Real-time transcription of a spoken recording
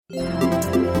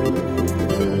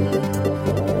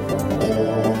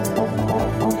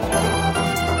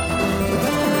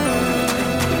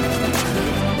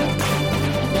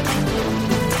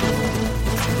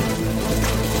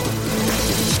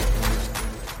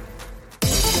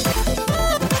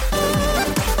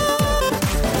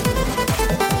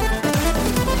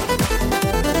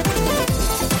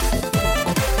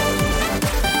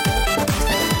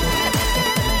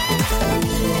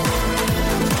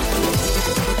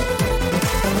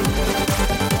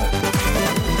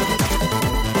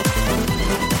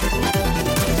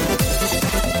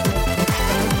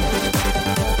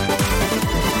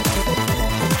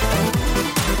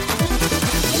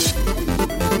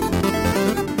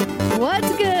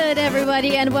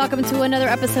And welcome to another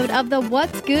episode of the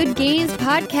What's Good Games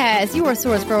podcast, your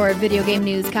source for video game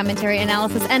news, commentary,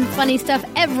 analysis, and funny stuff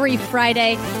every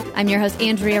Friday. I'm your host,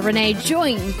 Andrea Renee,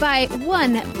 joined by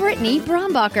one Brittany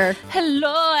Brombacher.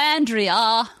 Hello,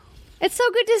 Andrea. It's so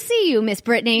good to see you, Miss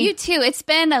Brittany. You too. It's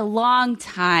been a long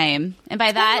time. And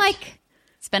by that,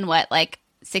 it's been what, like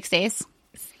 6 days?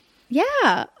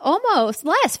 Yeah, almost.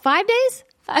 Last 5 days?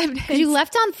 5 days. You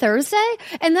left on Thursday,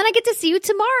 and then I get to see you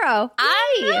tomorrow.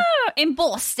 I know. In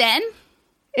Boston.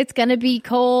 It's going to be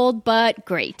cold, but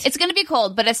great. It's going to be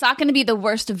cold, but it's not going to be the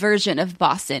worst version of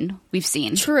Boston we've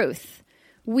seen. Truth.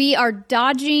 We are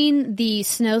dodging the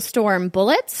snowstorm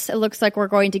bullets. It looks like we're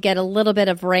going to get a little bit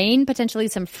of rain, potentially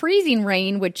some freezing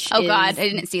rain, which is God, I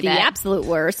didn't see the that. Absolute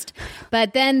worst.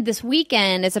 But then this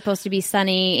weekend is supposed to be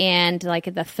sunny and like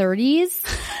in the 30s,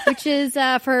 which is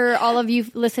for all of you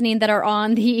listening that are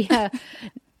on the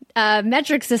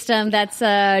metric system, that's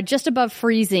just above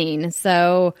freezing.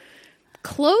 So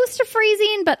close to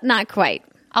freezing, but not quite.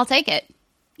 I'll take it.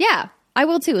 Yeah. I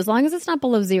will too, as long as it's not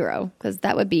below zero, because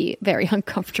that would be very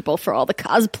uncomfortable for all the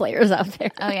cosplayers out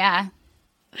there. Oh, yeah.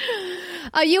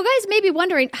 You guys may be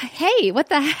wondering, hey, what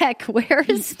the heck? Where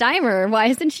is Steimer? Why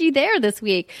isn't she there this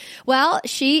week? Well,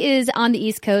 she is on the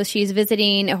East Coast. She's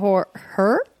visiting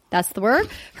her. That's the word.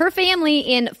 Her family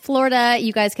in Florida.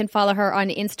 You guys can follow her on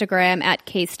Instagram at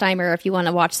Kay Steimer if you want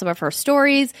to watch some of her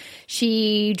stories.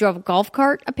 She drove a golf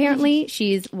cart, apparently.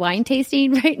 She's wine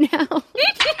tasting right now.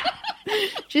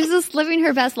 She's just living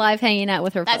her best life hanging out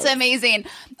with her folks. That's amazing.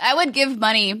 I would give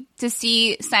money to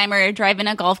see Steimer driving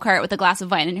a golf cart with a glass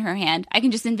of wine in her hand. I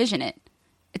can just envision it.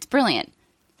 It's brilliant.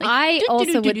 Like, I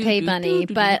also would pay money,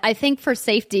 but I think for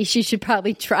safety, she should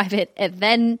probably drive it and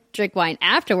then drink wine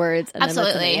afterwards and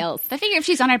Absolutely. then let somebody else. I figure if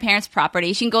she's on her parents'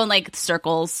 property, she can go in like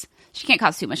circles. She can't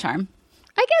cause too much harm.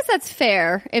 I guess that's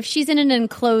fair. If she's in an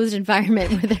enclosed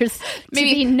environment where there's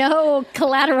maybe to be no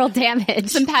collateral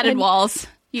damage. Some padded walls.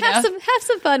 Have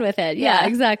some fun with it. Yeah,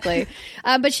 exactly.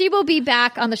 But she will be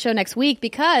back on the show next week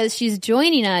because she's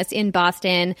joining us in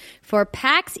Boston for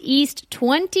PAX East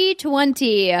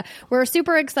 2020. We're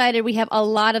super excited. We have a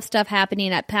lot of stuff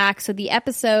happening at PAX. So the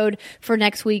episode for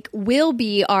next week will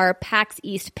be our PAX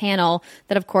East panel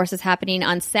that, of course, is happening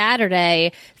on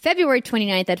Saturday, February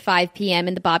 29th at 5 p.m.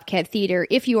 in the Bobcat Theater.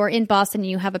 If you are in Boston and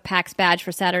you have a PAX badge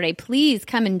for Saturday, please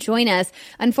come and join us.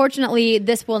 Unfortunately,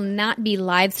 this will not be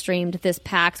live streamed this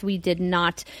PAX. We did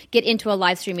not get into a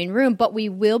live streaming room, but we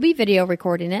will be video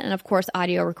recording it and, of course,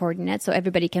 audio recording it so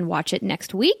everybody can watch it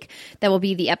next week. That will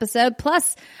be the episode.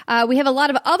 Plus, we have a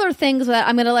lot of other things that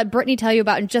I'm going to let Brittany tell you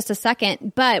about in just a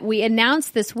second, but we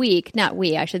announced this week, not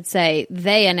we, I should say,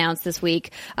 they announced this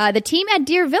week, the team at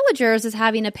Dear Villagers is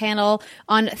having a panel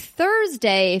on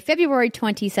Thursday, February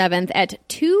 27th at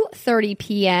 2:30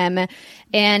 p.m.,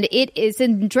 and it is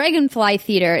in Dragonfly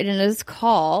Theater, and it is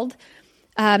called...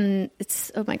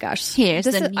 it's, oh my gosh.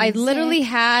 I literally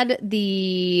had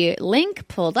the link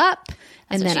pulled up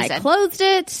and then I closed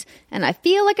it, and I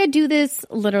feel like I do this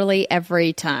literally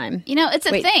every time. You know, it's a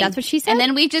thing. That's what she said? And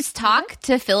then we just talk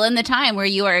to fill in the time where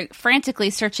you are frantically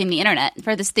searching the internet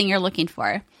for this thing you're looking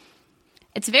for.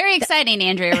 It's very exciting,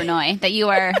 Andrea Renoy, that you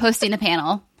are hosting a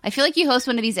panel. I feel like you host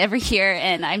one of these every year,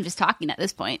 and I'm just talking at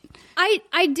this point.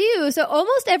 I do. So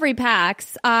almost every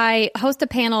PAX, I host a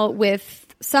panel with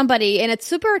somebody, and it's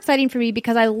super exciting for me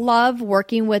because I love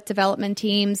working with development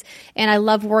teams and I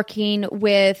love working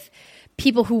with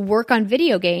people who work on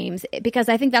video games, because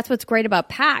I think that's what's great about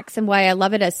PAX and why I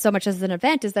love it as so much as an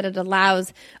event, is that it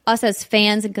allows us as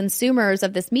fans and consumers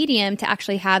of this medium to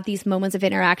actually have these moments of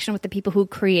interaction with the people who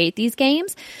create these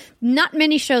games. Not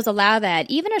many shows allow that.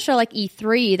 Even a show like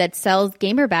E3 that sells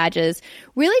gamer badges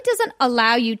really doesn't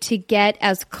allow you to get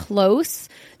as close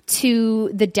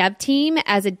to the dev team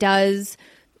as it does,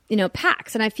 you know,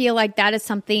 PAX. And I feel like that is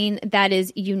something that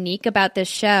is unique about this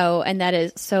show and that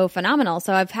is so phenomenal.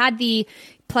 So I've had the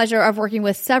pleasure of working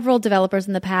with several developers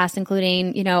in the past,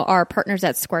 including, our partners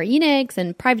at Square Enix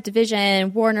and Private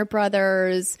Division, Warner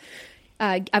Brothers.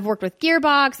 I've worked with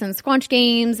Gearbox and Squanch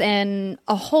Games and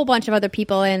a whole bunch of other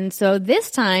people. And so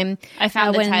this time, I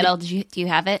found the title. Do you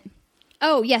have it?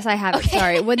 Oh, yes, I have it.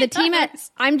 Sorry. With the team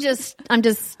I'm just,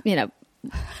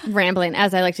 rambling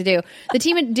as I like to do. The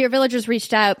team at Dear Villagers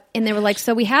reached out and they were like,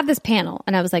 so we have this panel.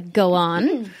 And I was like, go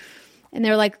on. And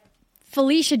they were like,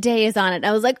 Felicia Day is on it.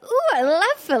 I was like, ooh, I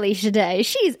love Felicia Day.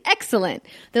 She's excellent.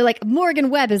 They're like,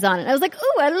 Morgan Webb is on it. I was like,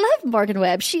 ooh, I love Morgan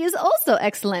Webb. She is also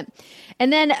excellent.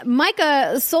 And then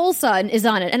Micah Soulson is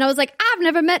on it. And I was like, I've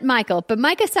never met Michael, but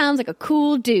Micah sounds like a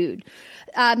cool dude.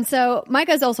 So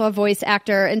Micah is also a voice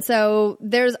actor. And so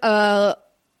there's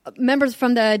members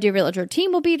from the Dear Villager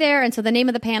team will be there. And so the name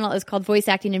of the panel is called Voice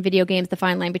Acting in Video Games, the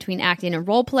Fine Line Between Acting and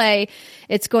Role Play.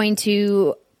 It's going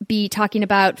to be talking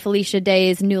about Felicia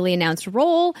Day's newly announced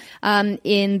role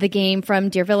in the game from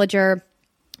Dear Villager.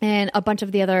 And a bunch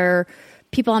of the other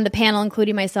people on the panel,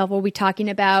 including myself, will be talking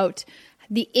about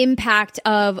the impact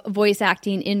of voice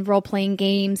acting in role-playing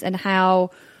games and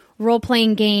how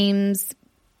role-playing games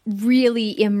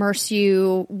really immerse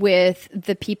you with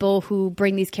the people who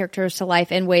bring these characters to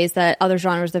life in ways that other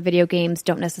genres of video games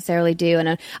don't necessarily do. And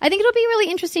I think it'll be a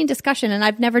really interesting discussion. And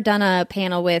I've never done a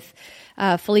panel with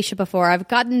Felicia before. I've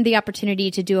gotten the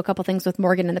opportunity to do a couple things with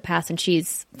Morgan in the past, and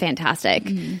she's fantastic.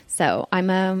 Mm-hmm. So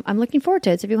I'm looking forward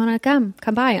to it. So if you want to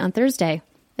come by on Thursday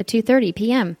at 2:30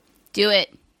 p.m. Do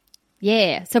it.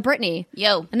 Yeah. So, Brittany.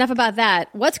 Yo. Enough about that.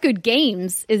 What's Good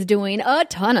Games is doing a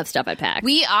ton of stuff at PAX.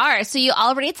 We are. So, you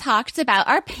already talked about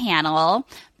our panel,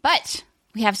 but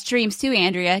we have streams too,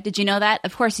 Andrea. Did you know that?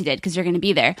 Of course you did, because you're going to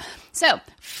be there. So,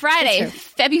 Friday,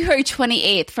 February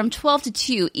 28th from 12 to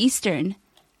 2 Eastern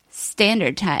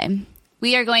Standard Time,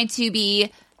 we are going to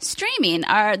be streaming.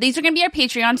 These are going to be our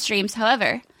Patreon streams.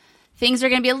 However, things are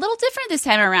going to be a little different this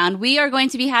time around. We are going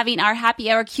to be having our happy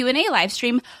hour Q&A live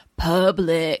stream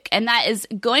public, and that is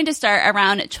going to start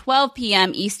around 12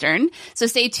 p.m. Eastern. So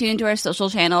stay tuned to our social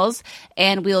channels,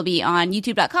 and we'll be on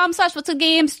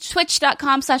youtube.com/whatsgoodgames,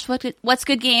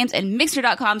 twitch.com/whatsgoodgames, and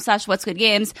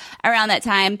mixer.com/whatsgoodgames around that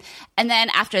time. And then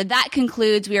after that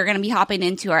concludes, we are going to be hopping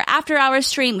into our after hours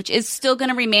stream, which is still going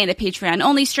to remain a Patreon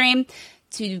only stream.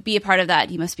 To be a part of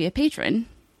that, you must be a patron,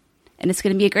 and it's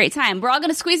going to be a great time. We're all going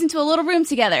to squeeze into a little room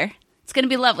together. It's going to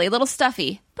be lovely, a little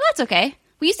stuffy, but that's okay.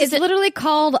 It's literally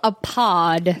called a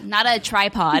pod. Not a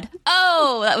tripod.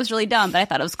 Oh, that was really dumb, but I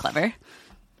thought it was clever.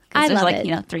 I love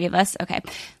it. 3 of us. Okay.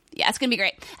 Yeah, it's going to be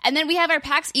great. And then we have our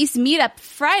PAX East meetup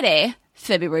Friday,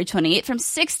 February 28th from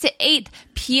 6 to 8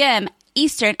 p.m.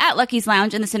 Eastern at Lucky's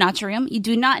Lounge in the Sinatra Room. You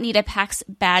do not need a PAX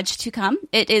badge to come.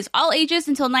 It is all ages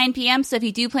until 9 p.m., so if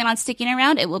you do plan on sticking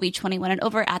around, it will be 21 and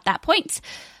over at that point.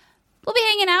 We'll be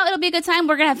hanging out. It'll be a good time.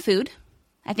 We're going to have food.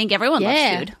 I think everyone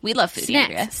loves food. We love food,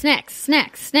 Andrea. Snacks.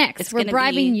 We're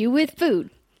bribing you with food.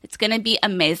 It's going to be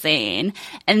amazing.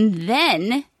 And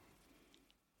then,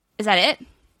 is that it?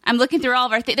 I'm looking through all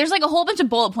of our things. There's like a whole bunch of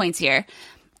bullet points here.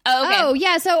 Oh, okay. Oh,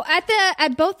 yeah. So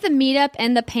at both the meetup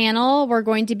and the panel, we're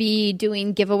going to be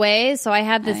doing giveaways. So I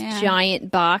have this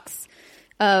giant box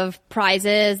of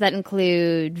prizes that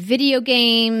include video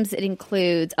games. It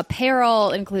includes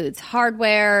apparel. It includes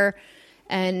hardware.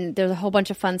 And there's a whole bunch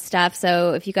of fun stuff.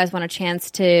 So if you guys want a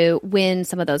chance to win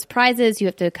some of those prizes, you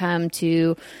have to come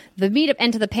to the meetup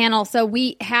and to the panel. So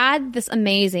we had this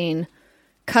amazing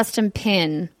custom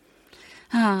pin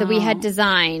that we had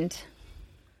designed.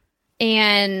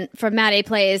 And from Matt A.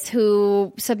 Plays,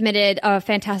 who submitted a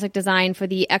fantastic design for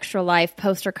the Extra Life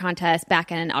poster contest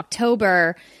back in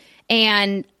October.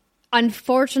 And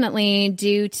unfortunately,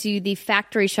 due to the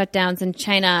factory shutdowns in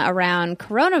China around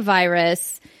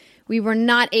coronavirus, we were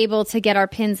not able to get our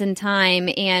pins in time,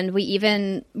 and we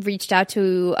even reached out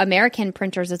to American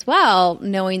printers as well,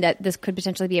 knowing that this could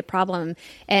potentially be a problem.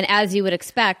 And as you would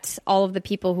expect, all of the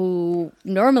people who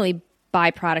normally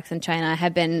buy products in China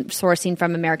have been sourcing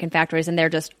from American factories, and they're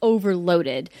just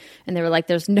overloaded. And they were like,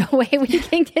 there's no way we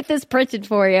can get this printed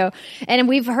for you. And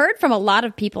we've heard from a lot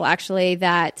of people, actually,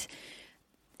 that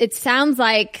it sounds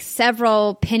like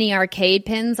several Penny Arcade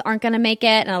pins aren't going to make it,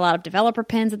 and a lot of developer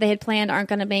pins that they had planned aren't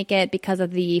going to make it because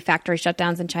of the factory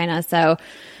shutdowns in China. So,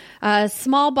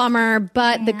 small bummer,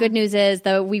 but the good news is,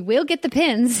 though, we will get the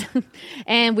pins,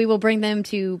 and we will bring them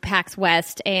to PAX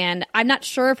West. And I'm not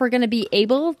sure if we're going to be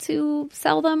able to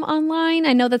sell them online.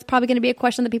 I know that's probably going to be a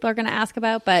question that people are going to ask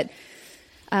about, but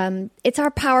it's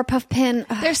our Powerpuff pin.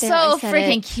 They're so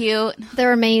freaking cute.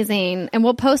 They're amazing. And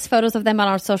we'll post photos of them on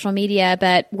our social media,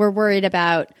 but we're worried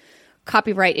about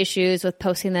copyright issues with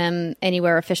posting them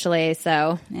anywhere officially.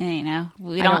 So You know,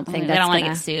 we I don't think we don't want to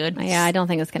gonna- get sued. Yeah, I don't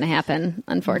think it's going to happen,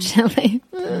 unfortunately.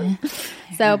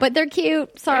 So, but they're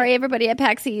cute. Sorry, everybody at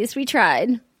PAX East. We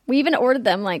tried. We even ordered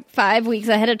them like 5 weeks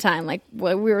ahead of time, like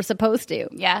what we were supposed to.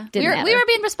 Yeah, Didn't we were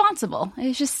being responsible.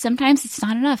 It's just sometimes it's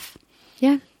not enough.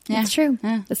 Yeah, Yeah. it's true.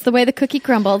 Yeah. That's the way the cookie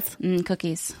crumbles.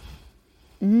 Cookies.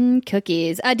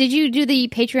 Cookies. Did you do the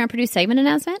Patreon produced segment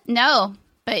announcement? No,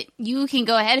 but you can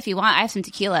go ahead if you want. I have some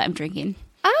tequila I'm drinking.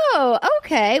 Oh,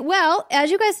 okay. Well,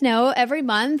 as you guys know, every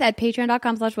month at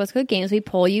patreon.com/what'sgoodgames, we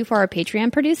poll you for our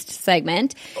Patreon produced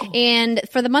segment. And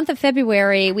for the month of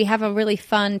February, we have a really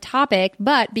fun topic,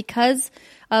 but because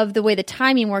of the way the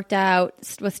timing worked out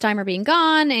with Steimer being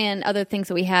gone and other things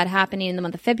that we had happening in the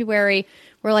month of February,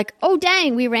 we're like, oh,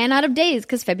 dang, we ran out of days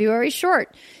because February is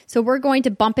short. So we're going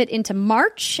to bump it into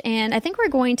March. And I think we're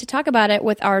going to talk about it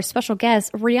with our special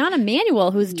guest, Rihanna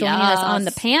Manuel, who's joining us on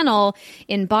the panel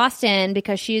in Boston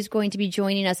because she's going to be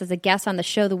joining us as a guest on the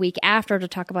show the week after to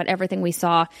talk about everything we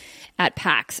saw at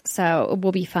PAX. So it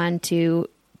will be fun to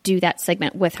do that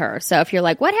segment with her. So if you're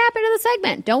like, what happened to the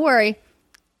segment? Don't worry.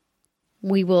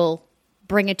 We will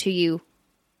bring it to you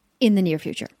in the near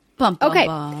future. Bum, bum, Okay.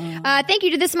 bum. Thank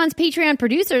you to this month's Patreon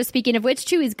producers. Speaking of which,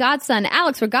 Chewy's godson,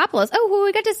 Alex Rogopoulos. Oh, who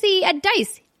we got to see at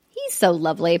DICE. He's so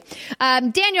lovely.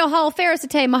 Daniel Hull, Ferris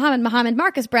Atay, Muhammad,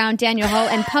 Marcus Brown, Daniel Hull,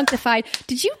 and Punctified.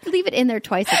 Did you leave it in there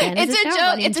twice again? Is It's it a now joke.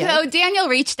 running It's Daniel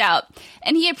reached out,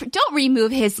 and don't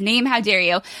remove his name. How dare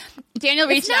you? Daniel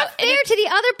It's reached not out. fair to the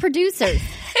other producers.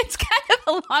 It's kind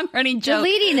of a long running joke.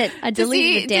 Deleting it. I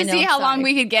deleted it, Daniel. To see how Sorry. long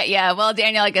we could get. Yeah. Well,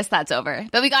 Daniel, I guess that's over.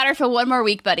 But we got her for one more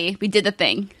week, buddy. We did the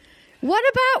thing. What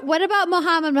about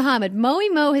Muhammad?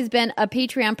 Mo has been a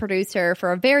Patreon producer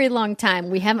for a very long time.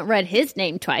 We haven't read his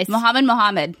name twice.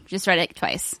 Muhammad. Just read it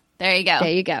twice. There you go.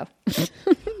 There you go.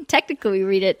 Technically, we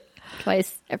read it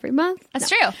twice every month. That's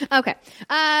true. Okay.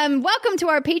 Welcome to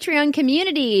our Patreon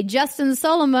community. Justin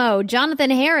Solomo,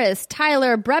 Jonathan Harris,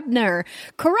 Tyler Brebner,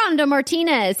 Corando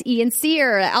Martinez, Ian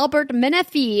Sear, Albert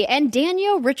Menefee, and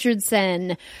Daniel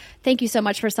Richardson. Thank you so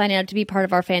much for signing up to be part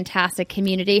of our fantastic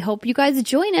community. Hope you guys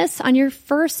join us on your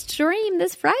first stream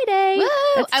this Friday. Woo!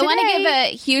 That's I want to today. give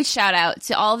a huge shout out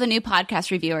to all the new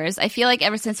podcast reviewers. I feel like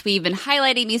ever since we've been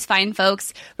highlighting these fine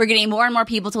folks, we're getting more and more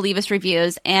people to leave us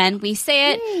reviews. And we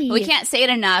say it, Yay. but we can't say it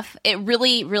enough. It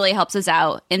really, really helps us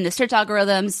out in the search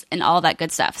algorithms and all that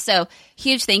good stuff. So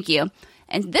huge thank you.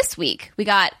 And this week we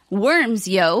got Worms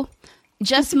Yo,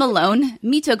 Just Malone,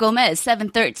 Mito Gomez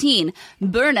 713,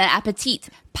 Berna Appetit,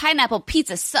 Pineapple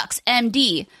Pizza Sucks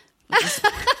MD, which is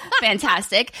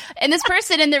fantastic. And this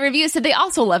person in the review said they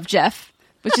also love Jeff,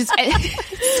 which is I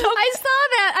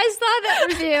saw that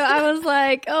review. I was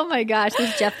like, oh my gosh,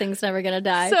 this Jeff thing's never going to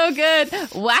die. so good.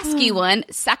 Wasky one,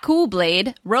 Saku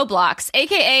Blade, Roblox,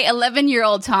 aka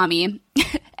 11-year-old Tommy.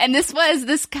 And this was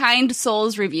this kind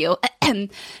soul's review.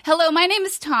 Hello, my name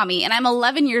is Tommy, and I'm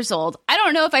 11 years old. I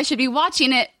don't know if I should be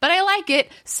watching it, but I like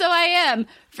it, so I am.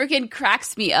 Freaking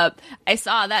cracks me up. I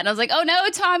saw that, and I was like, oh no,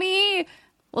 Tommy.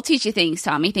 We'll teach you things,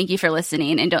 Tommy. Thank you for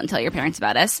listening, and don't tell your parents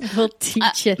about us. We'll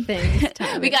teach you things,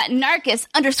 Tommy. We got Narcus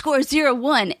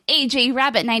 _01, AJ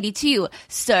Rabbit 92,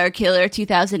 Star Killer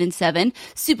 2007,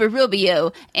 Super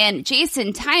Rubio, and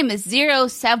Jason Time is 0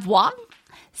 Savoie.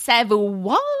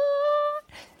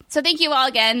 So thank you all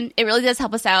again. It really does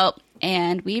help us out,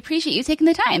 and we appreciate you taking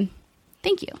the time.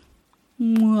 Thank you.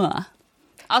 Mwah.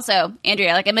 Also,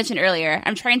 Andrea, like I mentioned earlier,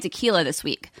 I'm trying tequila this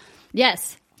week.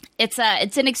 Yes. It's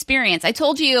an experience. I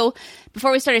told you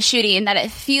before we started shooting that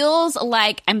it feels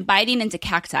like I'm biting into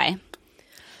cacti.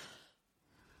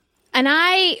 And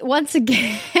I, once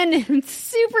again, am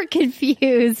super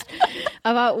confused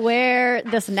about where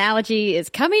this analogy is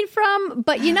coming from.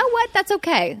 But you know what? That's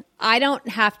okay. I don't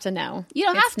have to know. You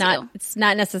don't have to. It's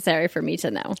not necessary for me to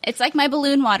know. It's like my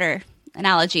balloon water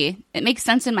analogy. It makes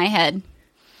sense in my head.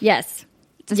 Yes.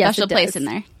 It's a Yes, special it place does. in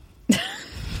there.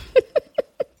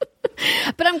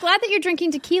 But I'm glad that you're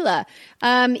drinking tequila.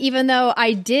 Even though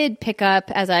I did pick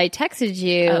up, as I texted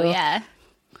you, Oh, yeah.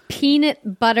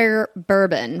 peanut butter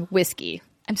bourbon whiskey.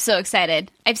 I'm so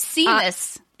excited. I've seen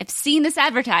this. I've seen this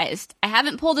advertised. I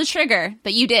haven't pulled a trigger,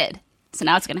 but you did. So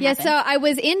now it's going to Yeah, happen. so I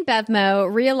was in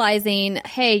Bevmo realizing,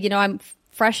 hey, I'm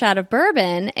fresh out of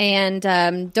bourbon, and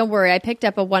don't worry, I picked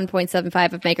up a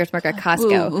 1.75 of Maker's Mark at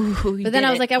Costco. Ooh, you but then did I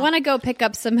was it. like, I want to go pick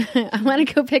up some. I want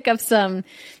to go pick up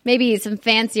maybe some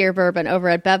fancier bourbon over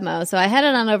at Bevmo. So I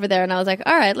headed on over there, and I was like,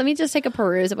 all right, let me just take a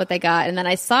peruse of what they got. And then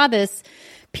I saw this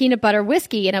peanut butter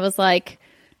whiskey, and I was like,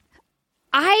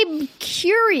 I'm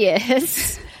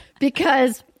curious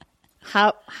because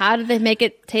how do they make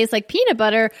it taste like peanut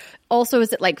butter? also,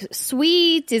 is it like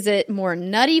sweet? Is it more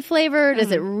nutty flavored?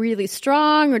 Is it really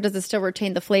strong, or does it still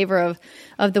retain the flavor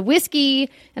of the whiskey?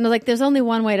 And I was like, there's only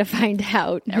one way to find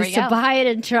out. There we to go. buy it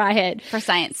and try it. For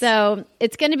science. So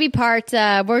it's going to be part,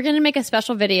 we're going to make a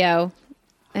special video,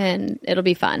 and it'll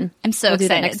be fun. I'm so we'll do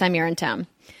that excited. next time you're in town.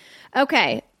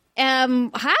 Okay.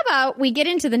 How about we get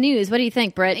into the news? What do you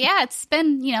think, Britt? Yeah, it's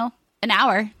been, an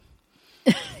hour.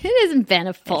 It hasn't been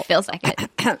a full. It feels like it.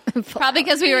 Probably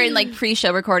because we were in like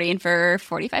pre-show recording for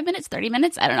 45 minutes, 30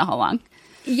 minutes. I don't know how long.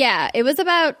 Yeah, it was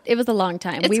a long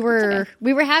time. We were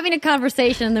having a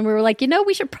conversation, and then we were like,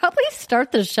 we should probably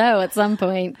start the show at some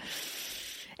point.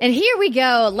 And here we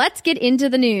go. Let's get into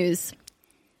the news.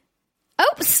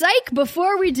 Oh, psych!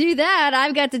 Before we do that,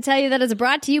 I've got to tell you that it's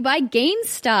brought to you by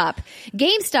GameStop.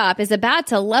 GameStop is about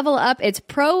to level up its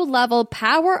pro-level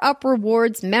Power Up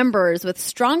Rewards members with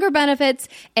stronger benefits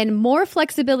and more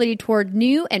flexibility toward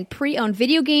new and pre-owned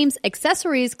video games,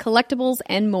 accessories, collectibles,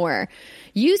 and more.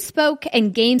 You spoke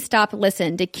and GameStop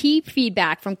listened to key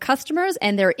feedback from customers,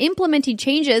 and they're implementing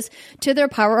changes to their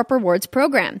Power Up Rewards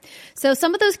program. So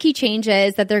some of those key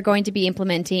changes that they're going to be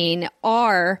implementing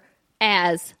are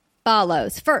as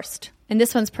follows. First, and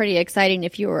this one's pretty exciting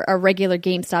if you're a regular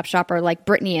GameStop shopper like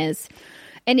Brittany is,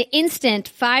 an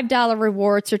instant $5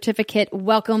 reward certificate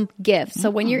welcome gift.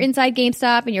 So when you're inside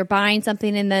GameStop and you're buying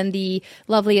something, and then the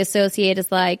lovely associate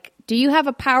is like, do you have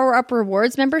a Power Up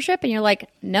Rewards membership? And you're like,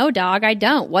 no, dog, I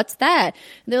don't. What's that?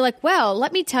 And they're like, well,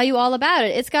 let me tell you all about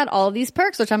it. It's got all of these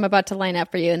perks, which I'm about to line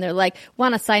up for you. And they're like,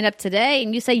 want to sign up today?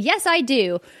 And you say, yes, I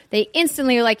do. They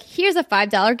instantly are like, here's a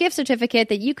 $5 gift certificate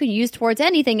that you can use towards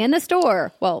anything in the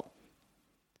store. Well,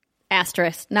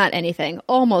 asterisk, not anything,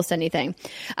 almost anything.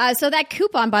 So that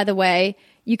coupon, by the way,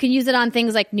 you can use it on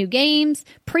things like new games,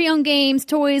 pre-owned games,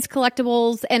 toys,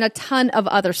 collectibles, and a ton of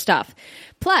other stuff.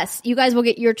 Plus, you guys will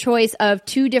get your choice of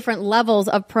 2 different levels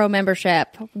of pro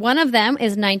membership. One of them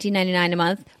is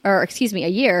 $19.99 a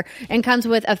year, and comes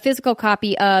with a physical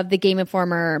copy of the Game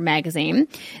Informer magazine.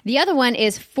 The other one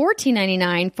is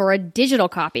 $14.99 for a digital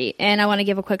copy. And I want to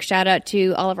give a quick shout out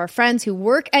to all of our friends who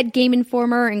work at Game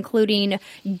Informer, including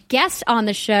guest on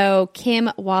the show, Kim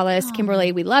Wallace. Aww.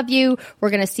 Kimberly, we love you. We're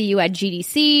going to see you at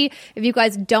GDC. If you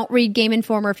guys don't read Game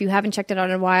Informer, if you haven't checked it out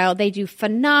in a while, they do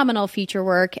phenomenal feature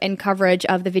work and coverage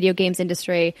of the video games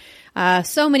industry.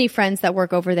 So many friends that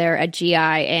work over there at GI,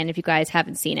 and if you guys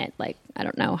haven't seen it, like, I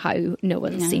don't know how no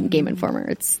one's seen Game Informer.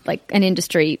 It's like an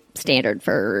industry standard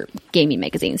for gaming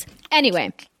magazines.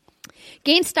 Anyway,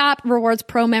 GameStop Rewards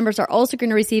Pro members are also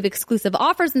going to receive exclusive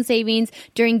offers and savings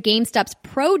during GameStop's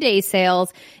Pro Day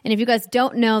sales. And if you guys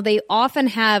don't know, they often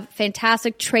have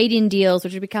fantastic trade-in deals,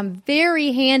 which have become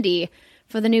very handy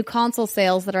for the new console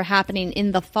sales that are happening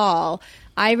in the fall.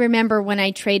 I remember when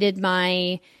I traded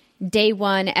my day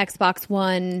one Xbox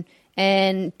One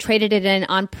and traded it in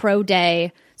on Pro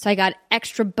Day. So I got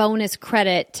extra bonus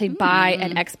credit to buy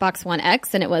an Xbox One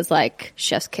X, and it was like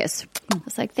chef's kiss. I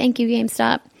was like, thank you,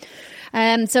 GameStop.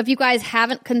 So if you guys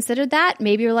haven't considered that,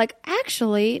 maybe you're like,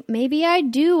 actually, maybe I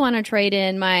do want to trade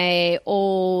in my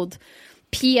old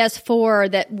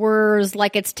PS4 that whirs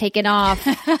like it's taken off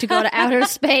to go to outer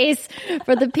space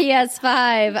for the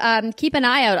PS5. Keep an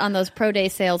eye out on those Pro Day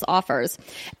sales offers.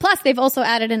 Plus, they've also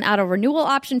added an auto renewal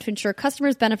option to ensure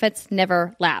customers' benefits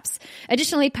never lapse.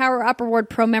 Additionally, Power Up Reward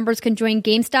Pro members can join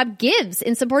GameStop Gives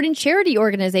in supporting charity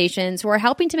organizations who are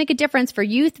helping to make a difference for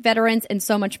youth, veterans, and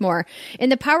so much more. In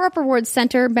the Power Up Rewards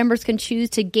Center, members can choose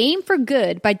to game for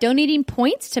good by donating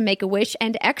points to Make-A-Wish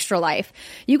and Extra Life.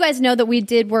 You guys know that we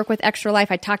did work with Extra Life.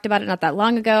 I talked about it not that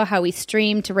long ago, how we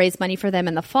streamed to raise money for them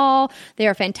in the fall. They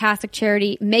are a fantastic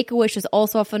charity. Make-A-Wish is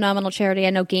also a phenomenal charity.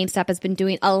 I know GameStop has been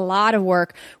doing a lot of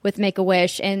work with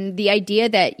Make-A-Wish, and the idea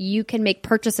that you can make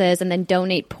purchases and then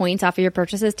donate points off of your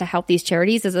purchases to help these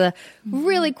charities is a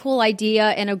really cool idea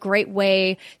and a great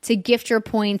way to gift your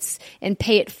points and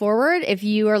pay it forward. If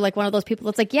you are like one of those people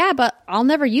that's like, yeah, but I'll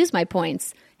never use my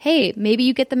points. Hey, maybe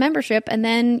you get the membership and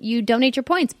then you donate your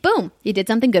points. Boom, you did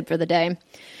something good for the day.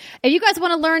 If you guys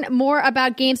want to learn more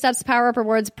about GameStop's Power Up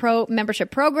Rewards Pro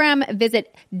membership program,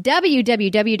 visit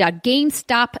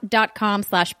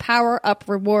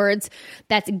www.gamestop.com/poweruprewards.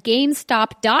 That's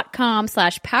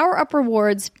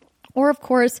gamestop.com/poweruprewards. Or, of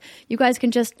course, you guys can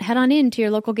just head on in to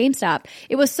your local GameStop.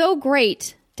 It was so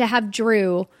great to have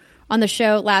Drew on the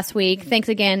show last week. Thanks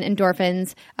again,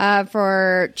 Endorphins,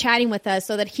 for chatting with us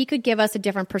so that he could give us a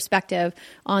different perspective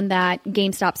on that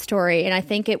GameStop story. And I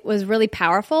think it was really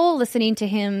powerful listening to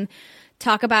him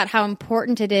talk about how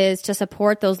important it is to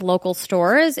support those local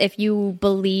stores if you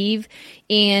believe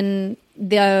in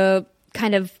the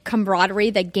kind of camaraderie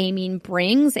that gaming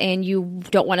brings, and you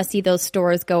don't want to see those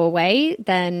stores go away,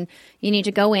 then you need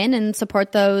to go in and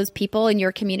support those people in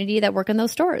your community that work in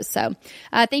those stores. So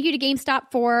thank you to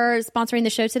GameStop for sponsoring the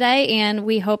show today, and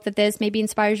we hope that this maybe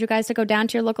inspires you guys to go down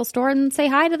to your local store and say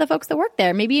hi to the folks that work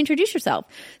there. Maybe introduce yourself.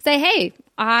 Say, hey,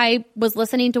 I was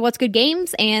listening to What's Good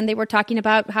Games, and they were talking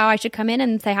about how I should come in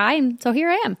and say hi, and so here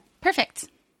I am. Perfect.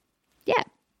 Yeah.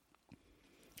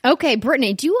 Okay,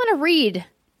 Brittany, do you want to read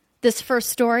this first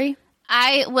story?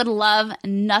 I would love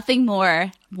nothing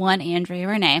more. One Andrea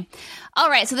Renee. All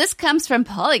right, so this comes from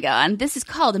Polygon. This is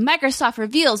called Microsoft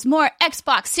Reveals More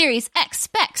Xbox Series X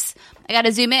Specs. I got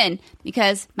to zoom in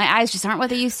because my eyes just aren't what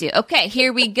they used to. Okay,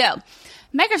 here we go.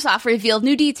 Microsoft revealed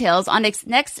new details on its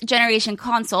next-generation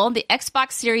console, the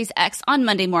Xbox Series X, on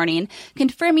Monday morning,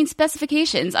 confirming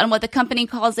specifications on what the company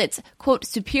calls its, quote,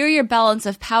 superior balance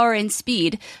of power and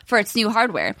speed for its new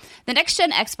hardware. The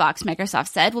next-gen Xbox, Microsoft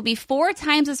said, will be 4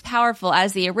 times as powerful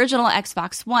as the original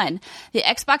Xbox One. The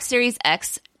Xbox Series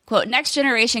X, quote,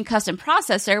 next-generation custom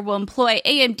processor will employ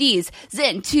AMD's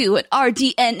Zen 2 and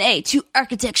RDNA 2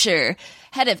 architecture.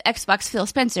 Head of Xbox Phil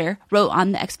Spencer wrote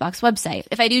on the Xbox website.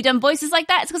 If I do dumb voices like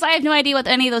that, it's because I have no idea what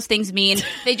any of those things mean.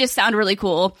 They just sound really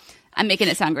cool. I'm making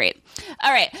it sound great. All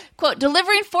right. Quote,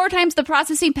 delivering 4 times the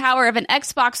processing power of an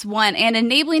Xbox One and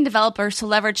enabling developers to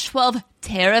leverage 12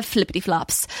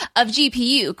 teraflippity-flops of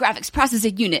GPU, graphics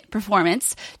processing unit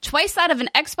performance, twice that of an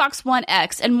Xbox One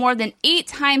X and more than 8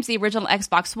 times the original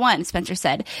Xbox One, Spencer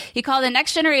said. He called the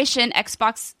next generation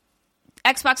Xbox's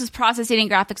processing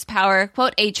and graphics power,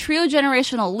 quote, a true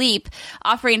generational leap,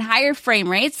 offering higher frame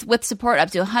rates with support up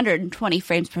to 120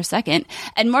 frames per second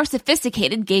and more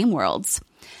sophisticated game worlds.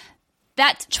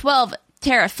 That 12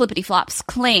 teraflippity-flops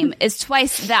claim is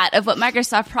twice that of what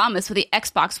Microsoft promised with the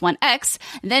Xbox One X,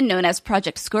 then known as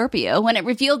Project Scorpio, when it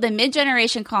revealed the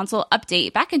mid-generation console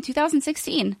update back in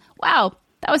 2016. Wow,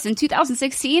 that was in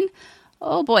 2016?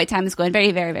 Oh boy, time is going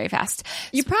very, very, very fast.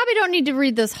 You probably don't need to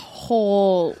read this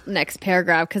whole next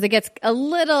paragraph because it gets a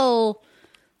little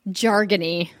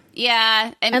jargony.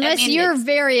 Yeah. Unless you're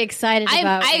very excited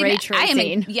about ray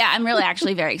tracing. I'm really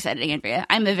actually very excited, Andrea.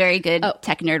 I'm a very good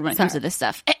tech nerd when it comes to this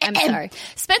stuff. I'm sorry.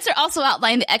 Spencer also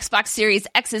outlined the Xbox Series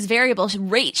X's variable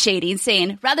rate shading,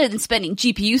 saying, rather than spending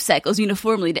GPU cycles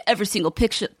uniformly to every single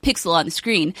pixel on the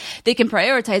screen, they can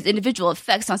prioritize individual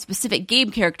effects on specific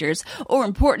game characters or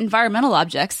important environmental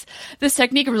objects. This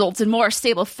technique results in more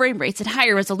stable frame rates and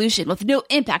higher resolution with no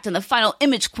impact on the final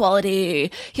image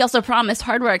quality. He also promised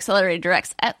hardware-accelerated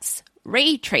DirectX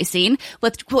ray tracing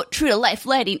with, quote, true-to-life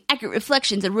lighting, accurate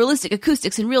reflections, and realistic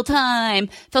acoustics in real time.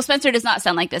 Phil Spencer does not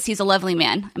sound like this. He's a lovely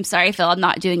man. I'm sorry, Phil. I'm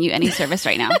not doing you any service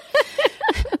right now.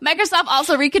 Microsoft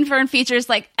also reconfirmed features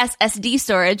like SSD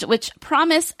storage, which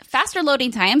promise faster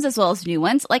loading times as well as new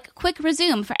ones like Quick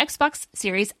Resume for Xbox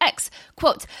Series X.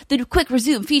 Quote, the Quick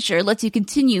Resume feature lets you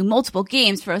continue multiple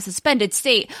games from a suspended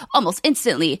state almost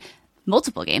instantly.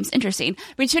 Multiple games, interesting.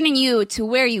 Returning you to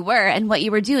where you were and what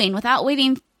you were doing without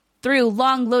waiting through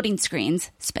long loading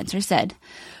screens, Spencer said.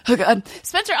 Oh God.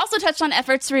 Spencer also touched on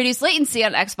efforts to reduce latency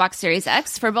on Xbox Series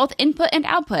X for both input and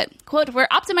output. Quote, we're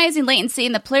optimizing latency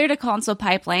in the player-to-console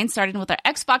pipeline, starting with our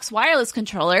Xbox wireless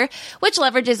controller, which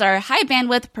leverages our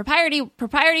high-bandwidth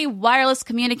proprietary wireless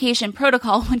communication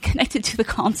protocol when connected to the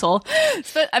console.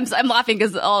 I'm laughing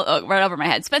because it's all right over my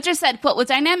head. Spencer said, quote, with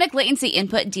dynamic latency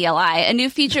input, DLI, a new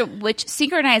feature which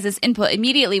synchronizes input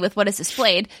immediately with what is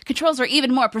displayed, controls are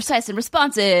even more precise and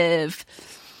responsive.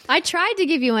 I tried to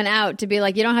give you an out to be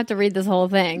like, you don't have to read this whole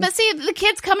thing. But see, the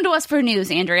kids come to us for news,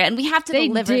 Andrea, and we have to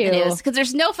deliver the news. Because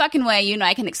there's no fucking way you and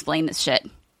I can explain this shit,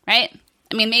 right?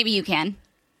 I mean, maybe you can,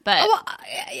 but...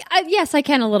 yes, I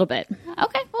can a little bit.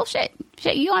 Okay, well, shit,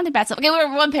 you on the bad stuff. Okay,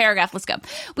 we're one paragraph. Let's go.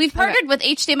 We've partnered with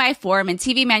HDMI forum and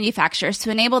TV manufacturers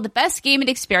to enable the best gaming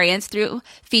experience through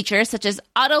features such as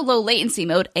auto low latency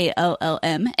mode,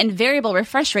 ALLM, and variable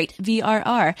refresh rate,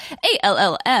 VRR.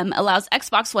 ALLM allows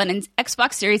Xbox One and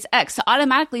Xbox Series X to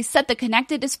automatically set the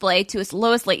connected display to its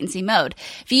lowest latency mode.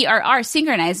 VRR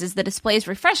synchronizes the display's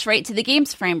refresh rate to the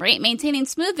game's frame rate, maintaining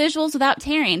smooth visuals without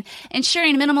tearing,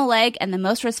 ensuring minimal lag and the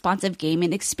most responsive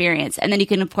gaming experience. And then you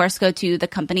can, of course, go to the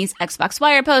company's Xbox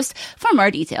Wire post for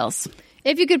more details.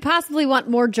 If you could possibly want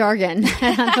more jargon,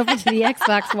 head on over to the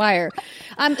Xbox Wire.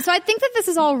 So I think that this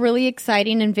is all really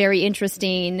exciting and very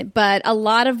interesting, but a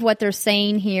lot of what they're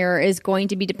saying here is going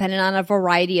to be dependent on a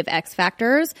variety of X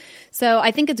factors. So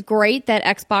I think it's great that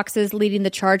Xbox is leading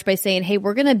the charge by saying, hey,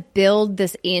 we're going to build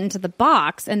this into the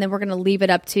box, and then we're going to leave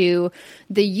it up to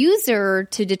the user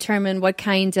to determine what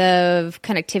kind of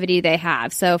connectivity they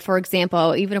have. So, for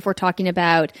example, even if we're talking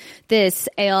about this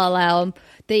ALL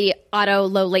the auto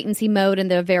low latency mode and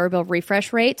the variable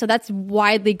refresh rate. So that's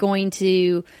widely going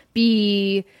to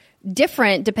be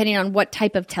different depending on what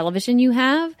type of television you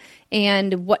have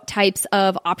and what types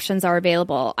of options are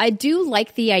available. I do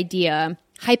like the idea,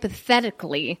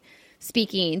 hypothetically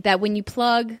speaking, that when you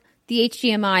plug the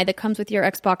HDMI that comes with your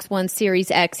Xbox One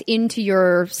Series X into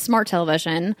your smart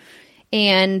television,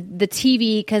 and the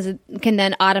TV can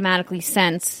then automatically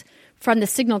sense from the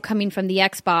signal coming from the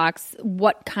Xbox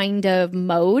what kind of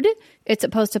mode it's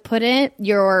supposed to put in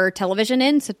your television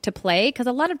in to play. Because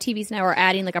a lot of TVs now are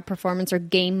adding like a performance or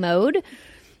game mode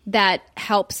that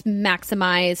helps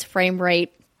maximize frame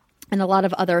rate and a lot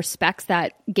of other specs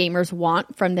that gamers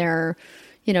want from their,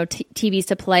 TVs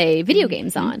to play video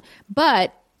games on.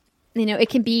 But, it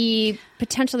can be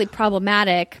potentially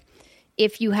problematic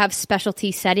if you have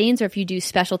specialty settings or if you do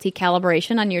specialty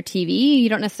calibration on your TV. You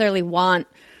don't necessarily want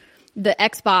the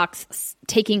Xbox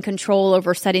taking control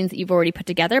over settings that you've already put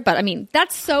together. But I mean,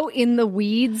 that's so in the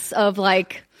weeds of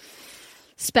like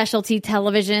specialty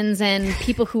televisions and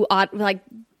people who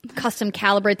custom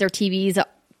calibrate their TVs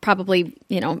probably,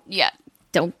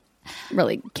 don't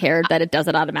really care that it does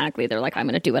it automatically. They're like, I'm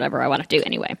going to do whatever I want to do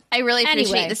anyway. I really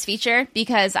appreciate this feature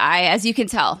because as you can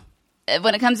tell,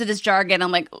 when it comes to this jargon,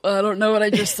 I'm like, I don't know what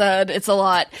I just said. It's a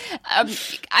lot.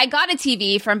 I got a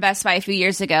TV from Best Buy a few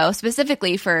years ago,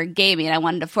 specifically for gaming. I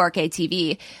wanted a 4K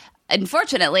TV.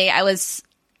 Unfortunately,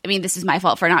 this is my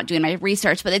fault for not doing my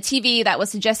research, but the TV that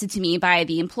was suggested to me by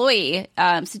the employee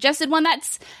suggested one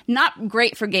that's not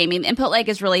great for gaming. The input lag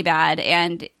is really bad,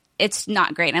 and it's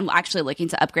not great. I'm actually looking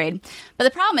to upgrade. But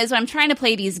the problem is when I'm trying to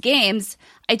play these games,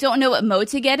 I don't know what mode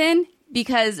to get in,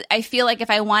 because I feel like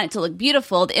if I want it to look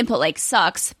beautiful, the input lag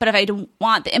sucks. But if I don't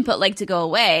want the input lag to go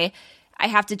away, I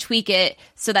have to tweak it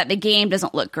so that the game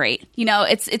doesn't look great.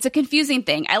 It's a confusing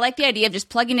thing. I like the idea of just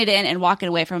plugging it in and walking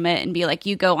away from it and be like,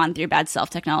 you go on through your bad self,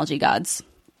 technology gods.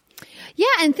 Yeah,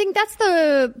 and I think that's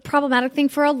the problematic thing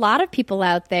for a lot of people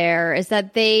out there is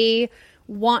that they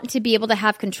want to be able to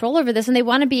have control over this and they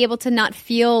want to be able to not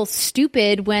feel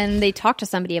stupid when they talk to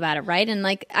somebody about it, right? And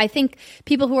I think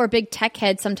people who are big tech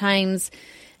heads sometimes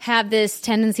have this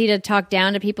tendency to talk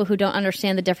down to people who don't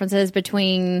understand the differences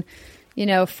between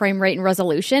frame rate and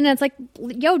resolution. And it's like,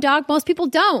 yo, dog, most people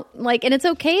don't. And it's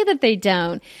okay that they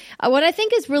don't. What I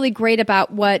think is really great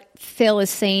about what Phil is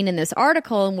saying in this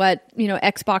article and what,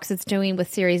 Xbox is doing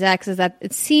with Series X is that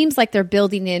it seems like they're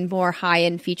building in more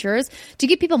high-end features to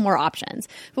give people more options.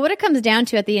 But what it comes down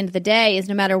to at the end of the day is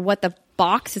no matter what the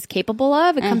box is capable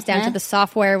of, it comes down to the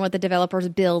software and what the developers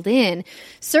build in.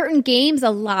 Certain games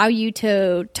allow you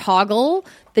to toggle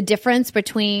the difference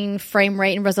between frame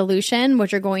rate and resolution,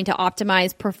 which are going to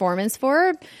optimize performance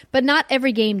for, but not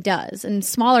every game does. And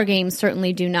smaller games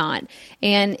certainly do not.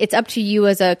 And it's up to you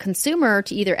as a consumer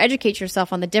to either educate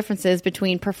yourself on the differences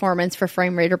between performance for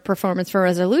frame rate or performance for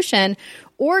resolution,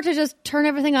 or to just turn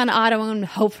everything on auto and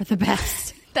hope for the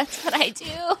best. That's what I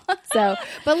do.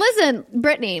 But listen,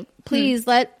 Brittany, please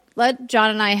let John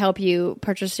and I help you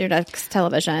purchase your next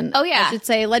television. Oh, yeah. I should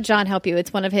say let John help you.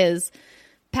 It's one of his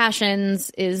passions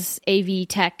is AV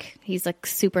tech. He's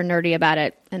super nerdy about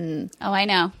it. And I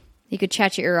know. You could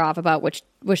chat your ear off about which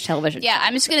television. Yeah,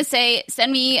 I'm just going to say, send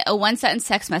me a 1-sentence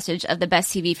text message of the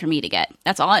best TV for me to get.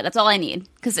 That's all I need.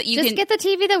 Because you just get the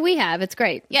TV that we have. It's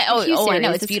great. Yeah. I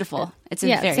know. It's beautiful. It's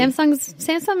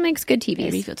Samsung makes good TVs.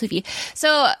 Very beautiful TV.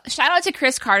 So shout out to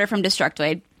Chris Carter from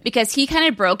Destructoid, because he kind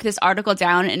of broke this article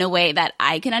down in a way that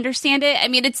I can understand it. I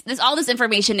mean, all this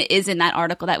information is in that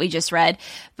article that we just read,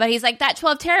 but he's like, that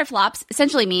 12 teraflops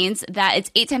essentially means that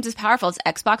it's 8 times as powerful as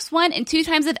Xbox One and 2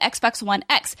 times as Xbox One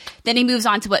X. Then he moves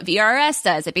on to what VRS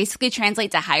does. It basically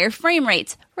translates to higher frame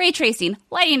rates, ray tracing,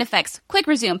 lighting effects, quick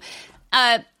resume.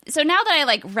 So now that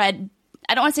I read,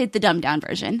 I don't want to say the dumbed down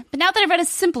version, but now that I've read a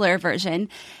simpler version,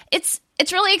 it's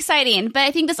really exciting. But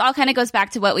I think this all kind of goes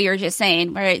back to what we were just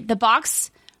saying, where the box,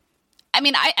 I'm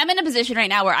in a position right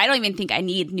now where I don't even think I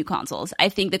need new consoles. I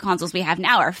think the consoles we have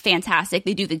now are fantastic.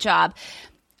 They do the job.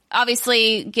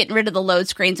 Obviously, getting rid of the load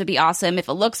screens would be awesome. If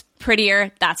it looks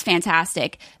prettier, that's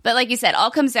fantastic. But like you said,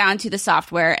 all comes down to the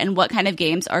software and what kind of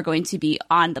games are going to be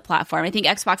on the platform. I think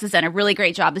Xbox has done a really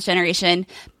great job this generation,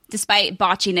 despite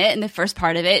botching it in the first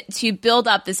part of it, to build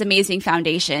up this amazing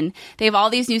foundation. They have all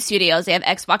these new studios. They have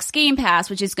Xbox Game Pass,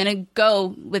 which is going to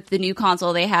go with the new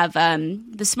console. They have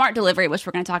the smart delivery, which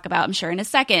we're going to talk about, I'm sure, in a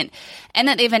second. And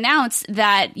that they've announced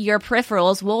that your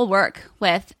peripherals will work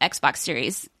with Xbox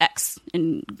Series X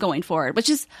and going forward, which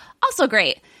is also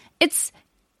great. It's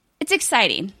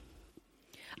exciting.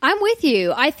 I'm with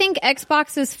you. I think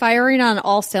Xbox is firing on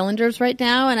all cylinders right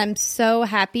now, and I'm so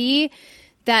happy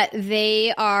that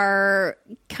they are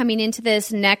coming into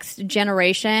this next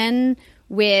generation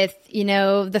with,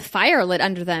 the fire lit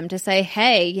under them to say,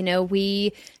 hey,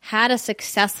 we had a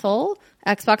successful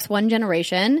Xbox One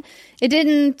generation. It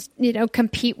didn't,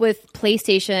 compete with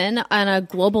PlayStation on a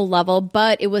global level,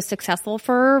 but it was successful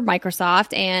for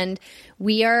Microsoft. And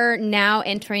we are now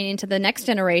entering into the next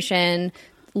generation,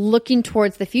 looking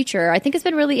towards the future. I think it's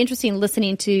been really interesting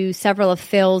listening to several of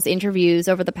Phil's interviews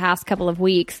over the past couple of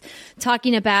weeks,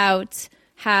 talking about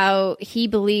how he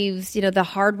believes, the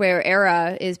hardware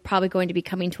era is probably going to be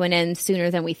coming to an end sooner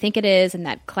than we think it is, and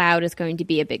that cloud is going to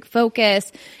be a big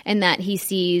focus, and that he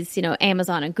sees,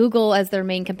 Amazon and Google as their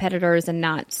main competitors and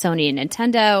not Sony and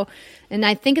Nintendo. And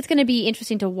I think it's going to be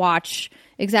interesting to watch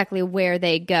exactly where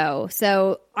they go.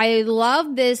 So I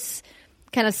love this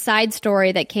kind of side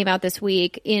story that came out this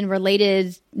week in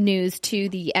related news to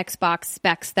the Xbox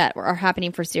specs that are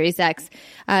happening for Series X.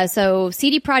 So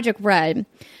CD Projekt Red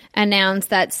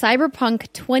announced that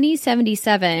Cyberpunk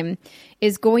 2077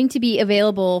 is going to be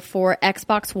available for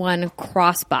Xbox One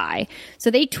cross-buy.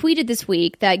 So they tweeted this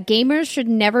week that gamers should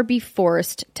never be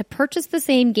forced to purchase the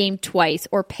same game twice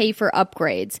or pay for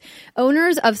upgrades.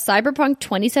 Owners of Cyberpunk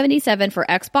 2077 for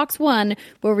Xbox One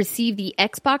will receive the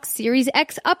Xbox Series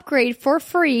X upgrade for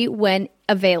free when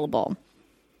available.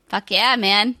 Fuck yeah,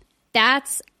 man.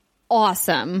 That's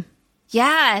awesome.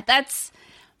 Yeah,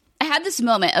 I had this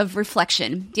moment of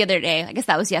reflection the other day. I guess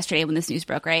that was yesterday when this news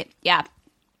broke, right? Yeah.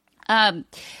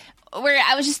 Where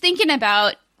I was just thinking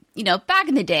about, back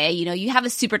in the day, you have a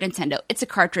Super Nintendo. It's a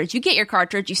cartridge. You get your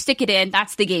cartridge, you stick it in,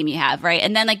 that's the game you have, right?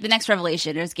 And then the next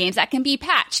revelation, there's games that can be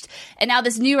patched. And now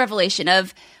this new revelation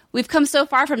of we've come so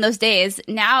far from those days.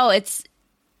 Now it's,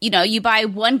 you buy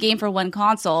one game for one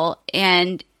console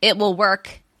and it will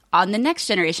work on the next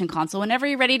generation console whenever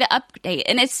you're ready to update.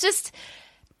 And it's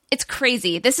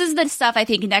crazy. This is the stuff I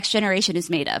think next generation is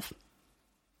made of.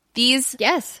 These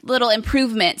little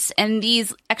improvements and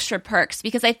these extra perks,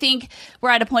 because I think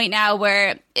we're at a point now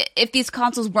where if these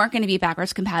consoles weren't going to be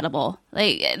backwards compatible,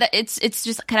 it's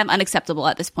just kind of unacceptable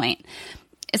at this point.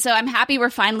 So I'm happy we're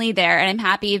finally there, and I'm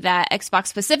happy that Xbox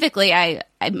specifically, I'm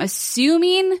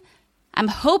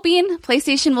hoping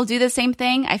PlayStation will do the same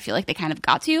thing. I feel like they kind of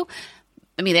got to.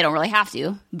 I mean, they don't really have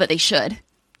to, but they should.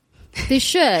 They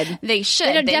should. They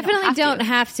should. They definitely don't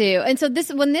have to. And so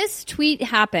when this tweet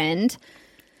happened,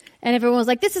 and everyone was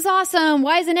like, this is awesome.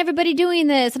 Why isn't everybody doing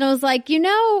this? And I was like,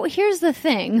 here's the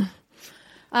thing.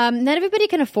 Not everybody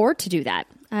can afford to do that.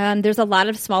 There's a lot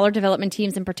of smaller development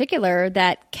teams in particular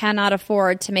that cannot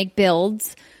afford to make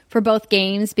builds for both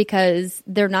games because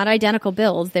they're not identical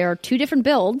builds. There are two different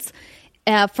builds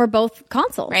for both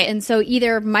consoles. Right. And so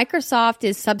either Microsoft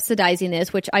is subsidizing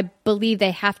this, which I believe they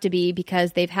have to be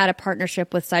because they've had a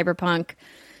partnership with Cyberpunk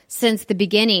since the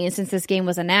beginning, since this game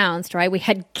was announced, right? We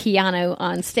had Keanu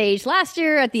on stage last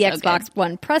year at the Xbox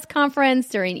One press conference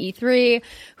during E3.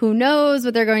 Who knows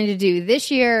what they're going to do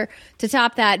this year to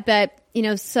top that? But,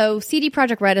 so CD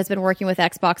Projekt Red has been working with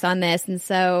Xbox on this. And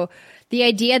so the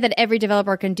idea that every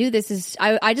developer can do this is,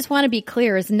 I just want to be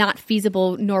clear, is not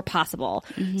feasible nor possible.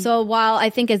 Mm-hmm. So while I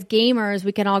think as gamers,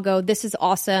 we can all go, this is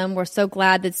awesome. We're so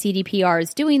glad that CDPR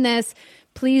is doing this.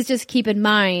 Please just keep in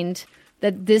mind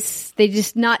that they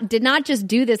did not just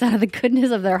do this out of the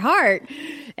goodness of their heart,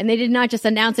 and they did not just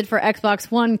announce it for Xbox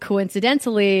One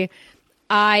coincidentally.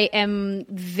 I am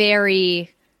very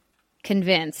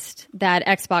convinced that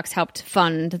Xbox helped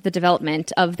fund the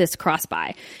development of this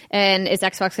cross-buy. And is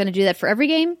Xbox going to do that for every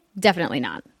game? Definitely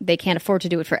not. They can't afford to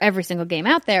do it for every single game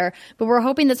out there, but we're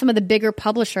hoping that some of the bigger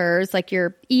publishers, like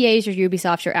your EAs, your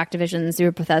Ubisofts, your Activisions,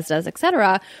 your Bethesdas,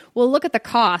 etc., will look at the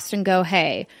cost and go,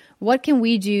 hey, what can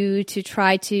we do to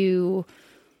try to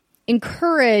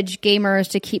encourage gamers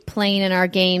to keep playing in our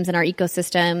games and our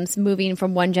ecosystems, moving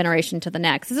from one generation to the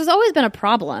next? This has always been a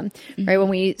problem, right, when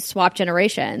we swap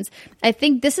generations. I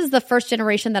think this is the first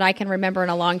generation that I can remember in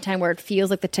a long time where it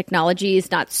feels like the technology is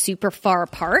not super far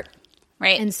apart.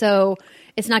 Right. And so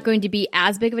it's not going to be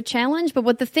as big of a challenge. But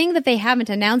what the thing that they haven't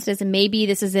announced is, and maybe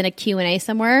this is in a Q&A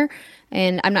somewhere,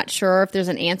 and I'm not sure if there's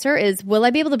an answer, is will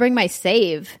I be able to bring my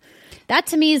save? That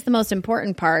to me is the most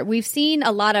important part. We've seen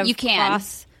a lot of You can.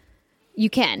 You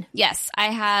can. Yes, I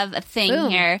have a thing Boom,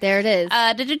 here. there it is.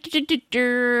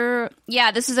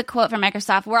 Yeah, this is a quote from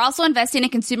Microsoft. We're also investing in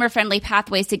consumer-friendly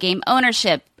pathways to game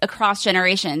ownership across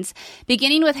generations.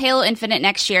 Beginning with Halo Infinite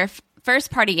next year,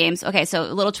 first-party games. Okay, so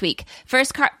a little tweak.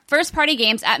 First-party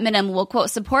games at minimum will, quote,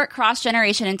 support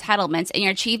cross-generation entitlements, and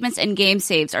your achievements and game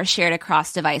saves are shared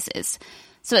across devices.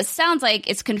 So it sounds like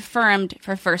it's confirmed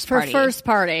for first-party. For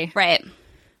first-party. Right.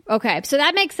 Okay, so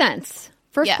that makes sense.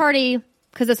 First-party,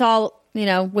 because it's all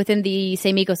within the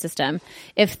same ecosystem.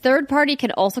 If third party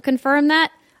can also confirm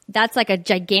that, that's like a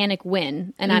gigantic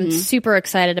win. And I'm super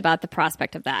excited about the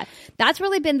prospect of that. That's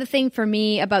really been the thing for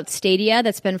me about Stadia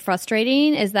that's been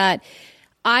frustrating, is that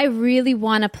I really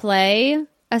want to play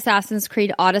Assassin's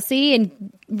Creed Odyssey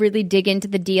and really dig into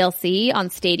the DLC on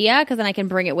Stadia, because then I can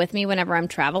bring it with me whenever I'm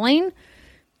traveling.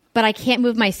 But I can't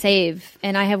move my save,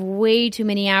 and I have way too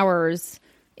many hours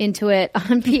into it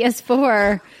on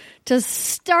PS4 to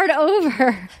start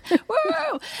over.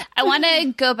 Woo! I want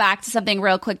to go back to something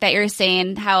real quick that you're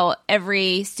saying, how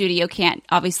every studio can't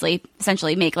obviously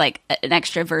essentially make like an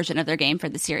extra version of their game for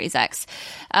the Series X.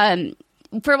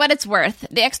 For what it's worth,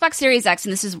 the Xbox Series X,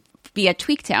 and this is via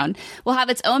Tweaktown, will have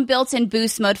its own built-in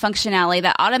boost mode functionality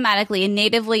that automatically and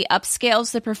natively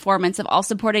upscales the performance of all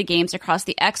supported games across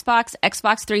the Xbox,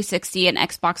 Xbox 360, and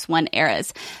Xbox One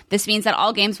eras. This means that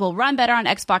all games will run better on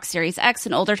Xbox Series X,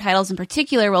 and older titles in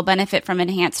particular will benefit from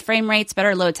enhanced frame rates,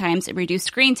 better load times, reduced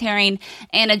screen tearing,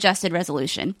 and adjusted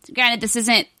resolution. Granted, this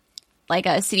isn't like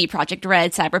a CD Projekt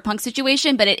Red Cyberpunk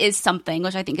situation, but it is something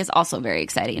which I think is also very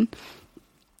exciting.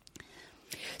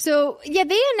 So, yeah,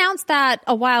 they announced that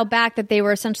a while back, that they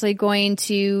were essentially going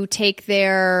to take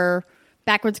their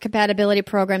backwards compatibility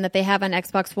program that they have on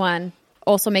Xbox One,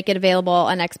 also make it available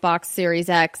on Xbox Series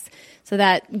X, so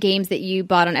that games that you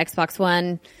bought on Xbox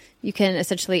One, you can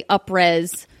essentially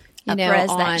up-res,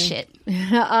 that shit.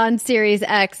 on Series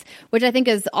X, which I think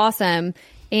is awesome.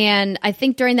 And I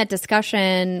think during that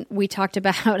discussion, we talked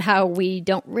about how we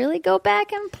don't really go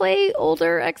back and play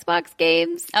older Xbox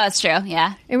games. Oh, it's true.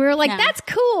 Yeah. And we were like, that's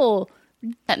cool.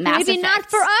 But Mass maybe Effect. not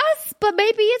for us, but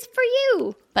maybe it's for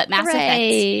you. But Mass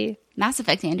Effect. Mass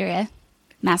Effect, Andrea.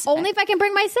 Mass Effect. Only if I can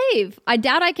bring my save. I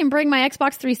doubt I can bring my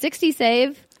Xbox 360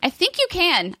 save. I think you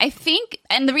can.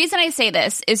 And the reason I say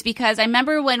this is because I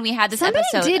remember when we had this Somebody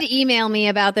episode. did email me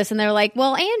about this, and they're like,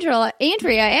 well,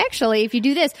 Andrea, actually, if you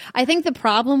do this, I think the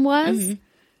problem was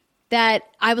that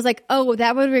I was like, oh,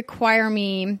 that would require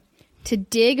me to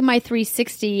dig my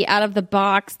 360 out of the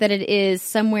box that it is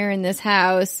somewhere in this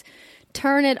house,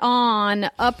 turn it on,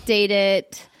 update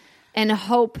it, and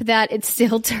hope that it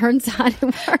still turns on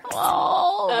and works.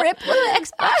 Oh, rip the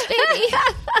Xbox, baby.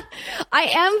 I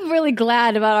am really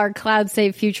glad about our cloud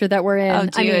save future that we're in. Oh,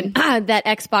 dude. I mean, that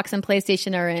Xbox and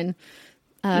PlayStation are in.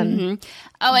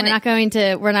 Oh, we're not going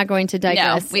to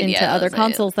digress into other that's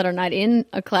consoles that are not in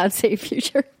a cloud save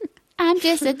future. I'm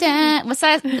just a dad. What's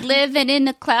that? Living in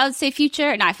a cloud safe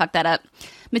future? No, I fucked that up.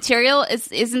 Material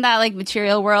isn't that like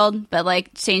Material World, but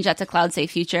like change that to cloud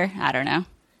safe future? I don't know.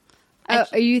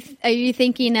 Are you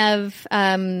thinking of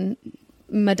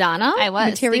Madonna? I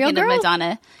was Material thinking Girl? of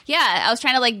Madonna. Yeah, I was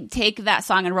trying to like take that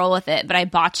song and roll with it, but I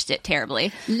botched it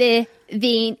terribly.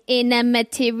 Living in a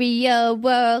material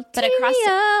world, but across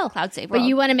the cloud save world. But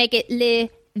you want to make it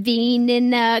living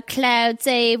in a cloud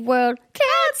save world.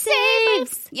 Cloud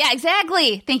saves. Yeah,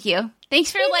 exactly. Thank you.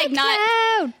 Thanks for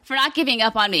not giving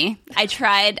up on me. I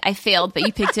tried, I failed, but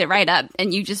you picked it right up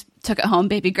and you just took it home,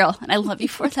 baby girl, and I love you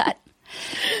for that.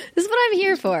 This is what I'm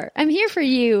here for. I'm here for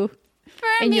you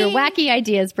and your wacky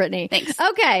ideas, Brittany. Thanks.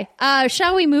 Okay,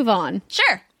 shall we move on?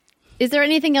 Sure. Is there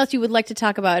anything else you would like to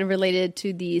talk about related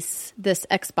to this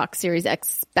Xbox Series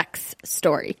X specs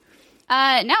story?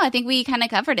 No, I think we kind of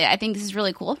covered it. I think this is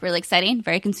really cool, really exciting,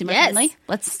 very consumer friendly.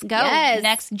 Let's go.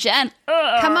 Next gen.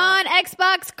 Come on,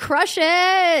 Xbox, crush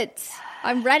it.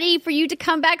 I'm ready for you to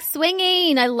come back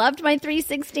swinging. I loved my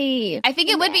 360. I think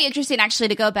it would be interesting actually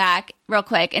to go back real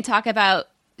quick and talk about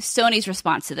Sony's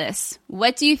response to this.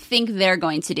 What do you think they're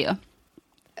going to do?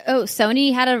 Oh,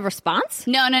 Sony had a response?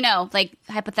 No. Like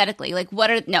hypothetically,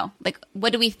 what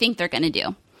do we think they're going to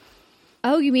do?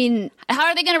 Oh, you mean how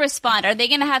are they going to respond? Are they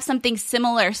going to have something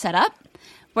similar set up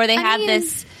where they have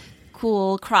this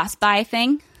cool cross-buy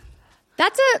thing?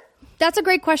 That's a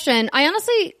great question.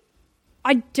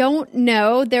 I don't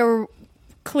know. There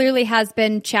clearly has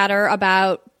been chatter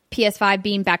about PS5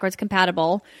 being backwards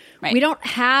compatible. Right. We don't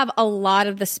have a lot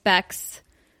of the specs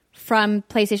from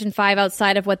PlayStation 5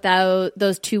 outside of what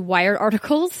those two Wired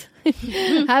articles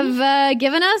have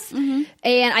given us. Mm-hmm.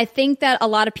 And I think that a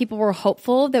lot of people were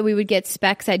hopeful that we would get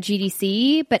specs at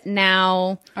GDC, but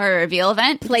now or a reveal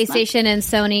event. PlayStation and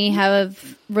Sony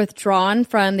have withdrawn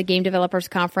from the Game Developers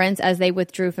Conference as they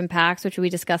withdrew from PAX, which we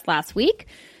discussed last week.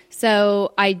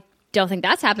 So I don't think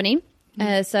that's happening.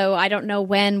 So I don't know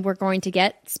when we're going to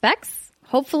get specs.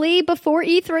 Hopefully before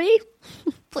E3.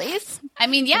 Please. I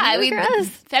mean, yeah.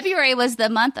 February was the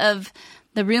month of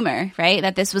the rumor, right?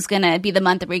 That this was going to be the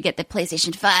month that we get the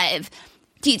PlayStation 5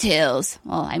 details.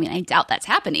 Well, I mean, I doubt that's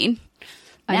happening.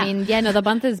 The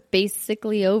month is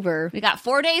basically over. We got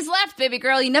 4 days left, baby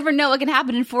girl. You never know what can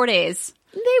happen in 4 days.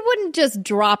 They wouldn't just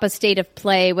drop a state of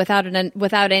play without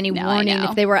any warning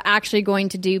if they were actually going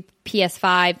to do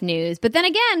PS5 news. But then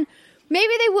again,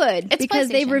 maybe they would, because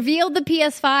they revealed the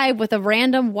PS5 with a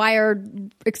random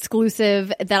Wired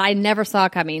exclusive that I never saw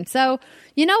coming. So,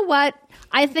 you know what?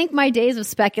 I think my days of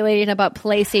speculating about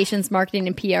PlayStation's marketing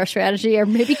and PR strategy are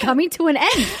maybe coming to an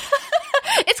end.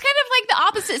 It's kind of like the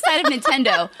opposite side of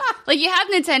Nintendo. Like, you have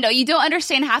Nintendo, you don't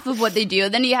understand half of what they do.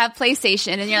 Then you have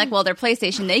PlayStation, and you're like, well, they're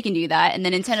PlayStation, they can do that. And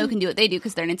then Nintendo can do what they do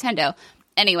because they're Nintendo.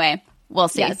 Anyway, we'll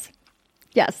see.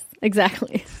 Yes,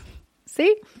 exactly.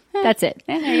 See? That's it.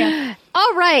 Yeah, there you go.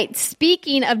 All right.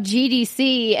 Speaking of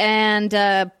GDC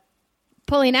and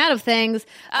pulling out of things,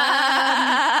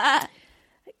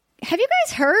 have you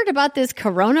guys heard about this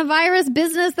coronavirus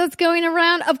business that's going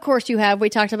around? Of course you have. We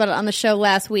talked about it on the show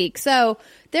last week. So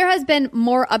there has been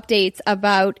more updates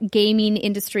about gaming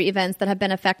industry events that have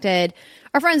been affected.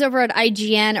 Our friends over at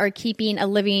IGN are keeping a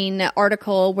living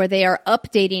article where they are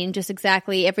updating just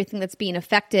exactly everything that's being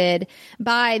affected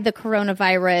by the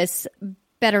coronavirus,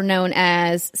 better known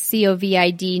as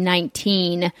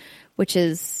COVID-19, which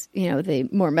is, the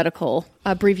more medical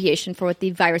abbreviation for what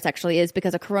the virus actually is,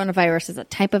 because a coronavirus is a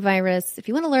type of virus. If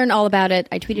you want to learn all about it,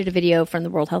 I tweeted a video from the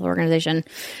World Health Organization.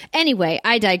 Anyway,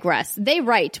 I digress. They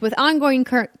write, with ongoing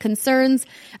concerns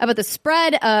about the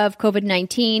spread of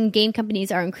COVID-19, game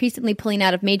companies are increasingly pulling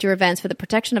out of major events for the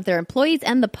protection of their employees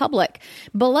and the public.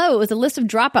 Below is a list of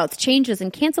dropouts, changes,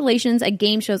 and cancellations at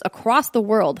game shows across the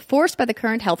world, forced by the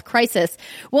current health crisis.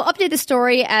 We'll update the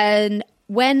story and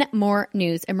when more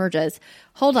news emerges.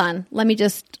 Hold on. Let me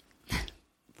just,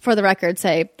 for the record,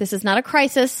 say this is not a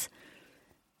crisis.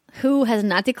 WHO has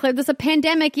not declared this a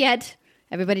pandemic yet.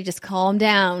 Everybody just calm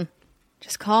down.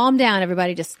 Just calm down,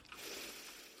 everybody. Just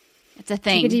it's a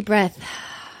thing. Take a deep breath.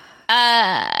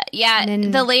 Yeah,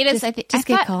 the latest, I think. Just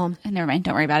get calm. Never mind.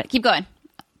 Don't worry about it. Keep going.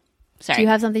 Sorry. Do you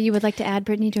have something you would like to add,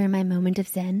 Brittany, during my moment of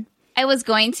zen? I was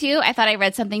going to. I thought I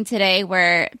read something today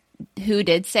where WHO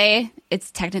did say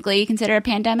it's technically considered a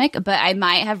pandemic, but I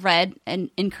might have read an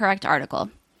incorrect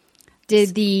article.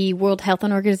 Did the World Health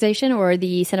Organization or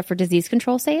the Center for Disease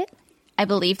Control say it? I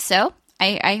believe so.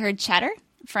 I heard chatter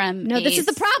from this is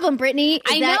the problem, Brittany.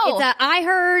 I know. It's I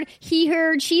heard, he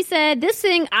heard, she said, this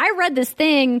thing, I read this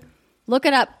thing. Look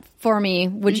it up for me,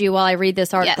 would you, while I read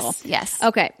this article? Yes.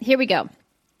 Okay, here we go.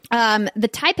 The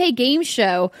Taipei Game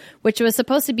Show, which was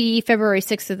supposed to be February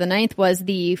 6th through the 9th, was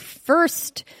the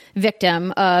first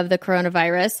victim of the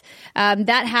coronavirus.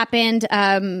 That happened,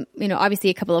 obviously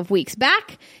a couple of weeks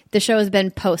back. The show has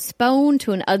been postponed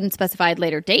to an unspecified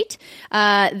later date.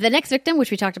 The next victim, which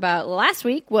we talked about last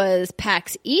week, was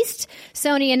PAX East.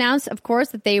 Sony announced, of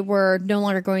course, that they were no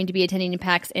longer going to be attending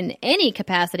PAX in any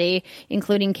capacity,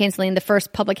 including canceling the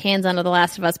first public hands-on of The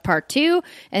Last of Us Part 2.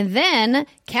 And then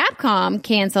Capcom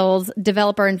cancels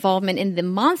developer involvement in the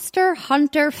Monster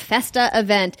Hunter Festa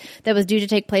event that was due to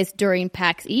take place during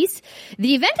PAX East.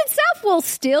 The event itself will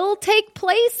still take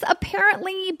place,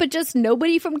 apparently, but just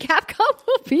nobody from Capcom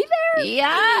will be there.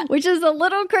 Yeah. Which is a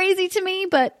little crazy to me,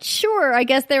 but sure. I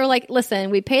guess they were like,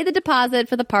 listen, we paid the deposit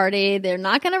for the party. They're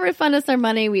not going to refund us our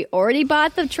money. We already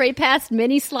bought the Trade Pass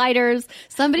mini sliders.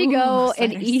 Somebody go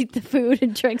and eat the food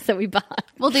and drinks that we bought.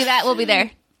 We'll do that. We'll be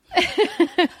there.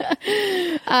 Square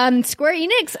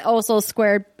Enix also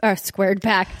scaled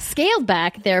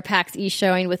back their PAX East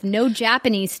showing with no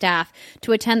Japanese staff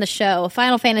to attend the show.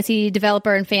 Final Fantasy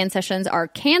developer and fan sessions are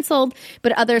canceled,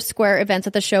 but other Square events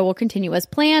at the show will continue as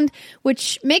planned,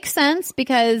 which makes sense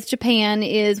because Japan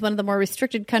is one of the more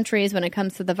restricted countries when it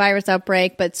comes to the virus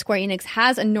outbreak, but Square Enix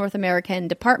has a North American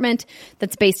department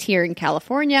that's based here in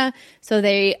California, so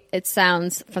it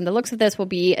sounds, from the looks of this, will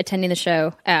be attending the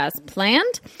show as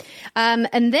planned.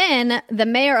 And then the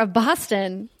mayor of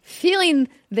Boston, feeling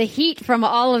the heat from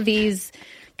all of these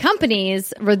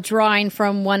companies withdrawing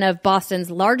from one of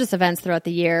Boston's largest events throughout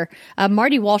the year,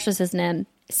 Marty Walsh is his name,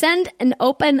 send an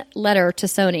open letter to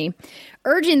Sony,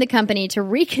 urging the company to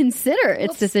reconsider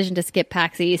its decision to skip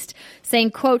PAX East,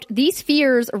 saying, quote, these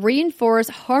fears reinforce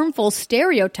harmful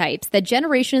stereotypes that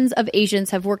generations of Asians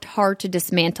have worked hard to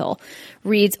dismantle,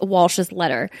 reads Walsh's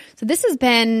letter. So this has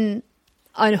been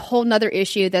a whole nother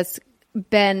issue that's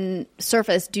been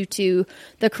surfaced due to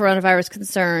the coronavirus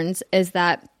concerns, is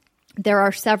that there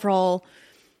are several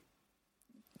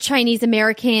Chinese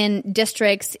American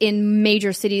districts in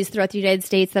major cities throughout the United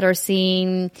States that are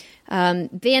seeing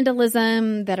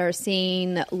vandalism, that are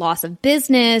seeing loss of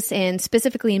business. And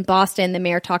specifically in Boston, the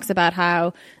mayor talks about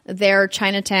how their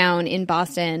Chinatown in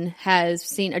Boston has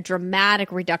seen a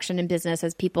dramatic reduction in business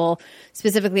as people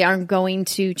specifically aren't going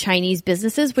to Chinese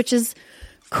businesses, which is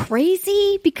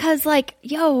crazy because like,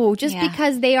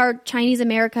 because they are Chinese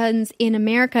Americans in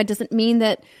America doesn't mean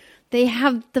that they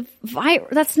have the virus.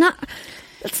 That's not how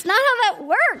that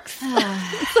works.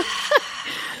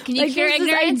 Can you cure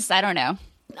ignorance? I don't know.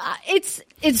 It's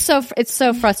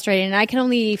so frustrating. And I can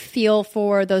only feel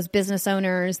for those business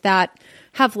owners that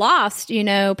have lost,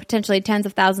 potentially tens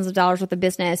of thousands of dollars worth of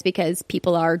business because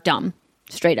people are dumb.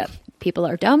 Straight up. People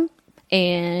are dumb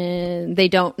and they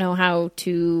don't know how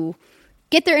to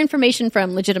get their information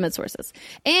from legitimate sources.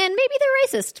 And maybe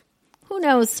they're racist. Who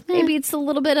knows? Maybe it's a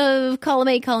little bit of column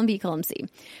A, column B, column C.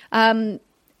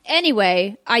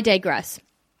 Anyway, I digress.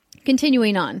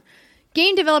 Continuing on.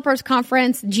 Game Developers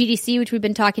Conference, GDC, which we've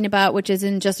been talking about, which is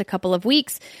in just a couple of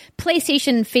weeks.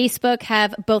 PlayStation and Facebook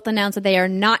have both announced that they are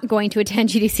not going to attend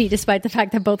GDC, despite the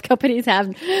fact that both companies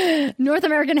have North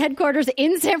American headquarters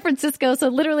in San Francisco. So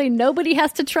literally nobody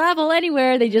has to travel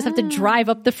anywhere. They just have to drive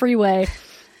up the freeway.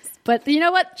 But you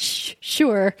know what?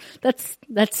 Sure. That's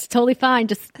totally fine.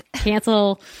 Just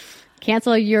cancel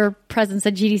your presence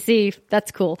at GDC.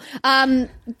 That's cool.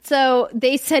 So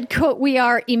they said, quote, we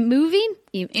are moving.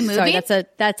 Sorry,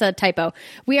 that's a typo.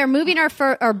 We are moving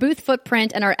our booth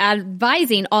footprint and are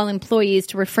advising all employees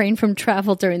to refrain from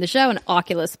travel during the show. An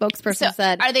Oculus spokesperson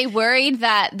said. Are they worried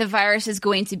that the virus is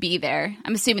going to be there?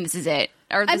 I'm assuming this is it.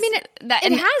 Or this, it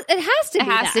has to be. It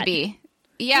has to be.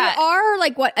 Yeah. There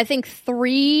are I think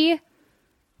 3.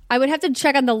 I would have to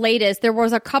check on the latest. There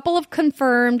was a couple of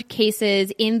confirmed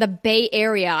cases in the Bay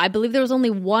Area. I believe there was only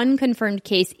one confirmed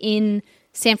case in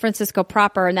San Francisco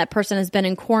proper, and that person has been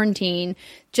in quarantine.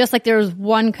 Just like there was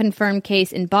one confirmed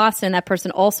case in Boston, that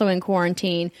person also in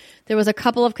quarantine. There was a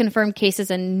couple of confirmed cases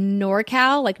in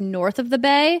NorCal, like north of the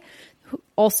Bay,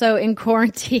 also in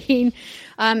quarantine.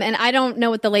 And I don't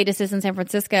know what the latest is in San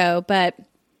Francisco, but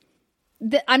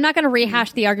I'm not going to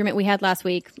rehash the argument we had last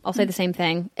week. I'll say the same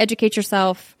thing. Educate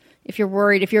yourself. If you're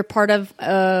worried, if you're part of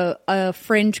a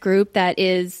fringe group that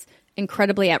is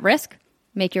incredibly at risk,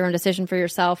 make your own decision for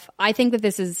yourself. I think that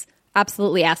this is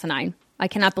absolutely asinine. I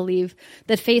cannot believe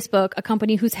that Facebook, a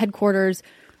company whose headquarters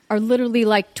are literally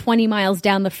like 20 miles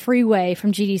down the freeway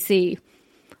from GDC,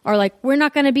 are like, we're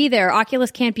not going to be there. Oculus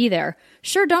can't be there.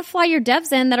 Sure, don't fly your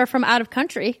devs in that are from out of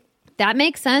country. That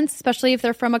makes sense, especially if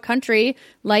they're from a country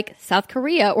like South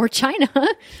Korea or China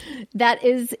that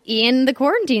is in the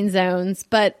quarantine zones.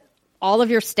 But all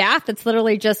of your staff that's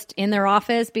literally just in their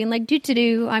office being like,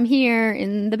 I'm here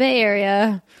in the Bay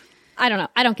Area. I don't know.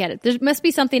 I don't get it. There must be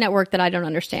something at work that I don't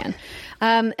understand.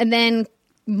 And then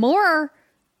more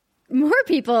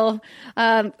people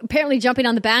apparently jumping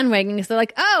on the bandwagon because they're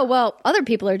like, oh, well, other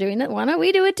people are doing it. Why don't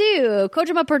we do it too?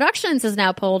 Kojima Productions is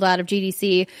now pulled out of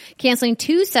GDC, canceling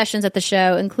 2 sessions at the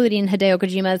show, including Hideo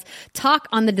Kojima's talk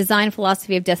on the design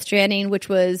philosophy of Death Stranding, which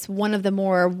was one of the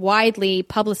more widely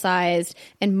publicized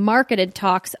and marketed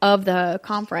talks of the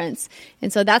conference.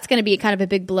 And so that's going to be kind of a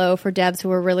big blow for devs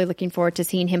who are really looking forward to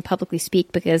seeing him publicly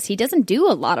speak because he doesn't do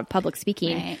a lot of public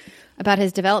speaking. Right. About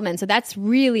his development. So that's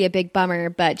really a big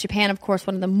bummer. But Japan, of course,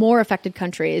 one of the more affected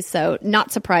countries. So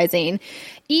not surprising.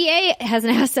 EA has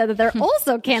now said that they're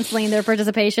also canceling their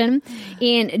participation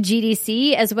in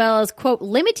GDC, as well as, quote,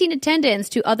 limiting attendance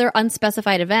to other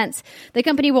unspecified events. The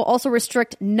company will also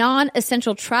restrict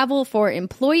non-essential travel for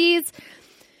employees.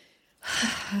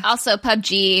 Also,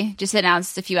 PUBG just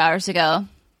announced a few hours ago,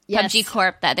 yes. PUBG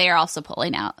Corp, that they are also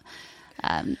pulling out.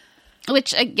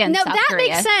 Which, again, no, South that Korea.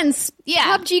 makes sense.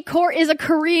 Yeah. PUBG Corp is a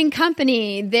Korean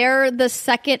company. They're the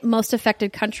second most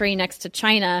affected country next to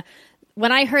China.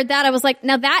 When I heard that, I was like,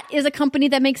 now that is a company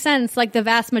that makes sense. Like the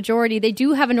vast majority, they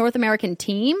do have a North American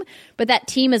team, but that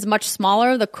team is much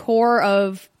smaller. The core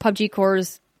of PUBG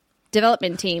Corp's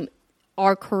development team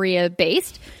are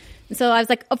Korea-based. So I was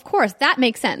like, of course, that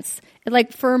makes sense.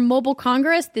 Like for Mobile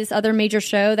Congress, this other major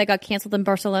show that got canceled in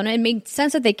Barcelona, it made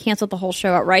sense that they canceled the whole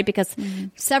show outright because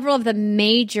several of the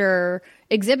major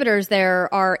exhibitors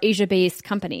there are Asia-based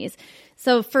companies.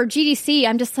 So for GDC,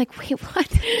 I'm just like, wait,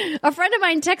 what? A friend of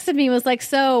mine texted me and was like,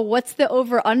 so what's the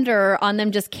over-under on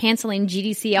them just canceling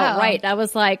GDC outright? I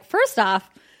was like, first off,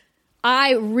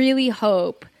 I really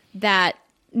hope that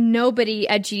nobody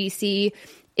at GDC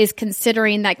is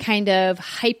considering that kind of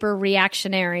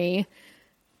hyper-reactionary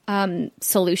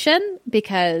solution,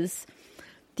 because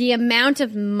the amount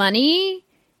of money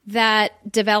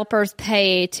that developers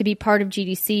pay to be part of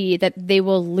GDC that they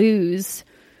will lose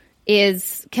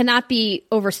cannot be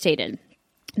overstated.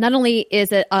 Not only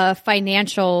is it a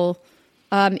financial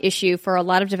issue for a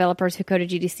lot of developers who go to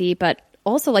GDC, but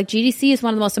also like GDC is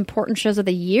one of the most important shows of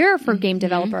the year for game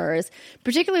developers,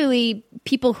 particularly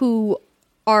people who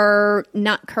are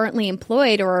not currently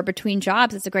employed or are between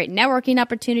jobs, it's a great networking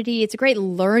opportunity. It's a great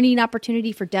learning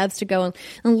opportunity for devs to go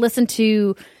and listen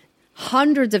to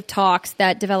hundreds of talks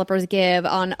that developers give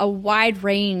on a wide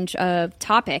range of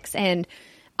topics. And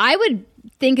I would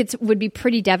think it would be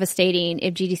pretty devastating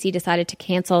if GDC decided to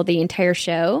cancel the entire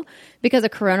show because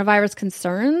of coronavirus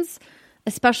concerns,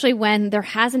 especially when there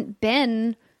hasn't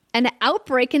been an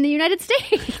outbreak in the United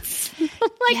States. I'm like,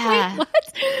 yeah. Wait,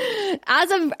 what?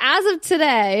 As of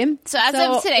today. So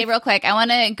of today, real quick, I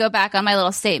want to go back on my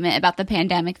little statement about the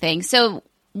pandemic thing. So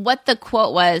what the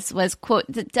quote was, quote,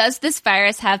 does this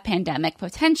virus have pandemic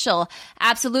potential?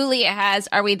 Absolutely it has.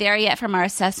 Are we there yet from our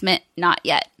assessment? Not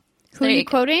yet. Who are you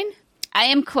quoting? I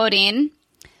am quoting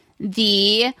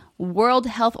the World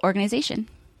Health Organization.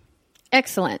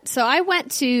 Excellent. So I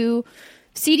went to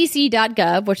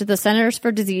CDC.gov, which is the Centers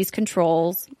for Disease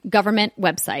Control's government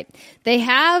website. They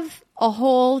have a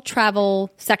whole travel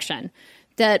section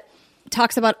that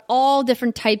talks about all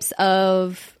different types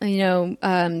of,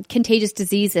 contagious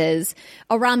diseases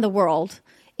around the world.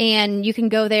 And you can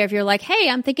go there if you're like, hey,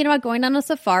 I'm thinking about going on a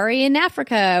safari in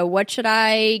Africa. What should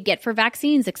I get for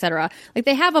vaccines, et cetera? Like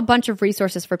they have a bunch of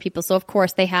resources for people. So, of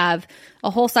course, they have a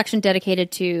whole section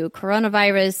dedicated to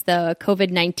coronavirus, the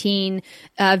COVID-19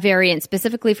 variant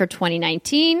specifically for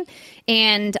 2019.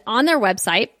 And on their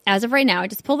website, as of right now, I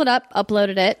just pulled it up,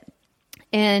 uploaded it.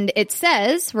 And it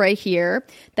says right here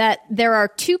that there are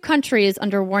 2 countries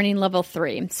under warning level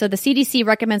 3. So the CDC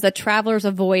recommends that travelers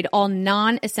avoid all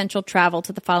non-essential travel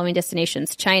to the following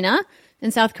destinations: China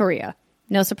and South Korea.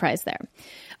 No surprise there.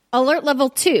 Alert level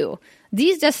 2.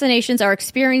 These destinations are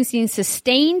experiencing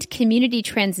sustained community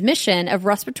transmission of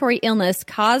respiratory illness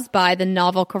caused by the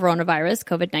novel coronavirus,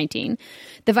 COVID-19.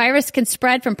 The virus can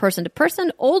spread from person to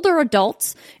person. Older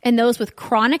adults and those with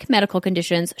chronic medical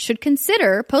conditions should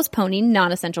consider postponing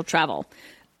non-essential travel.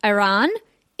 Iran,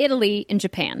 Italy, and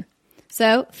Japan.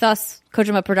 So, thus,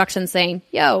 Kojima Productions saying,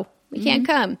 yo, we can't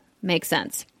come. Makes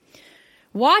sense.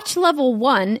 Watch level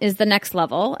 1 is the next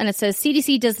level, and it says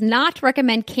CDC does not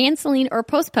recommend canceling or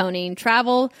postponing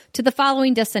travel to the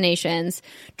following destinations.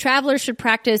 Travelers should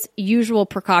practice usual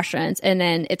precautions, and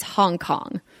then it's Hong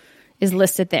Kong is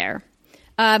listed there.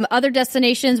 Other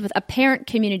destinations with apparent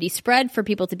community spread for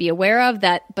people to be aware of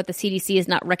that, but the CDC is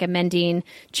not recommending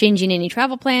changing any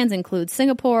travel plans include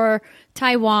Singapore,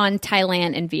 Taiwan,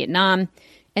 Thailand, and Vietnam.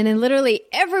 And then literally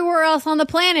everywhere else on the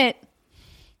planet,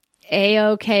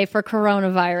 A-okay for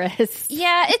coronavirus.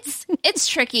 Yeah, it's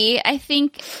tricky. I mean,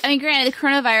 granted, the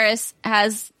coronavirus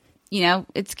has,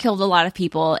 it's killed a lot of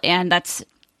people, and that's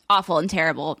awful and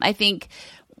terrible. I think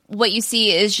what you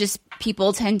see is just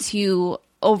people tend to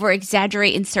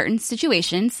over-exaggerate in certain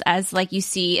situations, as like you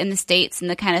see in the States and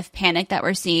the kind of panic that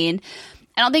we're seeing.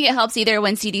 I don't think it helps either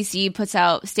when CDC puts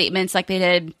out statements like they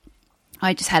did.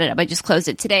 I just had it up. I just closed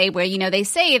it today where, they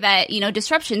say that,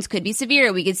 disruptions could be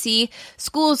severe. We could see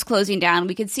schools closing down.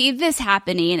 We could see this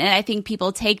happening. And I think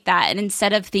people take that and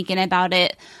instead of thinking about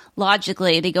it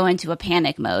logically, they go into a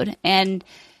panic mode. And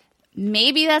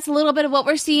maybe that's a little bit of what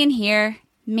we're seeing here.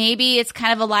 Maybe it's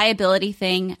kind of a liability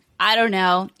thing. I don't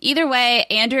know. Either way,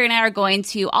 Andrew and I are going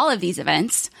to all of these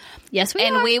events. Yes, we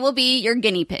are. And we will be your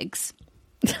guinea pigs.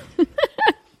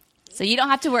 So you don't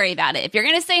have to worry about it. If you're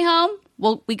going to stay home,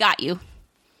 well, we got you.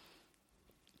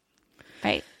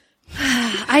 Right.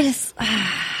 I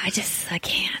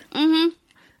can't. Mm-hmm.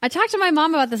 I talk to my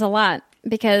mom about this a lot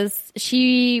because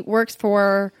she works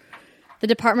for the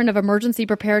Department of Emergency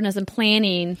Preparedness and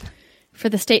Planning for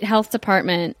the state health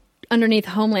department underneath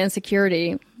Homeland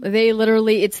Security.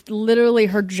 It's literally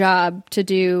her job to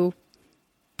do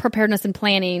preparedness and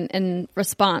planning and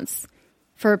response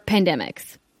for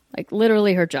pandemics. Like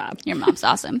literally her job. Your mom's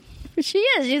awesome. She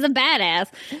is. She's a badass.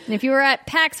 And if you were at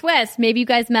PAX West, maybe you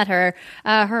guys met her,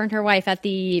 her and her wife at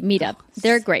the meetup.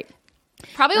 They're great.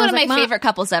 Probably one of my favorite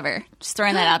couples ever. Just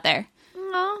throwing that out there.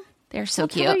 Aw. They're so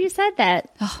cute. You said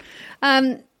that.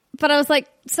 But I was like,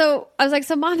 so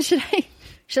Mom, should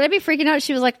I be freaking out?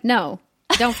 She was like, no,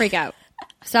 don't freak out.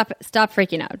 Stop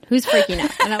freaking out. Who's freaking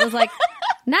out? And I was like,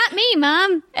 not me,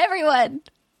 Mom. Everyone.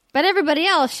 But everybody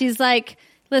else, she's like,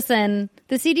 listen,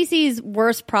 the CDC's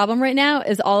worst problem right now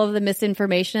is all of the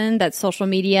misinformation that social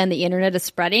media and the internet is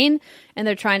spreading, and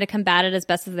they're trying to combat it as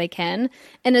best as they can.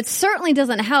 And it certainly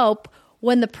doesn't help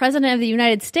when the president of the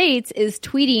United States is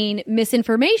tweeting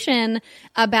misinformation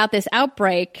about this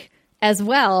outbreak as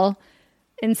well,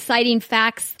 and citing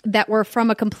facts that were from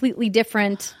a completely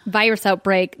different virus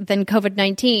outbreak than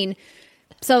COVID-19.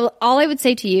 So all I would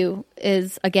say to you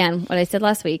is, again, what I said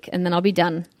last week, and then I'll be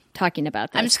done talking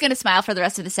about this. I'm just going to smile for the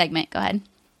rest of the segment. Go ahead.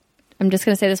 I'm just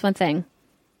going to say this one thing.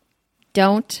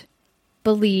 Don't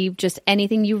believe just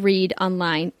anything you read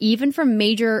online, even from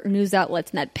major news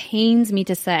outlets. And that pains me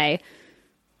to say,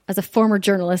 as a former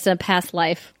journalist in a past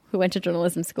life who went to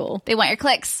journalism school. They want your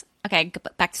clicks. Okay,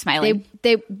 back to smiling.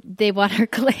 They want our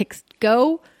clicks.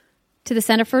 Go to the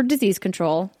Center for Disease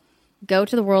Control. Go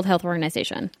to the World Health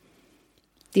Organization.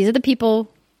 These are the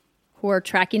people who are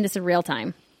tracking this in real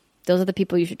time. Those are the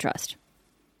people you should trust.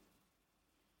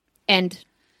 End.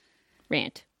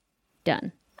 Rant.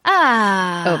 Done.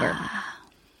 Over.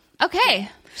 Okay.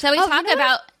 Shall we talk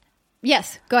about...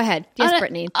 Yes, go ahead. Yes,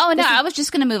 Brittany. I was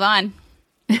just going to move on.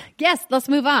 Yes, let's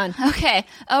move on. Okay.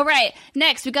 All right.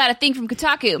 Next, we got a thing from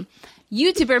Kotaku.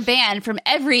 YouTuber banned from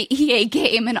every EA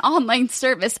game and online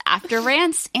service after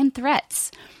rants and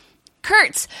threats.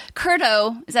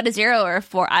 Curto, is that a 0 or a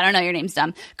 4? I don't know, your name's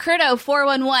dumb.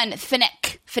 Curto411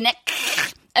 Fennec,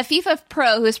 a FIFA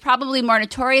pro who is probably more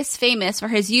famous for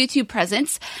his YouTube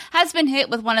presence, has been hit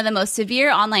with one of the most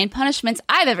severe online punishments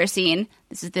I've ever seen.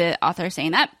 This is the author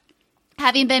saying that.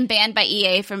 Having been banned by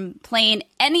EA from playing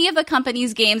any of the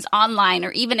company's games online or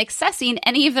even accessing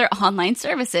any of their online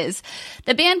services.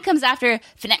 The ban comes after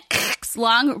Fennec's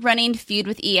long-running feud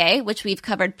with EA, which we've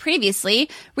covered previously,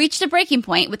 reached a breaking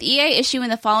point, with EA issuing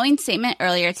the following statement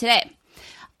earlier today.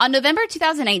 On November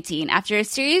 2019, after a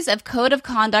series of code of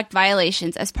conduct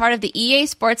violations as part of the EA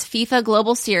Sports FIFA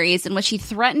Global Series in which he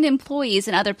threatened employees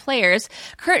and other players,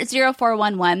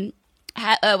 Kurt0411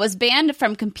 was banned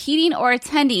from competing or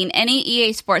attending any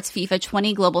EA Sports FIFA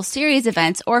 20 Global Series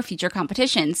events or future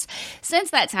competitions. Since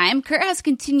that time, Kurt has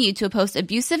continued to post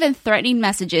abusive and threatening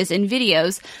messages and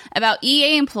videos about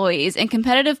EA employees and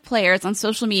competitive players on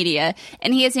social media,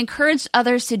 and he has encouraged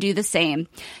others to do the same.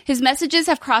 His messages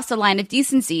have crossed the line of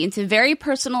decency into very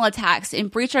personal attacks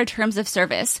and breach our terms of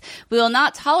service. We will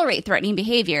not tolerate threatening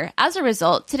behavior. As a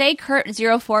result, today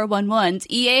Kurt0411's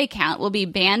EA account will be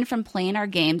banned from playing our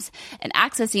games and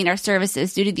accessing our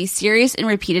services due to these serious and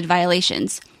repeated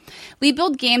violations. We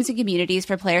build games and communities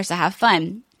for players to have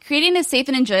fun. Creating a safe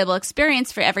and enjoyable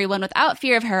experience for everyone without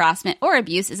fear of harassment or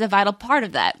abuse is a vital part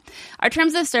of that. Our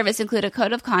terms of service include a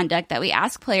code of conduct that we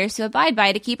ask players to abide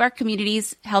by to keep our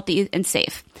communities healthy and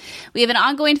safe. We have an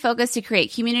ongoing focus to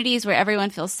create communities where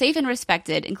everyone feels safe and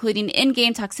respected, including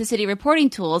in-game toxicity reporting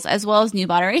tools as well as new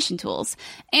moderation tools.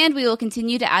 And we will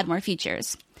continue to add more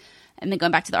features. And then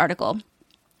going back to the article.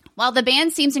 While the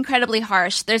ban seems incredibly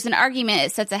harsh, there's an argument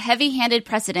it sets a heavy-handed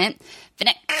precedent.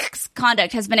 Fennec's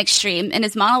conduct has been extreme, and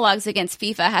his monologues against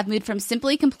FIFA have moved from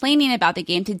simply complaining about the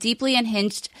game to deeply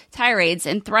unhinged tirades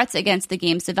and threats against the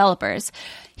game's developers.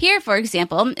 Here, for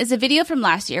example, is a video from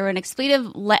last year where an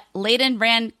expletive-laden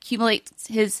rant accumulates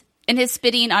his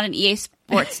spitting on an EA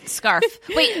Sports scarf.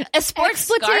 Wait, a sports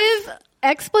scarf?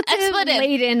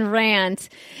 Expletive-laden rant.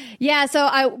 Yeah, so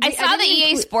I saw the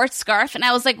EA Sports scarf, and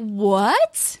I was like,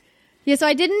 what? Yeah, so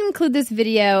I didn't include this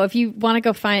video. If you want to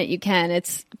go find it, you can.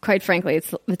 It's, quite frankly,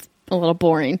 it's a little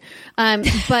boring.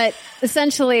 But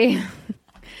essentially,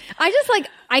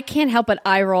 I can't help but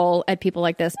eye roll at people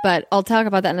like this, but I'll talk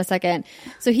about that in a second.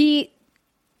 So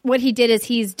what he did is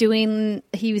he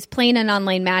was playing an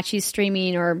online match. He's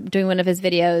streaming or doing one of his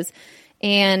videos,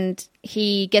 and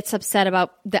he gets upset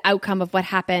about the outcome of what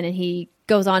happened, and he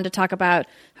goes on to talk about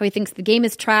how he thinks the game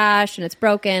is trash and it's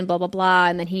broken, blah, blah, blah.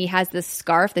 And then he has this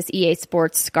scarf, this EA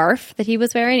Sports scarf that he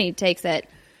was wearing. He takes it,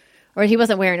 or he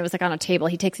wasn't wearing it, was like on a table.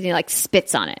 He takes it and he like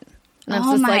spits on it. And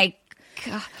oh my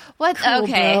God. What? Cool,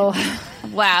 okay. Bro.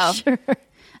 Wow. Sure.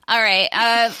 All right.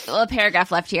 A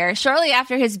paragraph left here. Shortly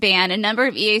after his ban, a number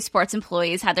of EA Sports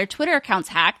employees had their Twitter accounts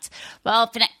hacked while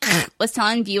Fennec was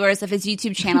telling viewers of his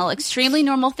YouTube channel extremely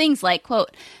normal things like,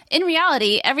 quote, in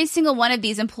reality, every single one of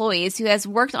these employees who has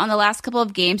worked on the last couple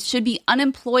of games should be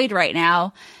unemployed right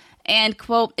now. And,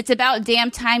 quote, it's about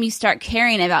damn time you start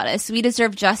caring about us. We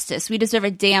deserve justice. We deserve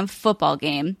a damn football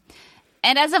game.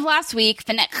 And as of last week,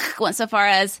 Fennec went so far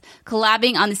as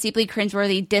collabing on the deeply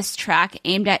cringeworthy diss track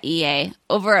aimed at EA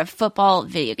over a football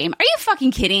video game. Are you fucking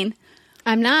kidding?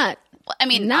 I'm not. I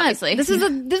mean, obviously. This is the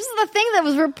thing that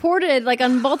was reported like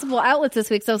on multiple outlets this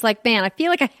week. So I was like, man, I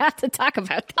feel like I have to talk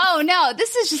about this. Oh, no.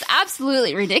 This is just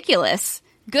absolutely ridiculous.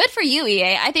 Good for you,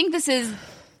 EA. I think this is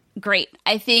great.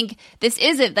 I think this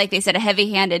is, like they said, a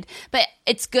heavy-handed, but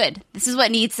it's good. This is what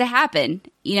needs to happen.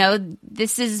 You know,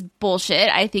 this is bullshit.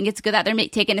 I think it's good that they're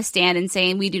taking a stand and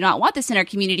saying we do not want this in our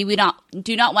community. We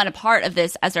do not want a part of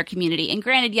this as our community. And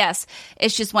granted, yes,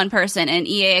 it's just one person, and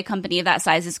EA, a company of that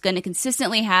size, is going to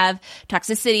consistently have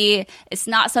toxicity. It's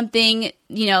not something,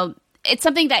 you know, it's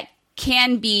something that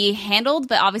can be handled,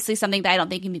 but obviously something that I don't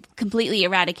think can be completely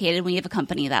eradicated when you have a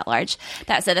company that large.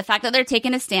 That said, the fact that they're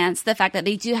taking a stance, the fact that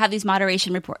they do have these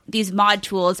these mod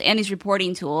tools and these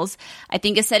reporting tools, I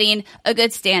think is setting a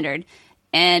good standard.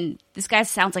 And this guy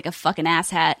sounds like a fucking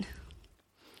asshat.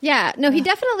 Yeah, no, he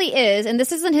definitely is. And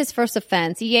this isn't his first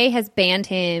offense. EA has banned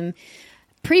him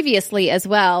previously as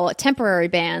well, temporary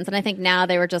bans. And I think now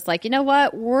they were just like, you know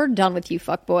what? We're done with you,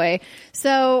 fuckboy.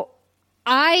 So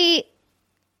I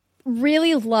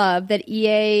really love that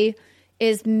EA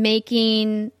is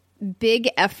making big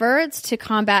efforts to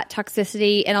combat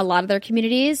toxicity in a lot of their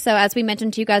communities. So as we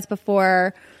mentioned to you guys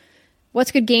before,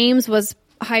 What's Good Games was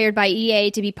hired by EA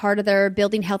to be part of their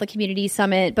Building Healthy Community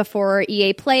Summit before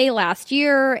EA Play last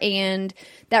year. And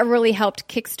that really helped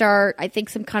kickstart, I think,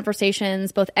 some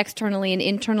conversations both externally and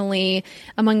internally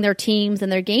among their teams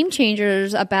and their game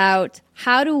changers about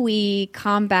how do we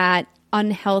combat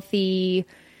unhealthy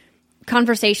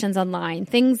conversations online,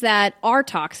 things that are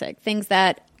toxic, things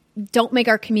that don't make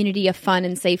our community a fun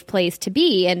and safe place to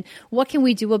be, and what can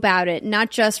we do about it? Not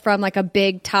just from like a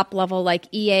big top level, like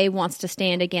EA wants to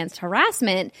stand against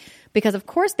harassment, because of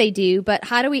course they do, but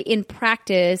how do we in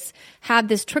practice have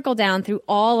this trickle down through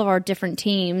all of our different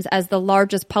teams as the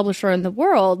largest publisher in the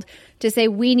world to say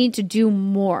we need to do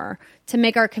more to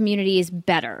make our communities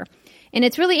better? And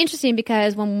it's really interesting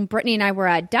because when Brittany and I were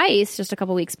at DICE just a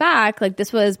couple weeks back, like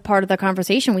this was part of the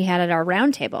conversation we had at our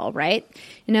roundtable, right?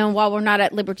 You know, while we're not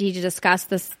at liberty to discuss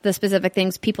the specific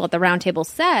things people at the roundtable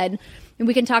said, and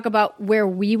we can talk about where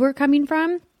we were coming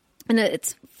from. And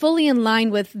it's fully in line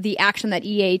with the action that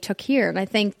EA took here. And I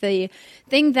think the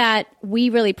thing that we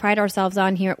really pride ourselves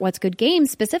on here at What's Good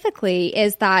Games specifically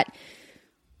is that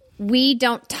we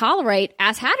don't tolerate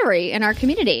asshattery in our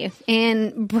community.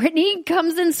 And Brittany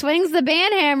comes and swings the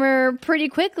ban hammer pretty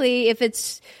quickly if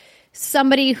it's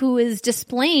somebody who is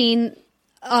displaying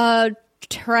a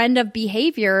trend of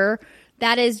behavior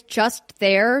that is just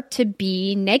there to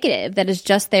be negative, that is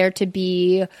just there to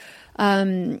be,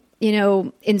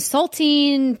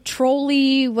 insulting,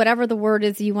 trolly, whatever the word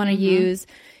is you want to use.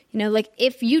 You know, like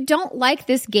if you don't like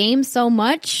this game so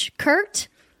much, Kurt,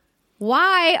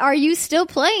 why are you still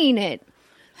playing it?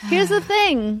 Here's the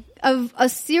thing. Of a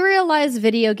serialized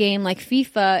video game like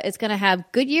FIFA is going to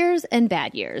have good years and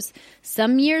bad years.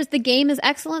 Some years the game is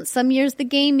excellent. Some years the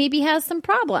game maybe has some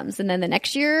problems. And then the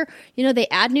next year, you know, they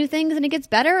add new things and it gets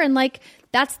better. And like,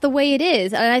 that's the way it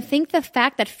is. And I think the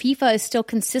fact that FIFA is still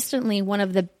consistently one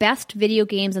of the best video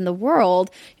games in the world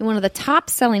and one of the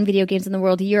top selling video games in the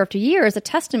world year after year is a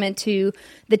testament to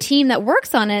the team that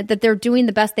works on it, that they're doing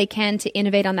the best they can to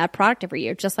innovate on that product every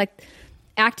year. Just like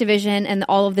Activision and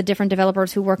all of the different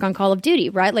developers who work on Call of Duty,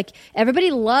 right? Like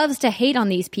everybody loves to hate on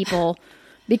these people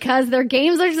because their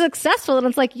games are successful. And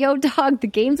it's like, yo, dog, the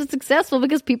games are successful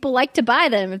because people like to buy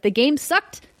them. If the game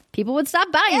sucked, people would stop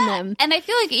buying them. And I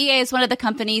feel like EA is one of the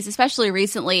companies, especially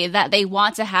recently, that they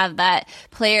want to have that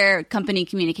player-company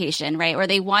communication, right? Or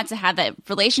they want to have that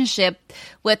relationship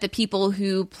with the people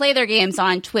who play their games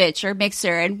on Twitch or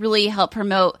Mixer and really help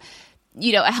promote,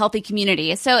 you know, a healthy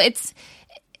community. So it's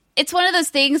one of those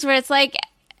things where it's like,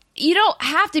 you don't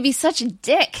have to be such a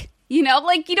dick. You know,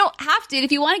 like you don't have to.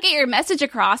 If you want to get your message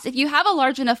across, if you have a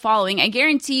large enough following, I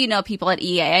guarantee you know people at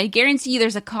EA. I guarantee you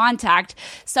there's a contact,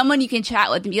 someone you can chat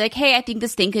with and be like, hey, I think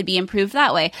this thing could be improved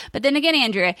that way. But then again,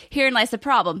 Andrea, herein lies the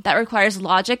problem. That requires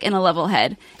logic and a level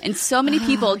head. And so many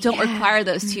people don't require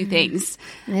those two things.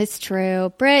 It's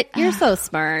true. Britt, you're so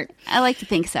smart. I like to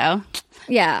think so.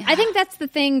 Yeah, I think that's the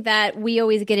thing that we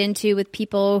always get into with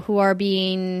people who are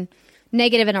being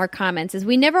negative in our comments is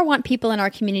we never want people in our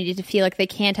community to feel like they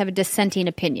can't have a dissenting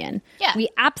opinion. Yeah. We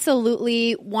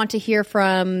absolutely want to hear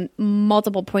from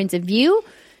multiple points of view,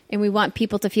 and we want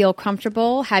people to feel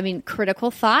comfortable having critical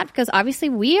thought, because obviously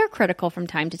we are critical from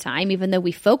time to time, even though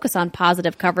we focus on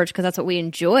positive coverage because that's what we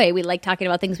enjoy. We like talking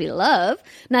about things we love,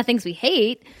 not things we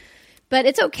hate. But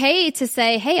it's okay to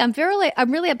say, hey, I'm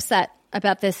really upset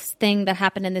about this thing that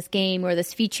happened in this game or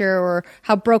this feature or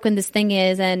how broken this thing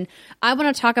is. And I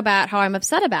want to talk about how I'm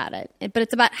upset about it. But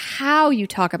it's about how you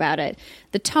talk about it,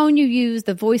 the tone you use,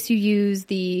 the voice you use,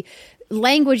 the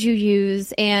language you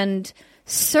use. And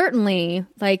certainly,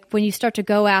 like when you start to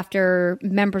go after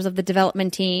members of the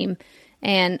development team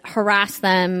and harass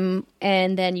them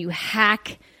and then you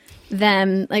hack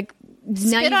them, like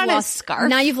spit on a scarf.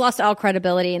 Now you've lost all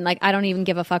credibility and like I don't even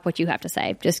give a fuck what you have to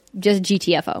say. Just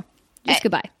GTFO. Just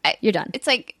goodbye. You're done. It's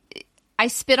like I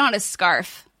spit on a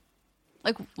scarf.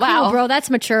 Like, wow, cool, bro,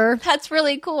 that's mature. That's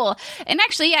really cool. And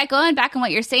actually, yeah, going back on what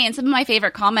you're saying, some of my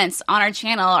favorite comments on our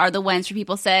channel are the ones where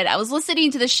people said, I was listening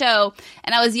to the show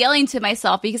and I was yelling to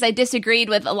myself because I disagreed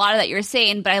with a lot of that you were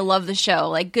saying, but I love the show.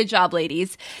 Like, good job,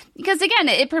 ladies. Because again,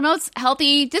 it promotes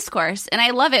healthy discourse. And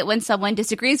I love it when someone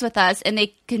disagrees with us and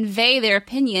they convey their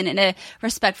opinion in a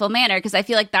respectful manner, because I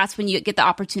feel like that's when you get the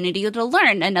opportunity to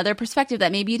learn another perspective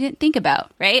that maybe you didn't think about,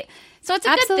 right? So it's a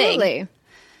good thing.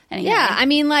 Anyway. Yeah, I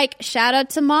mean, like, shout out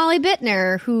to Molly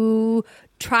Bittner, who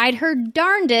tried her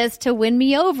darndest to win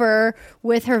me over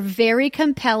with her very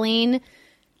compelling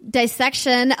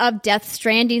dissection of Death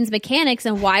Stranding's mechanics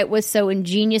and why it was so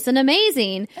ingenious and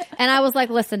amazing. And I was like,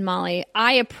 listen, Molly,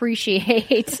 I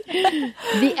appreciate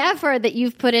the effort that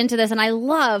you've put into this, and I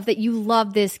love that you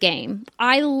love this game.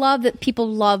 I love that people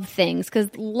love things,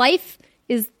 because life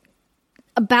is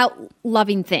about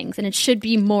loving things, and it should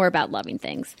be more about loving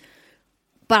things.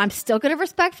 But I'm still going to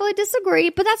respectfully disagree,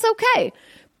 but that's okay.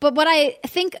 But what I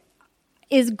think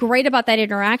is great about that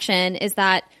interaction is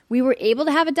that we were able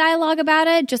to have a dialogue about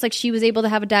it, just like she was able to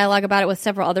have a dialogue about it with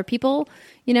several other people,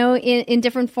 you know, in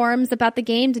different forums about the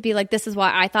game, to be like, this is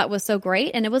why I thought it was so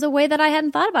great. And it was a way that I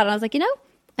hadn't thought about it. I was like, you know,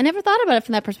 I never thought about it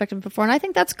from that perspective before, and I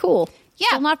think that's cool. Yeah.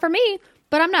 Still not for me,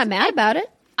 but I'm not mad about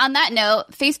it. On that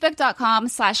note,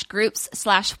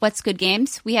 facebook.com/groups/what's good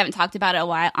games. We haven't talked about it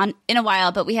in a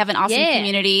while, but we have an awesome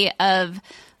community of,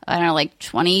 I don't know, like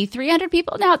 2,300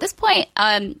 people now at this point,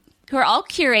 who are all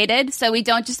curated. So we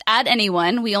don't just add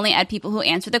anyone. We only add people who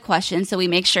answer the questions. So we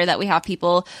make sure that we have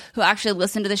people who actually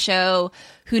listen to the show,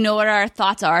 who know what our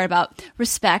thoughts are about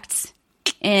respect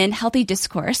and healthy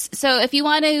discourse. So if you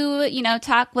want to, you know,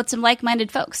 talk with some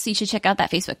like-minded folks, you should check out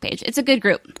that Facebook page. It's a good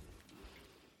group.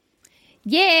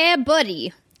 Yeah,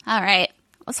 buddy. All right.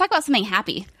 Let's talk about something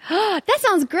happy. That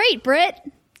sounds great, Britt.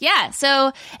 Yeah.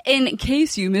 So in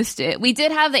case you missed it, we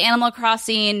did have the Animal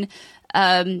Crossing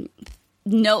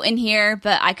note in here,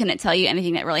 but I couldn't tell you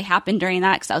anything that really happened during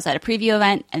that because I was at a preview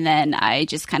event, and then I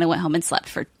just kind of went home and slept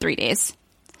for 3 days.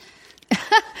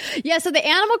 Yeah, so the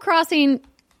Animal Crossing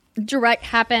Direct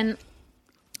happened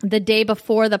the day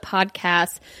before the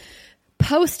podcast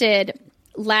posted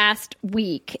last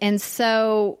week. And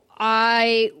so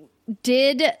I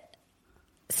did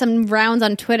some rounds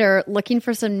on Twitter looking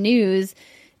for some news,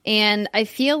 and I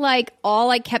feel like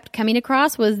all I kept coming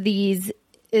across was these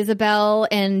Isabelle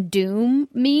and Doom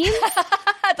memes.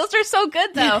 Those are so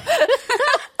good, though.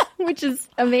 Which is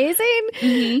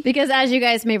amazing, because as you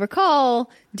guys may recall,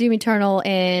 Doom Eternal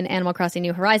and Animal Crossing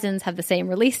New Horizons have the same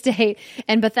release date,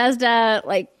 and Bethesda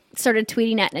started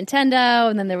tweeting at Nintendo,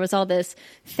 and then there was all this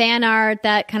fan art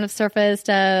that kind of surfaced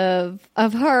of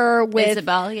her with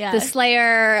Isabelle, the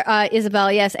Slayer, Isabelle,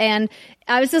 yes. And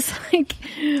I was just like,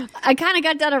 I kind of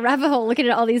got down a rabbit hole looking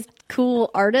at all these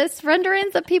cool artist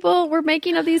renderings that people were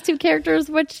making of these two characters,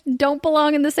 which don't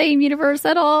belong in the same universe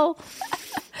at all.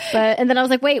 And then I was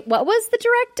like, wait, what was the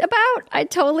Direct about? I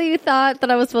totally thought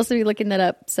that I was supposed to be looking that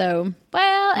up. So,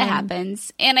 well, it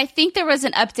happens. And I think there was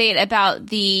an update about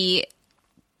the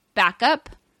backup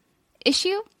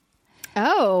issue.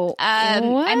 Oh,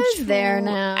 there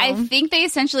now? I think they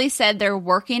essentially said they're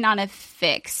working on a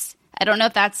fix. I don't know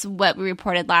if that's what we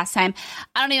reported last time.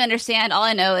 I don't even understand. All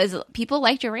I know is people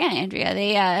liked your rant,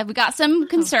 Andrea. We got some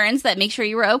concerns that make sure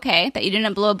you were okay, that you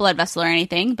didn't blow a blood vessel or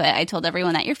anything, but I told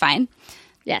everyone that you're fine.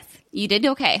 Yes. You did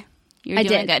okay. You're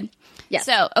doing good. Yes.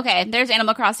 So, okay, there's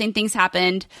Animal Crossing. Things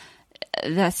happened.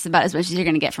 That's about as much as you're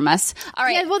going to get from us. All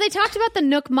right. Yeah, well, they talked about the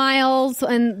Nook Miles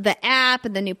and the app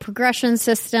and the new progression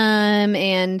system,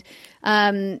 and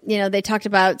they talked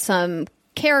about some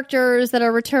characters that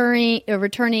are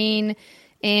returning,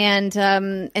 and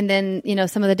then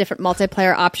some of the different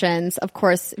multiplayer options. Of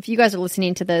course, if you guys are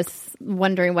listening to this,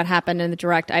 wondering what happened in the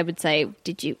Direct, I would say,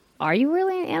 are you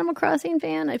really an Animal Crossing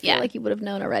fan? I feel like you would have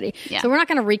known already. Yeah. So we're not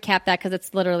going to recap that because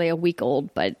it's literally a week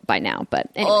old by now. But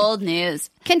anyway. Old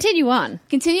news. Continuing on.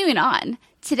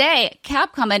 Today,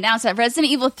 Capcom announced that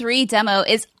Resident Evil 3 demo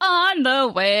is on the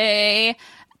way.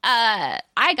 I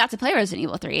got to play Resident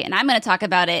Evil 3, and I'm going to talk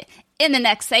about it in the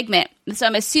next segment. So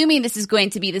I'm assuming this is going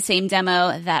to be the same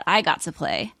demo that I got to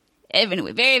play.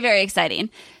 Very, very exciting.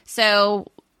 So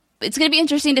it's going to be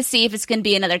interesting to see if it's going to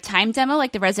be another time demo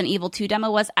like the Resident Evil 2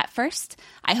 demo was at first.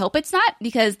 I hope it's not,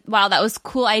 because while that was a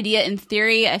cool idea in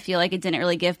theory, I feel like it didn't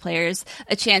really give players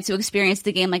a chance to experience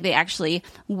the game like they actually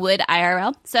would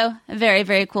IRL. So very,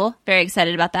 very cool. Very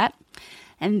excited about that.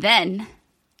 And then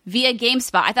via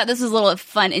GameSpot, I thought this was a little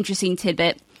fun, interesting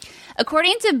tidbit.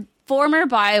 According to former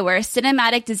BioWare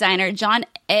cinematic designer John,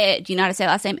 do you know how to say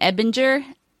last name? Ebinger?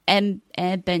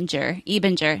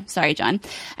 Ebinger. Sorry, John.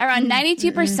 Around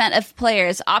 92% of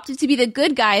players opted to be the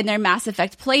good guy in their Mass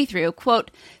Effect playthrough.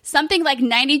 Quote, something like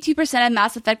 92% of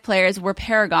Mass Effect players were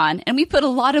Paragon, and we put a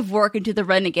lot of work into the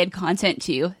Renegade content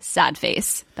too. Sad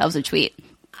face. That was a tweet.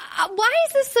 Why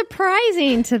is this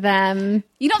surprising to them?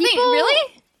 You don't think,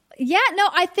 really? Yeah, no,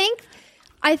 I think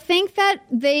that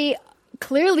they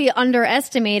clearly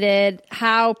underestimated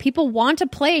how people want to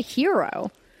play a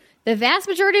hero. The vast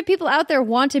majority of people out there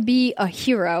want to be a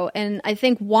hero, and I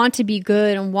think want to be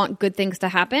good and want good things to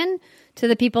happen to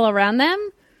the people around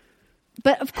them.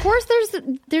 But of course,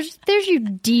 there's you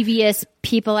devious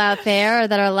people out there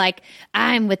that are like,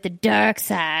 I'm with the dark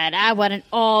side. I want it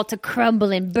all to crumble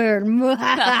and burn. Yeah,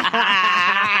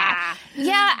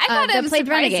 I thought it was surprising.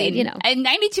 Renegade, you know. And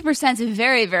 92% is a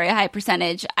very, very high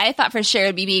percentage. I thought for sure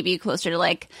it'd be maybe closer to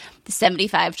like the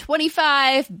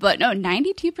 75-25, but no,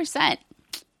 92%.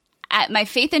 At my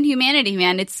faith in humanity,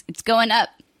 man, it's going up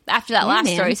after that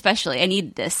last story, especially. I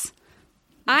needed this.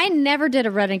 I never did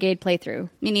a Renegade playthrough.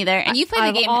 Me neither. And you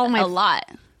played the game a lot.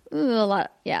 Ooh, a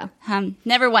lot, yeah.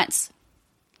 Never once.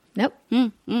 Nope.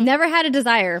 Never had a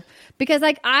desire because,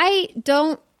 like, I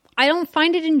don't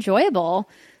find it enjoyable.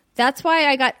 That's why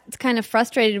I got kind of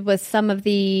frustrated with some of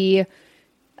the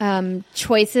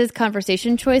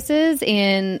conversation choices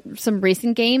in some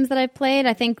recent games that I've played.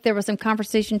 I think there were some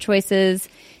conversation choices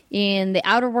in The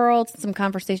Outer Worlds, some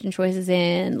conversation choices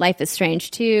in Life is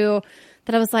Strange 2,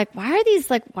 that I was like, why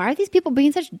are these people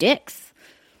being such dicks?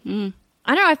 I don't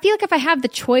know. I feel like if I have the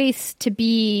choice to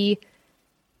be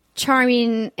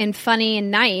charming and funny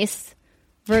and nice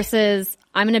versus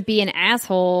I'm going to be an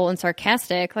asshole and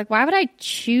sarcastic, like, why would I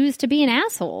choose to be an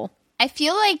asshole? I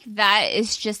feel like that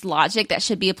is just logic that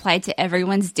should be applied to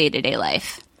everyone's day-to-day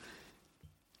life.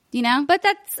 You know? But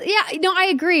I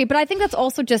agree. But I think that's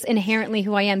also just inherently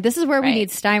who I am. This is where we need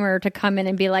Steimer to come in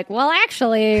and be like, well,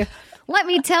 actually, let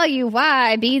me tell you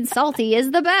why being salty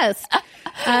is the best.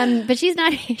 But she's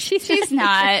not. She's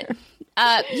not.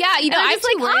 Yeah, you know, I'm just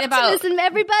like, worried about optimism,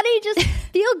 everybody. Just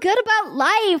feel good about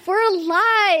life. We're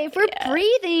alive. We're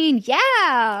breathing.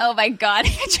 Yeah. Oh my God,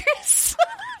 Andrews.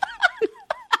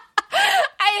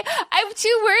 I'm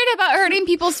too worried about hurting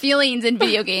people's feelings in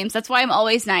video games. That's why I'm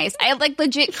always nice. I like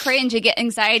legit cringe and get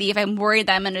anxiety if I'm worried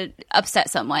that I'm going to upset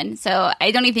someone. So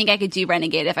I don't even think I could do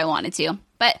Renegade if I wanted to.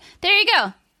 But there you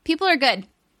go. People are good.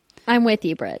 I'm with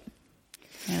you, Britt.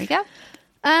 There we go.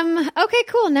 Okay,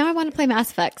 cool. Now I want to play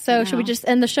Mass Effect. So should we just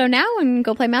end the show now and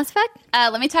go play Mass Effect?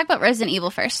 Let me talk about Resident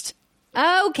Evil first.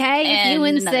 Okay, if you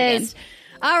insist.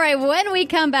 All right, when we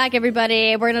come back,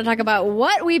 everybody, we're going to talk about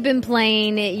what we've been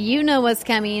playing. You know what's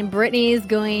coming. Brittany's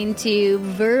going to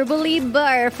verbally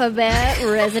barf about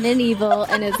Resident Evil,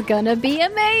 and it's going to be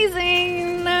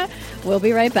amazing. We'll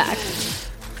be right back.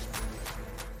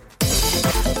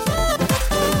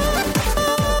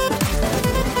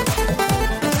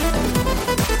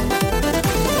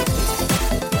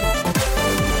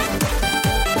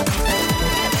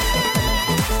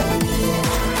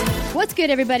 What's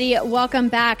good, everybody? Welcome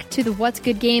back to the What's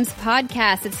Good Games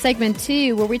podcast. It's segment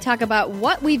 2, where we talk about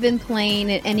what we've been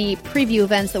playing at any preview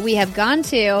events that we have gone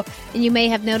to. And you may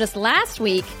have noticed last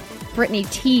week, Brittany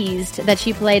teased that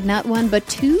she played not one, but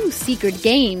 2 secret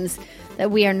games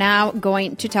that we are now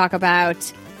going to talk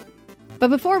about. But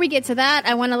before we get to that,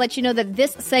 I want to let you know that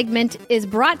this segment is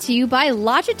brought to you by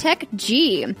Logitech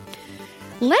G.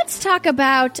 Let's talk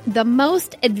about the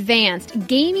most advanced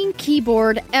gaming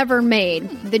keyboard ever made,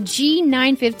 the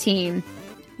G915.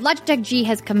 Logitech G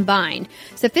has combined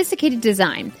sophisticated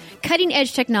design,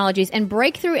 cutting-edge technologies, and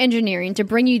breakthrough engineering to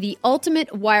bring you the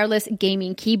ultimate wireless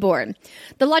gaming keyboard.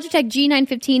 The Logitech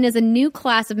G915 is a new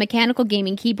class of mechanical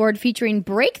gaming keyboard featuring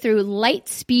breakthrough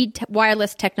light-speed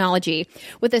wireless technology.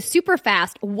 With a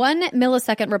super-fast 1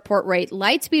 millisecond report rate,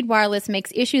 Lightspeed Wireless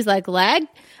makes issues like lag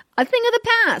a thing of the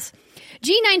past.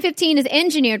 G915 is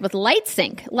engineered with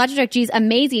LightSync, Logitech G's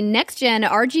amazing next-gen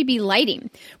RGB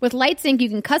lighting. With LightSync, you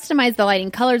can customize the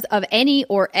lighting colors of any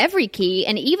or every key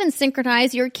and even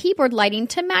synchronize your keyboard lighting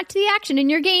to match the action in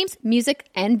your games, music,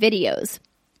 and videos.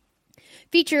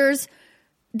 Features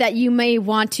that you may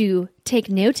want to take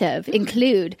note of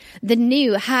include the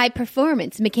new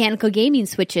high-performance mechanical gaming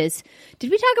switches.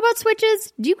 Did we talk about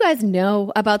switches? Do you guys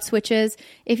know about switches?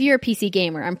 If you're a PC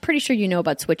gamer, I'm pretty sure you know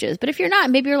about switches. But if you're not,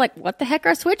 maybe you're like, what the heck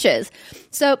are switches?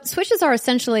 So switches are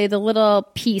essentially the little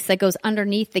piece that goes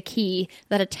underneath the key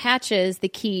that attaches the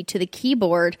key to the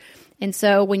keyboard. And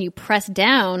so when you press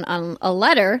down on a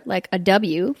letter, like a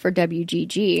W for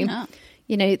WGG,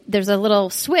 you know, there's a little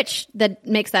switch that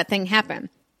makes that thing happen.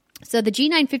 So the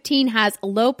G915 has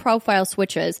low profile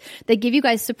switches that give you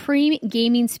guys supreme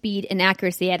gaming speed and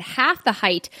accuracy at half the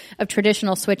height of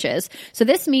traditional switches. So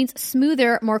this means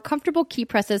smoother, more comfortable key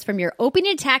presses from your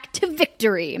opening attack to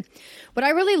victory. What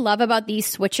I really love about these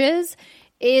switches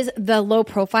is the low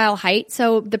profile height.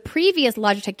 So the previous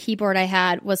Logitech keyboard I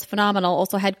had was phenomenal,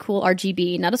 also had cool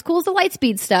RGB, not as cool as the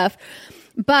Lightspeed stuff,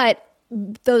 but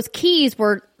those keys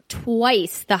were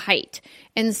twice the height.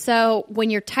 And so when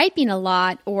you're typing a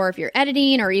lot, or if you're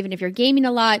editing, or even if you're gaming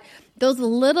a lot, those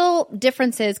little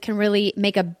differences can really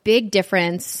make a big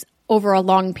difference over a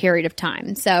long period of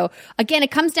time. So again,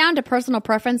 it comes down to personal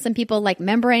preference. Some people like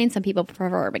membrane, some people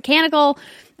prefer mechanical.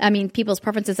 I mean, people's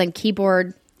preferences on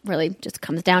keyboard really just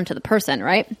comes down to the person,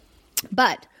 right?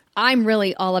 But I'm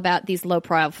really all about these low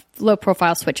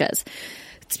profile switches.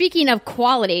 Speaking of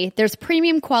quality, there's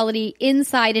premium quality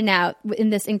inside and out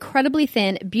in this incredibly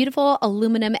thin, beautiful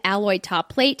aluminum alloy top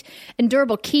plate, and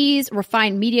durable keys,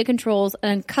 refined media controls,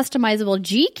 and customizable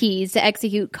G keys to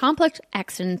execute complex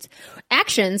actions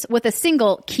with a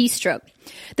single keystroke.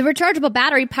 The rechargeable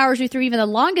battery powers you through even the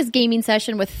longest gaming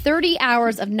session with 30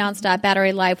 hours of nonstop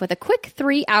battery life with a quick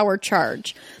 3-hour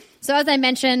charge. So as I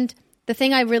mentioned, the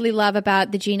thing I really love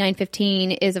about the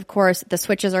G915 is, of course, the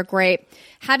switches are great.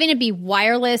 Having it be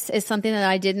wireless is something that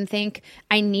I didn't think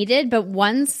I needed, but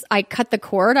once I cut the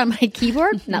cord on my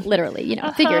keyboard, not literally,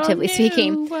 figuratively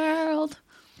speaking. World.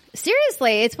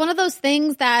 Seriously, it's one of those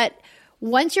things that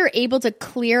once you're able to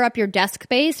clear up your desk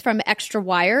space from extra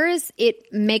wires,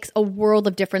 it makes a world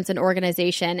of difference in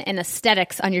organization and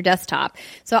aesthetics on your desktop.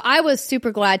 So I was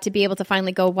super glad to be able to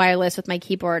finally go wireless with my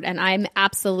keyboard, and I'm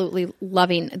absolutely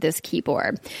loving this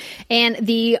keyboard. And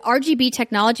the RGB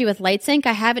technology with LightSync,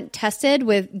 I haven't tested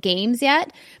with games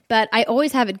yet, but I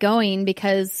always have it going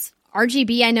because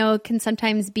RGB, I know, can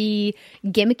sometimes be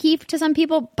gimmicky to some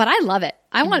people, but I love it.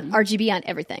 I want RGB on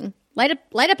everything.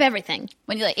 Light up everything.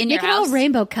 When you in your house, house, all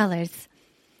rainbow colors.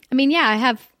 I mean, yeah, I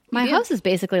have my house is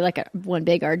basically like one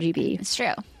big RGB. It's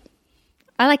true.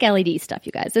 I like LED stuff,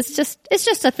 you guys. It's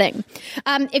just a thing.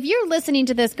 If you're listening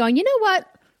to this, going, you know what?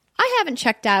 I haven't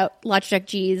checked out Logitech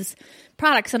G's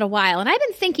products in a while, and I've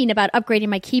been thinking about upgrading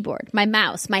my keyboard, my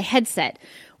mouse, my headset.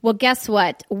 Well, guess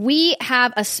what? We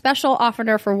have a special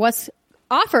offer for What's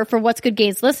Good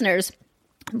Games listeners.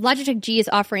 Logitech G is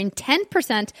offering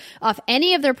 10% off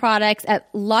any of their products at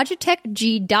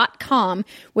logitechg.com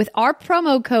with our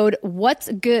promo code What's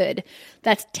Good.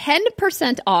 That's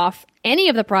 10% off any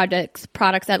of the products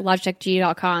at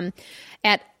logitechg.com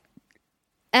at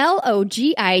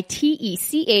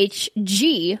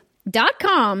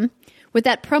logitechg.com with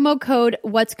that promo code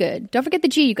What's Good. Don't forget the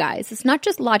G, you guys. It's not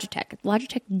just Logitech. It's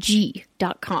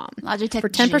logitechg.com. Logitech for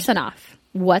 10% off.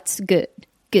 What's good?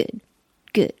 Good.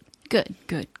 Good. Good,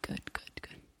 good, good, good,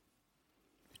 good.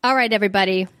 All right,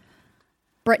 everybody.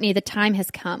 Brittany, the time has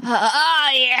come.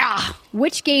 Yeah.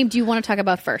 Which game do you want to talk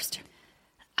about first?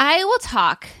 I will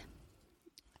talk.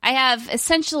 I have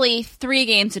essentially 3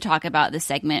 games to talk about this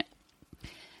segment.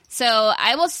 So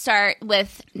I will start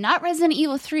with not Resident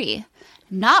Evil 3,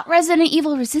 not Resident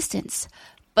Evil Resistance,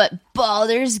 but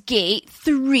Baldur's Gate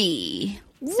 3.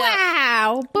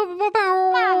 Wow.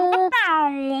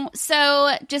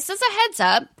 So just as a heads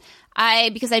up,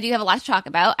 because I do have a lot to talk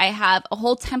about, I have a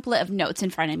whole template of notes in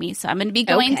front of me. So I'm going to be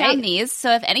going down these.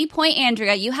 So if at any point,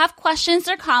 Andrea, you have questions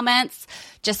or comments,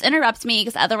 just interrupt me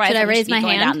because otherwise Should I I'm raise just my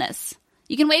going hand? down this.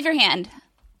 You can wave your hand.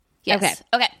 Yes.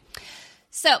 Okay.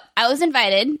 So I was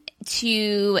invited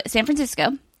to San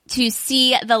Francisco to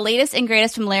see the latest and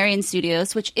greatest from Larian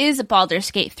Studios, which is Baldur's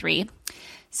Gate 3.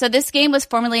 So this game was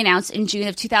formally announced in June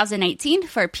of 2019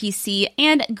 for PC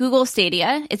and Google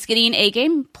Stadia. It's getting a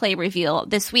gameplay reveal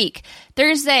this week,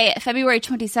 Thursday, February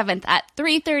 27th at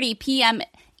 3:30 p.m.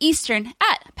 Eastern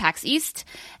at PAX East.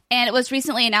 And it was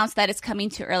recently announced that it's coming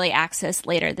to early access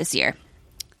later this year.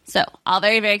 So all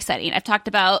very, very exciting. I've talked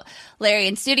about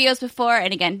Larian Studios before.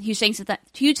 And again, huge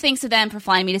thanks to them for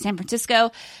flying me to San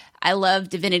Francisco. I love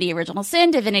Divinity Original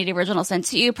Sin, Divinity Original Sin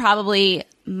 2, probably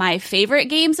my favorite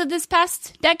games of this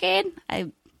past decade. I'm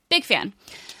a big fan.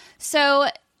 So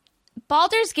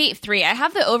Baldur's Gate 3, I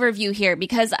have the overview here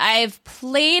because I've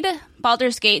played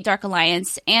Baldur's Gate Dark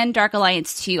Alliance and Dark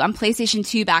Alliance 2 on PlayStation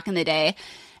 2 back in the day.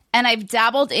 And I've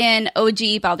dabbled in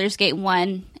OG Baldur's Gate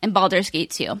 1 and Baldur's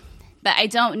Gate 2. But I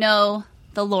don't know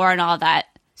the lore and all that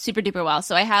super duper well.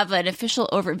 So I have an official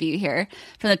overview here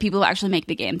from the people who actually make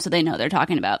the game so they know what they're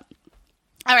talking about.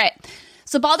 All right.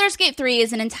 So Baldur's Gate 3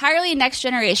 is an entirely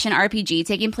next-generation RPG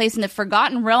taking place in the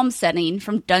Forgotten Realms setting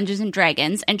from Dungeons &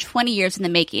 Dragons and 20 years in the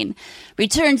making.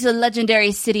 Return to the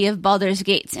legendary city of Baldur's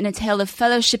Gate in a tale of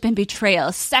fellowship and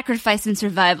betrayal, sacrifice and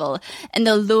survival, and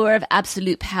the lure of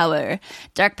absolute power.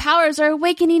 Dark powers are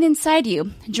awakening inside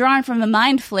you, drawn from a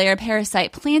mind flayer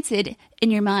parasite planted in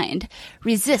your mind.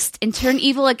 Resist and turn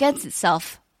evil against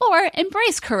itself, or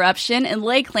embrace corruption and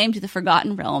lay claim to the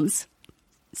Forgotten Realms.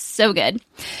 So good.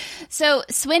 So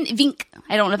Swin Vink,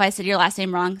 I don't know if I said your last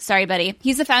name wrong. Sorry, buddy.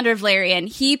 He's the founder of Larian.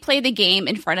 He played the game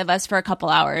in front of us for a couple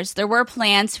hours. There were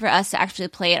plans for us to actually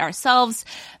play it ourselves,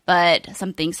 but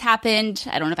some things happened.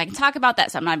 I don't know if I can talk about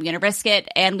that, so I'm not even going to risk it.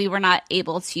 And we were not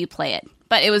able to play it.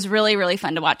 But it was really, really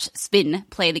fun to watch Spin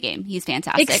play the game. He's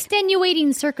fantastic.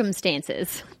 Extenuating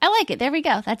circumstances. I like it. There we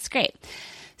go. That's great.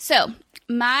 So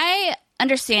my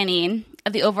understanding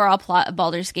of the overall plot of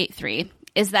Baldur's Gate 3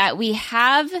 is that we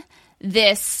have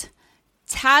this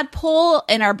tadpole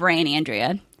in our brain,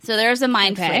 Andrea. So there's a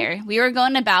mind flayer. We were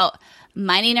going about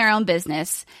minding our own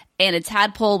business, and a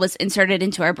tadpole was inserted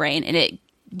into our brain, and it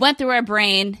went through our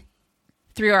brain,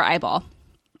 through our eyeball.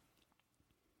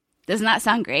 Doesn't that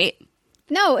sound great?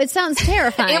 No, it sounds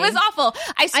terrifying. It was awful.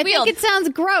 I squealed. I think it sounds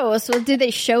gross. Well, did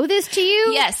they show this to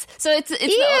you? Yes. So it was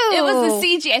the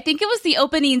CG. I think it was the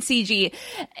opening CG.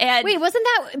 And wait, wasn't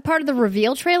that part of the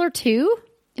reveal trailer too?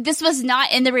 This was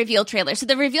not in the reveal trailer. So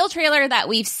the reveal trailer that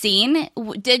we've seen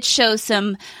did show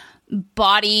some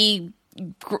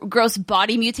gross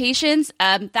body mutations.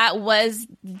 That was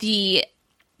the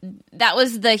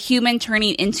human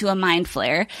turning into a mind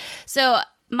flayer. So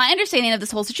my understanding of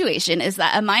this whole situation is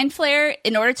that a mind flayer,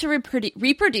 in order to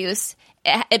reproduce,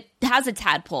 it has a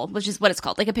tadpole, which is what it's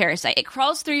called, like a parasite. It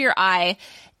crawls through your eye,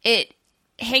 it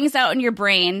hangs out in your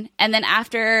brain, and then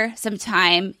after some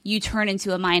time, you turn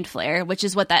into a mind flayer, which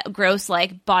is what that gross,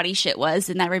 like, body shit was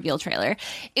in that reveal trailer.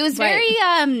 It was very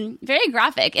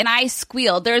graphic, and I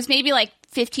squealed. There was maybe like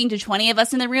 15 to 20 of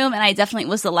us in the room, and I definitely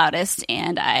was the loudest,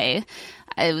 and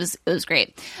it was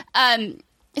great.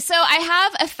 So I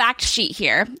have a fact sheet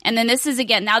here, and then this is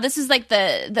like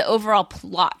the overall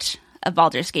plot of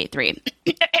Baldur's Gate 3.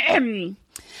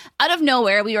 Out of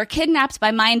nowhere, we were kidnapped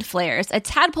by mind flayers. A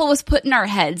tadpole was put in our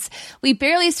heads. We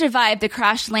barely survived the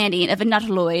crash landing of a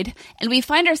nautiloid, and we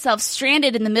find ourselves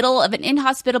stranded in the middle of an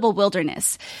inhospitable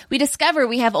wilderness. We discover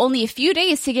we have only a few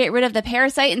days to get rid of the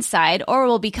parasite inside, or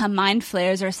we'll become mind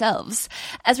flayers ourselves.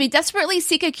 As we desperately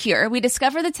seek a cure, we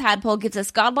discover the tadpole gives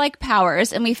us godlike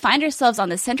powers, and we find ourselves on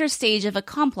the center stage of a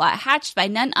complot hatched by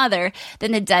none other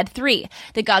than the Dead Three,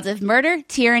 the gods of murder,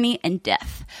 tyranny, and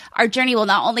death. Our journey will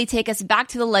not only take us back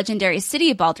to the legendary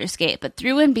city of Baldur's Gate, but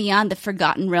through and beyond the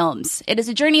Forgotten Realms. It is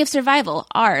a journey of survival,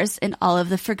 ours and all of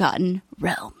the Forgotten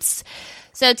Realms.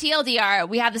 So TLDR,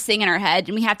 we have this thing in our head,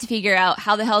 and we have to figure out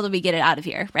how the hell do we get it out of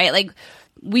here, right? Like,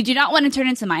 we do not want to turn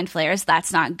into mind flayers.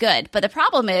 That's not good. But the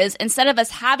problem is, instead of us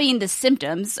having the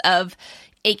symptoms of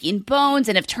aching bones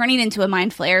and of turning into a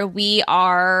mind flayer, we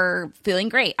are feeling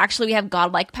great. Actually, we have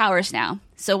godlike powers now.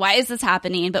 So why is this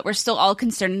happening? But we're still all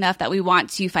concerned enough that we want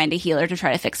to find a healer to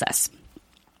try to fix us.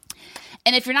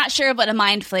 And if you're not sure what a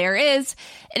mind flayer is,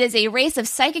 it is a race of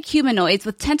psychic humanoids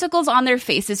with tentacles on their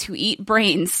faces who eat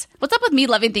brains. What's up with me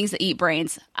loving things that eat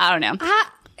brains? I don't know.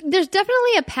 There's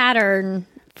definitely a pattern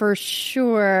for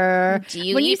sure.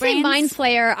 When you say mind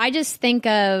flayer, I just think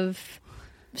of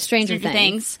Stranger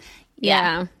Things.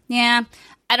 Yeah.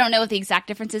 I don't know what the exact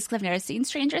difference is because I've never seen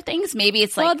Stranger Things. Maybe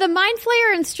it's like... Well, the Mind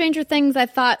Flayer in Stranger Things, I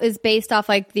thought, is based off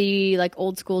like the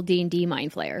old school D&D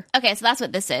Mind Flayer. Okay, so that's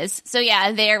what this is. So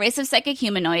yeah, they're a race of psychic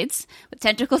humanoids with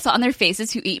tentacles on their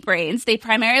faces who eat brains. They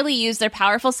primarily use their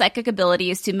powerful psychic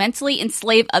abilities to mentally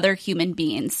enslave other human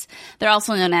beings. They're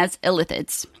also known as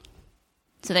illithids.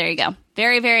 So there you go.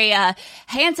 Very, very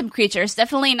handsome creatures.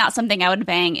 Definitely not something I would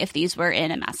bang if these were in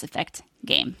a Mass Effect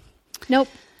game. Nope.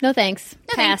 No thanks.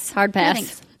 Pass. Hard pass. No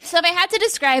thanks. So if I had to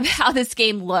describe how this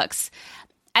game looks,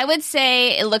 I would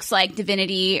say it looks like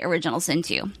Divinity Original Sin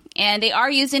 2. And they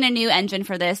are using a new engine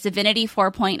for this, Divinity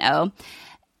 4.0.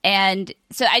 And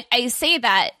so I say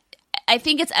that I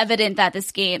think it's evident that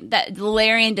this game, that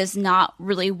Larian does not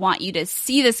really want you to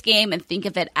see this game and think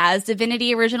of it as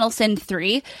Divinity Original Sin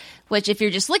 3, which if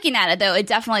you're just looking at it, though, it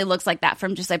definitely looks like that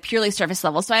from just a purely surface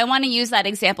level. So I want to use that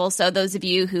example so those of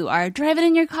you who are driving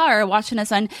in your car or watching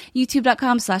us on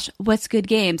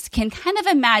youtube.com/whatsgoodgames can kind of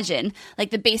imagine like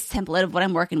the base template of what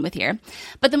I'm working with here.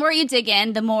 But the more you dig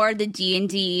in, the more the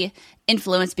D&D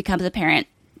influence becomes apparent.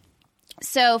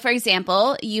 So, for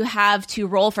example, you have to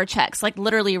roll for checks, like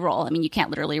literally roll. I mean, you can't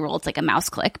literally roll. It's like a mouse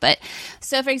click. But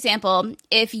so, for example,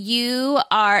 if you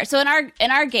are, so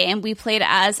in our game, we played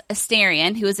as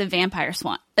Astarion, who is a vampire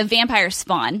spawn.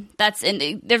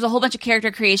 There's a whole bunch of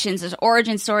character creations. There's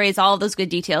origin stories, all of those good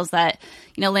details that,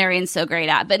 Larian's so great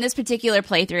at. But in this particular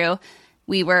playthrough,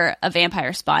 we were a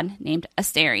vampire spawn named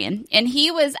Astarion. And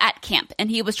he was at camp and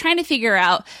he was trying to figure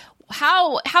out,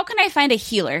 how can I find a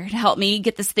healer to help me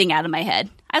get this thing out of my head?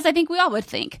 As I think we all would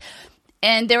think.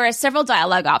 And there are several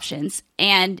dialogue options.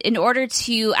 And in order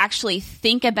to actually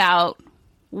think about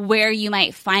where you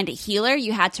might find a healer,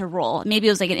 you had to roll. Maybe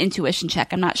it was like an intuition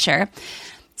check. I'm not sure.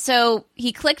 So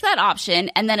he clicked that option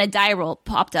and then a die roll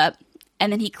popped up. And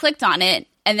then he clicked on it.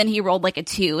 And then he rolled like a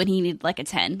 2 and he needed like a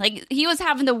 10. Like he was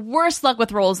having the worst luck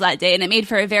with rolls that day, and it made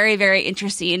for a very, very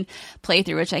interesting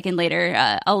playthrough, which I can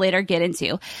I'll later get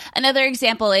into. Another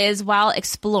example is while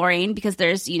exploring, because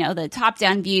there's, the top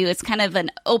down view, it's kind of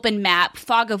an open map,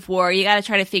 fog of war. You got to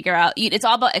try to figure out, it's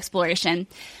all about exploration.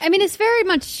 I mean, it's very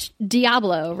much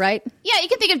Diablo, right? Yeah, you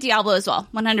can think of Diablo as well.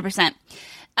 100%.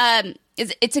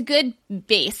 It's a good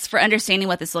base for understanding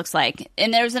what this looks like.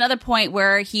 And there was another point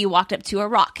where he walked up to a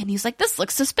rock and he's like, this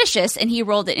looks suspicious. And he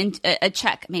rolled it in a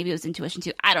check. Maybe it was intuition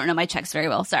too. I don't know my checks very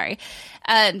well. Sorry.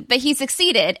 But he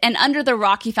succeeded. And under the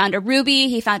rock, he found a ruby.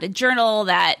 He found a journal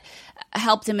that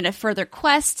helped him in a further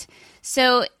quest.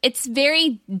 So it's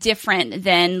very different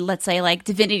than, let's say, like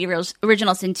Divinity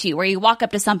Original Sin 2, where you walk up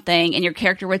to something and your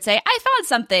character would say, I found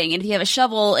something. And if you have a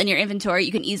shovel in your inventory,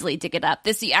 you can easily dig it up.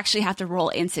 This, you actually have to roll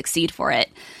and succeed for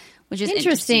it, which is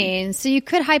interesting. So you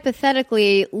could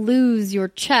hypothetically lose your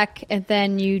check and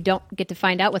then you don't get to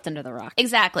find out what's under the rock.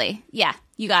 Exactly. Yeah,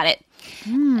 you got it.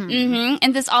 Mm-hmm.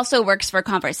 And this also works for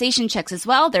conversation checks as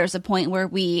well. There's a point where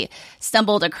we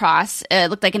stumbled across,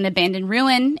 it looked like an abandoned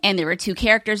ruin, and there were 2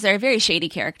 characters there, very shady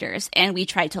characters, and we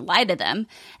tried to lie to them,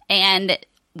 and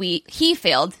he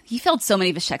failed. He failed so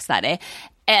many of his checks that day.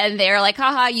 And they're like,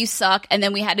 haha, you suck. And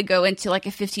then we had to go into like a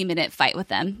 15-minute fight with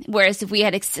them. Whereas if we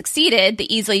had succeeded, they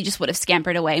easily just would have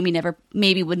scampered away and we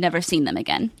maybe would never seen them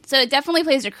again. So it definitely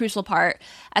plays a crucial part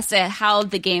as to how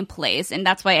the game plays. And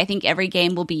that's why I think every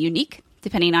game will be unique,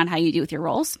 depending on how you do with your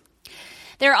rolls.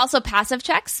 There are also passive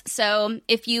checks. So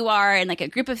if you are in like a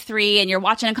group of 3 and you're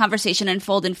watching a conversation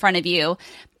unfold in front of you,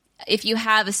 if you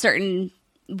have a certain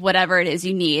whatever it is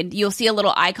you need, you'll see a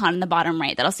little icon in the bottom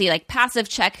right that'll see like passive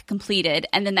check completed,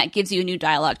 and then that gives you a new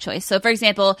dialogue choice. So for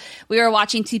example, we were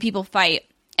watching 2 people fight,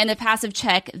 and the passive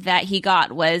check that he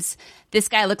got was, this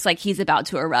guy looks like he's about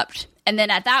to erupt. And then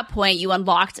at that point, you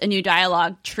unlocked a new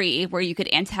dialogue tree where you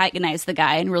could antagonize the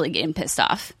guy and really get him pissed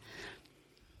off.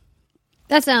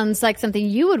 That sounds like something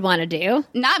you would want to do.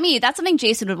 Not me. That's something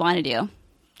Jason would want to do.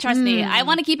 Trust me. I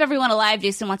want to keep everyone alive.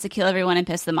 Jason wants to kill everyone and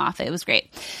piss them off. It was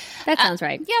great. That sounds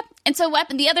right. Yeah. And so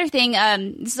the other thing,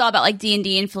 this is all about like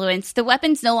D&D influence. The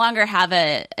weapons no longer have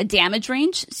a damage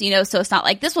range. So, so it's not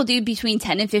like this will do between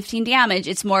 10 and 15 damage.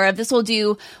 It's more of this will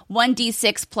do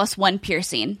 1d6 plus 1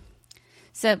 piercing.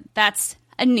 So that's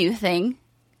a new thing,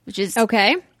 which is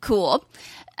okay, cool.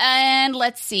 And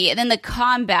let's see. And then the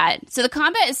combat. So the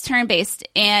combat is turn-based,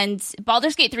 and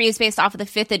Baldur's Gate 3 is based off of the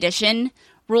 5th edition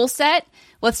rule set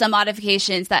with some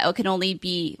modifications that can only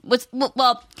be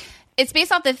it's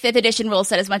based off the 5th edition rule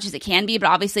set as much as it can be, but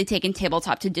obviously taking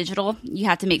tabletop to digital, you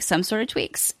have to make some sort of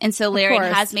tweaks. And so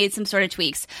Larian has made some sort of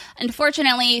tweaks.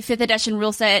 Unfortunately, 5th edition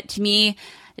rule set to me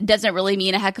doesn't really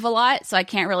mean a heck of a lot, so I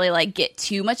can't really like get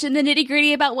too much in the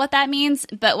nitty-gritty about what that means.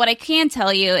 But what I can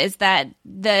tell you is that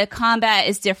the combat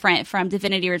is different from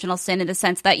Divinity Original Sin in the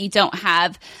sense that you don't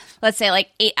have, let's say,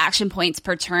 like 8 action points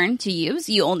per turn to use.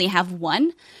 You only have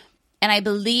 1. And I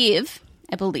believe,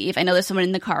 I know there's someone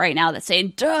in the car right now that's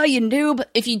saying, duh, you noob.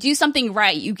 If you do something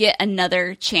right, you get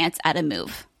another chance at a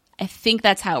move. I think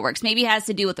that's how it works. Maybe it has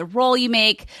to do with the roll you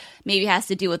make. Maybe it has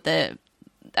to do with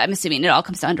I'm assuming it all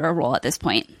comes down to a roll at this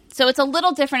point. So it's a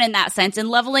little different in that sense. And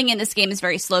leveling in this game is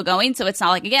very slow going. So it's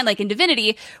not like, again, like in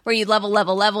Divinity, where you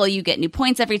level, you get new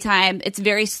points every time. It's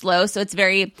very slow. So it's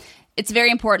very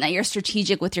important that you're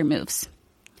strategic with your moves.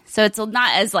 So it's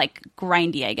not as like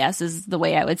grindy, I guess, is the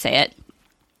way I would say it.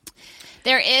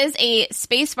 There is a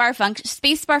spacebar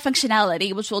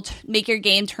functionality, which will make your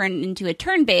game turn into a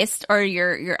turn-based, or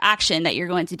your action that you're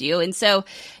going to do. And so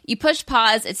you push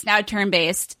pause, it's now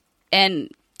turn-based, and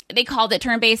they called it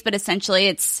turn-based, but essentially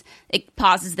it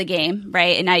pauses the game,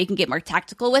 right? And now you can get more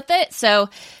tactical with it. So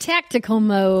tactical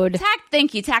mode.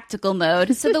 Thank you, tactical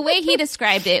mode. So the way he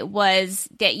described it was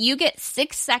that you get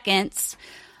 6 seconds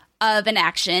of an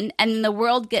action, and the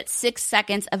world gets 6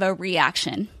 seconds of a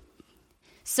reaction.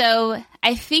 So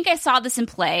I think I saw this in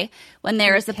play when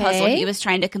there was a puzzle he was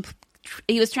trying to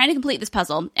trying to complete this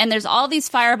puzzle, and there's all these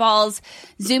fireballs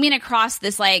zooming across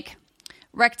this like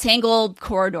rectangle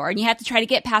corridor, and you have to try to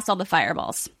get past all the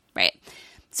fireballs, right?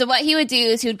 So what he would do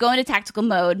is he would go into tactical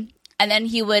mode, and then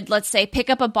he would, let's say, pick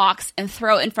up a box and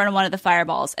throw it in front of one of the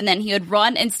fireballs, and then he would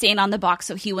run and stand on the box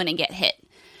so he wouldn't get hit.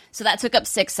 So that took up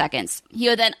 6 seconds. He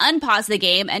would then unpause the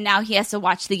game, and now he has to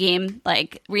watch the game,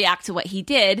 like, react to what he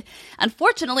did.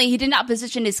 Unfortunately, he did not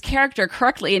position his character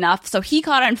correctly enough, so he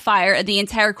caught on fire, and the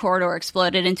entire corridor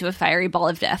exploded into a fiery ball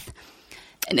of death.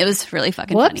 And it was really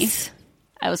fucking funny.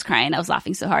 I was crying. I was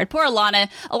laughing so hard. Poor Alana.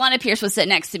 Alana Pierce was sitting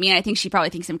next to me, and I think she probably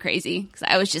thinks I'm crazy, because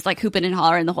I was just, like, hooping and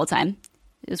hollering the whole time.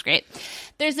 It was great.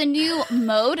 There's a new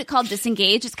mode called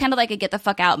Disengage. It's kind of like a get the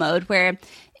fuck out mode where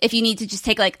if you need to just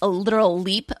take like a literal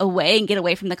leap away and get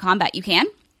away from the combat, you can.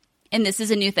 And this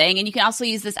is a new thing. And you can also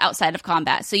use this outside of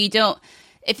combat. So you don't,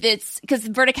 if it's, because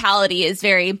verticality is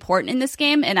very important in this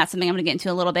game. And that's something I'm going to get into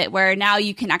in a little bit, where now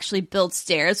you can actually build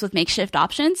stairs with makeshift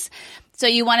options. So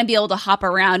you want to be able to hop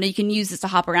around, and you can use this to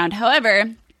hop around. However,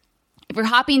 if you're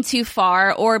hopping too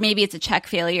far, or maybe it's a check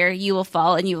failure, you will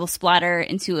fall and you will splatter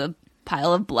into a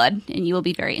pile of blood, and you will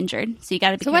be very injured. So you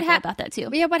got to be careful about that too.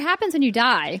 Yeah, what happens when you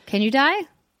die? Can you die?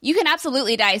 You can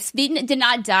absolutely die. Speed did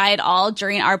not die at all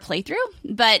during our playthrough,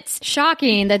 but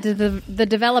shocking that the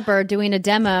developer doing a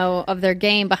demo of their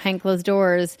game behind closed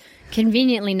doors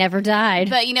conveniently never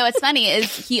died. But you know what's funny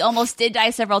is he almost did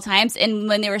die several times, and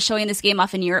when they were showing this game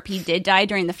off in Europe, he did die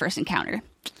during the first encounter.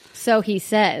 So he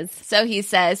says.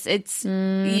 It's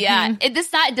yeah.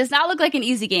 It does not look like an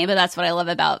easy game, but that's what I love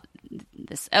about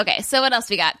this. Okay, so what else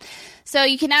we got? So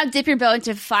you can now dip your bow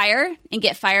into fire and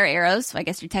get fire arrows. So I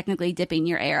guess you're technically dipping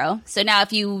your arrow. So now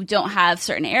if you don't have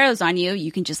certain arrows on you,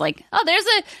 you can just like, oh,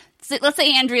 let's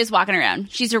say Andrea's walking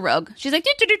around. She's a rogue. She's like,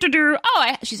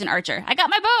 she's an archer. I got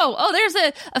my bow. Oh, there's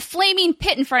a flaming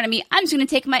pit in front of me. I'm just going to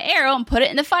take my arrow and put it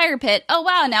in the fire pit. Oh,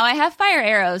 wow, now I have fire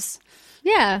arrows.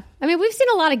 Yeah. I mean, we've seen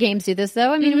a lot of games do this,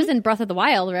 though. I mean, It was in Breath of the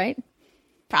Wild, right?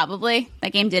 Probably.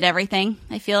 That game did everything,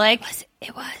 I feel like.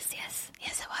 It was, yes.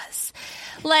 Yes, it was.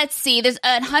 Let's see. There's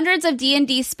hundreds of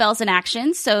D&D spells and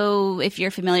actions. So if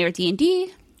you're familiar with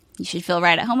D&D, you should feel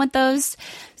right at home with those.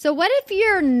 So what if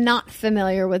you're not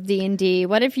familiar with D&D?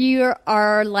 What if you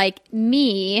are like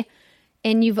me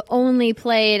and you've only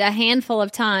played a handful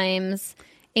of times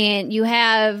and you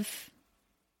have,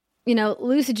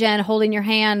 Lucigen holding your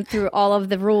hand through all of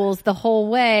the rules the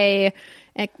whole way?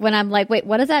 When I'm like, wait,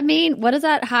 what does that mean? What is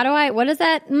that? How do I live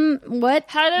without Am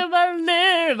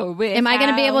I going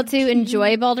to be able to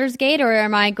enjoy Baldur's Gate, or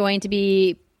am I going to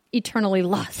be eternally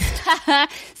lost?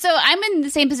 So I'm in the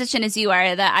same position as you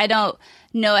are, that I don't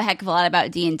know a heck of a lot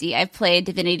about D&D. I've played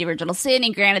Divinity Original Sin,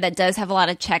 and granted that does have a lot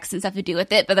of checks and stuff to do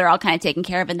with it, but they're all kind of taken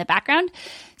care of in the background.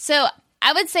 So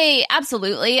I would say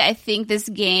absolutely. I think this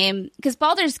game, because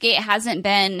Baldur's Gate hasn't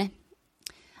been,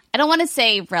 I don't want to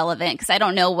say relevant, because I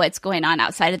don't know what's going on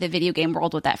outside of the video game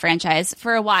world with that franchise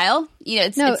for a while.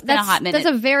 It's been a hot minute.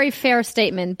 That's a very fair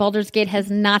statement. Baldur's Gate has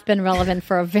not been relevant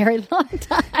for a very long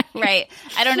time. Right.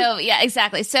 I don't know. Yeah,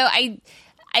 exactly. So I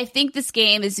think this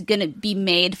game is going to be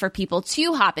made for people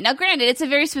to hop in. Now, granted, it's a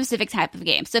very specific type of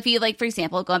game. So if you, like, for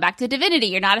example, going back to Divinity,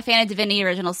 you're not a fan of Divinity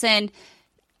Original Sin,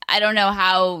 I don't know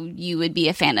how you would be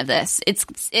a fan of this.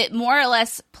 It more or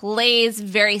less plays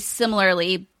very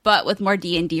similarly, but with more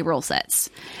D&D rule sets.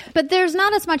 But there's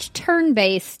not as much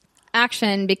turn-based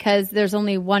action because there's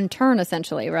only one turn,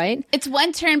 essentially, right? It's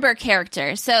one turn per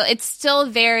character. So it's still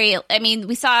very, I mean,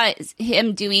 we saw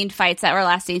him doing fights that were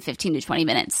lasting 15 to 20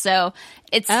 minutes. So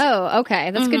it's... Oh,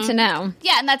 okay. That's good to know.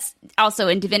 Yeah, and that's also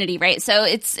in Divinity, right? So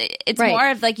it's right. More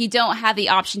of like you don't have the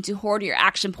option to hoard your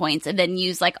action points and then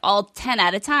use like all 10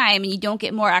 at a time, and you don't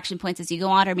get more action points as you go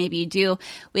on, or maybe you do.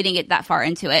 We didn't get that far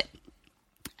into it.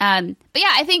 But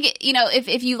yeah, I think,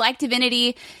 if you like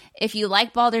Divinity, if you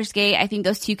like Baldur's Gate, I think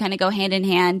those two kind of go hand in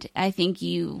hand. I think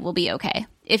you will be okay.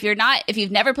 If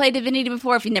you've never played Divinity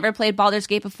before, if you've never played Baldur's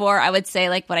Gate before, I would say,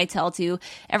 like what I tell to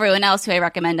everyone else who I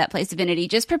recommend that plays Divinity,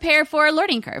 just prepare for a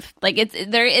learning curve. Like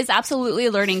there is absolutely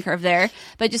a learning curve there,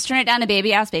 but just turn it down to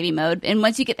baby mode. And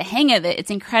once you get the hang of it, it's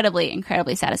incredibly,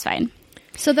 incredibly satisfying.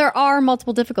 So there are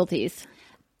multiple difficulties.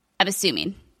 I'm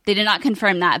assuming. They did not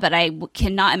confirm that, but I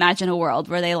cannot imagine a world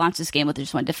where they launch this game with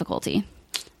just one difficulty.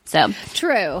 So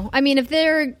true. I mean, if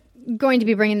they're going to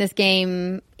be bringing this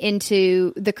game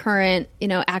into the current,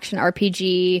 action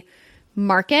RPG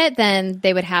market, then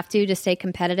they would have to stay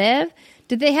competitive.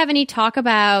 Did they have any talk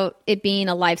about it being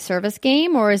a live service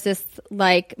game, or is this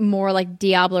like more like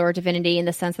Diablo or Divinity in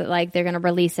the sense that like they're going to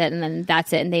release it and then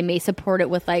that's it, and they may support it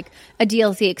with like a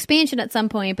DLC expansion at some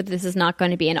point, but this is not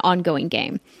going to be an ongoing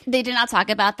game? They did not talk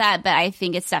about that, but I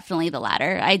think it's definitely the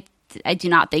latter. I I do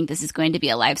not think this is going to be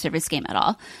a live service game at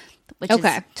all, which is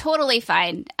totally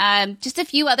fine. Just a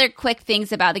few other quick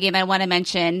things about the game I want to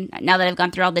mention now that I've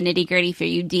gone through all the nitty gritty for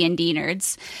you D&D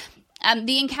nerds.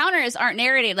 The encounters aren't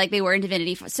narrated like they were in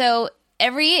Divinity. So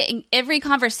every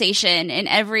conversation and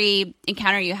every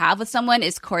encounter you have with someone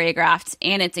is choreographed,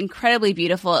 and it's incredibly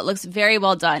beautiful. It looks very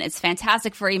well done. It's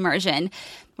fantastic for immersion.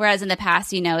 Whereas in the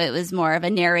past, it was more of a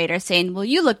narrator saying, well,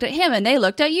 you looked at him and they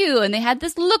looked at you and they had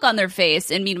this look on their face.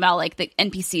 And meanwhile, like the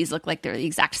NPCs look like they're the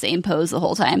exact same pose the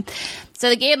whole time. So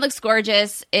the game looks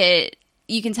gorgeous.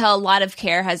 You can tell a lot of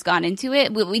care has gone into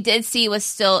it. What we did see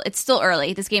was it's still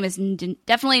early. This game is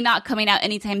definitely not coming out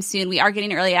anytime soon. We are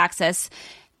getting early access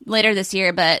later this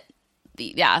year, but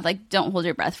yeah, like don't hold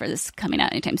your breath for this coming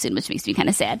out anytime soon, which makes me kind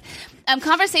of sad.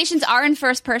 Conversations are in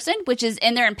first person, which is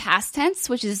in there in past tense,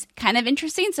 which is kind of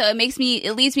interesting. So it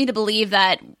leads me to believe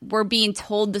that we're being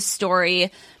told the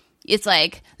story. It's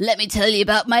like, let me tell you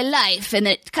about my life. And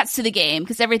then it cuts to the game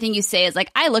because everything you say is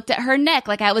like, I looked at her neck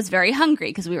like I was very hungry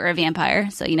because we were a vampire.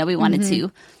 So, we wanted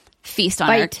to feast on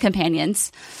our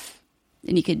companions.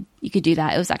 And you could do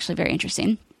that. It was actually very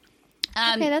interesting.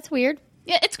 Okay, that's weird.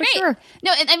 Yeah, it's great. Sure.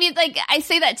 No, and I mean, like, I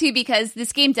say that too because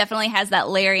this game definitely has that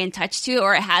Larian touch to it,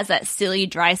 or it has that silly,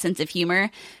 dry sense of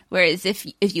humor. Whereas if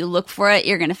you look for it,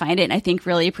 you're going to find it and I think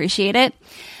really appreciate it.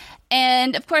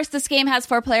 And of course, this game has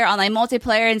 4-player online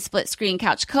multiplayer and split screen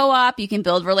couch co-op. You can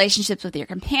build relationships with your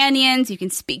companions. You can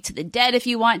speak to the dead if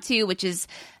you want to, which is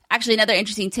actually another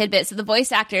interesting tidbit. So the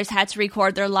voice actors had to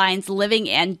record their lines living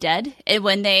and dead. And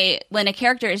when a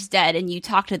character is dead and you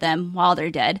talk to them while they're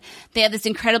dead, they have this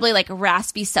incredibly like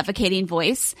raspy, suffocating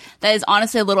voice that is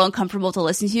honestly a little uncomfortable to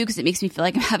listen to because it makes me feel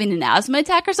like I'm having an asthma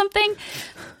attack or something.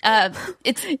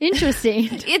 It's interesting.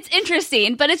 It's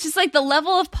interesting, but it's just like the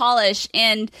level of polish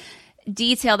and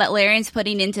detail that Larian's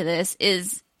putting into this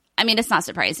is, I mean, it's not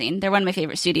surprising. They're one of my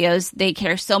favorite studios. They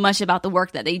care so much about the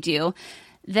work that they do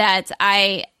that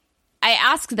I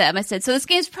asked them, I said, so this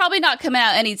game's probably not coming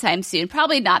out anytime soon,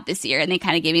 probably not this year. And they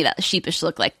kind of gave me that sheepish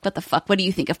look like, what the fuck? What do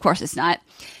you think? Of course it's not.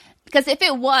 Because if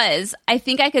it was, I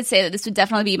think I could say that this would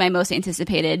definitely be my most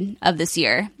anticipated of this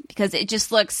year because it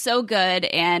just looks so good.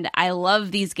 And I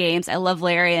love these games. I love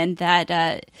Larian that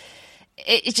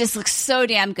it just looks so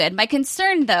damn good. My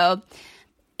concern, though,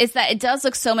 is that it does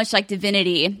look so much like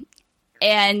Divinity.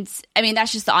 And I mean,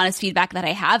 that's just the honest feedback that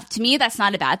I have. To me, that's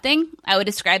not a bad thing. I would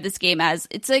describe this game as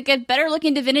it's like a better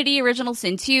looking Divinity Original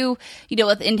Sin 2,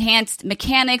 with enhanced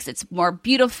mechanics. It's more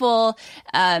beautiful.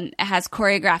 It has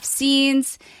choreographed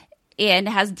scenes and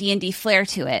it has D&D flair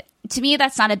to it. To me,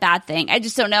 that's not a bad thing. I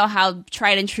just don't know how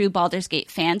tried and true Baldur's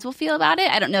Gate fans will feel about it.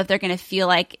 I don't know if they're going to feel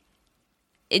like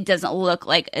it doesn't look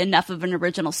like enough of an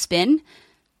original spin.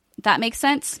 If that makes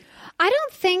sense. I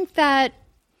don't think that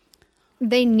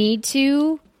they need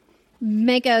to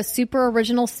make a super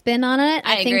original spin on it.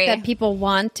 I think that people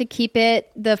want to keep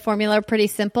the formula pretty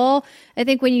simple. I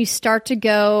think when you start to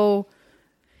go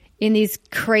in these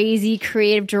crazy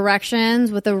creative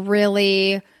directions with a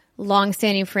really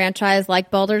long-standing franchise like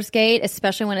Baldur's Gate,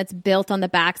 especially when it's built on the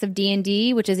backs of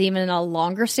D&D, which is even a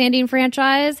longer-standing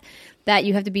franchise, that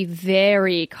you have to be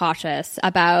very cautious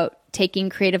about taking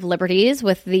creative liberties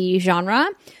with the genre.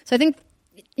 So I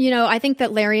think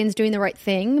that Larian's doing the right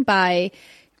thing by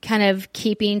kind of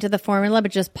keeping to the formula,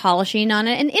 but just polishing on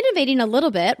it and innovating a little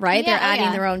bit, right? Yeah, they're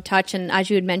adding their own touch. And as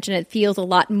you had mentioned, it feels a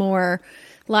lot more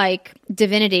like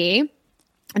Divinity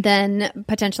than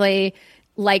potentially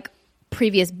like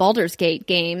previous Baldur's Gate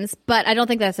games. But I don't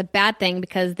think that's a bad thing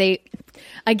because they,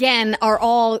 again, are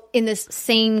all in this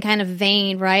same kind of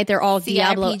vein, right? They're all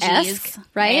Diablo-esque,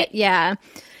 right? Yeah.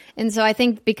 And so I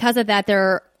think because of that,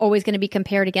 they're always going to be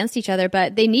compared against each other,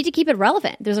 but they need to keep it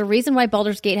relevant. There's a reason why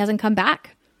Baldur's Gate hasn't come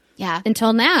back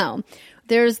until now.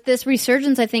 There's this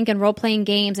resurgence, I think, in role-playing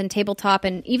games and tabletop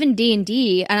and even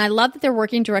D&D, and I love that they're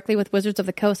working directly with Wizards of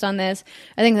the Coast on this.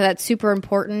 I think that's super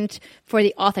important for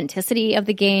the authenticity of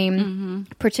the game,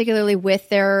 particularly with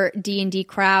their D&D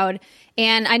crowd.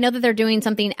 And I know that they're doing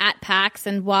something at PAX,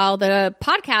 and while the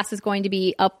podcast is going to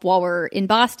be up while we're in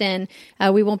Boston,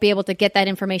 we won't be able to get that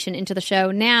information into the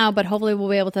show now, but hopefully we'll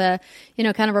be able to,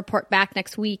 kind of report back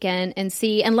next week and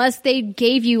see, unless they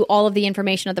gave you all of the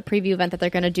information at the preview event that they're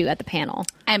going to do at the panel.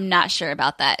 I'm not sure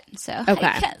about that, so I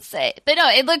can't say. But no,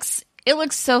 it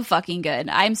looks so fucking good.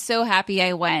 I'm so happy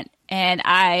I went, and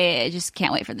I just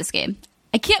can't wait for this game.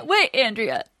 I can't wait,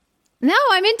 Andrea. No,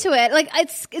 I'm into it. Like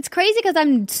it's crazy because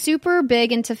I'm super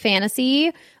big into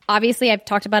fantasy. Obviously, I've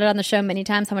talked about it on the show many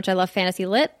times how much I love fantasy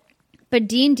lit. But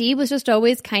D&D was just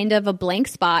always kind of a blank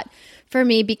spot for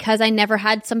me because I never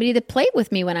had somebody that played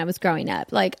with me when I was growing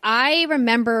up. Like I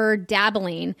remember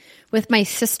dabbling with my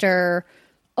sister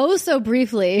oh so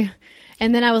briefly.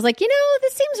 And then I was like,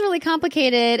 this seems really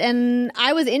complicated. And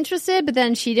I was interested, but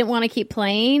then she didn't want to keep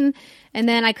playing. And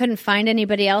then I couldn't find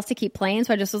anybody else to keep playing.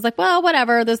 So I just was like, well,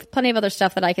 whatever. There's plenty of other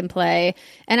stuff that I can play.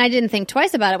 And I didn't think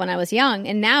twice about it when I was young.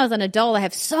 And now as an adult, I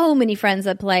have so many friends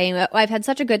that play. I've had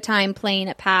such a good time playing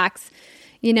at PAX,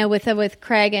 with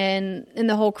Craig and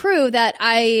the whole crew, that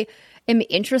I am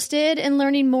interested in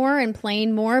learning more and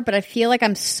playing more. But I feel like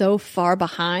I'm so far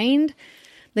behind.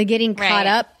 The getting caught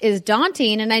up is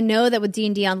daunting, and I know that with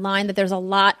D&D Online that there's a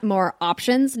lot more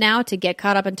options now to get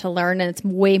caught up and to learn, and it's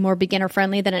way more beginner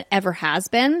friendly than it ever has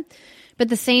been. But at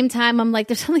the same time, I'm like,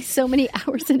 there's only so many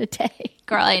hours in a day.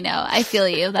 Girl, I know. I feel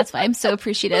you. That's why I'm so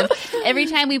appreciative. Every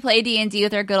time we play D&D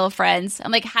with our good old friends,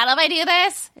 I'm like, how do I do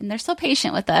this? And they're so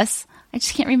patient with us. I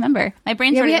just can't remember. My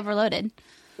brain's already overloaded.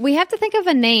 We have to think of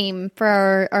a name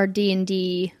for our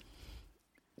D&D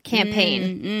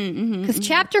campaign, because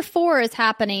chapter 4 is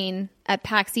happening at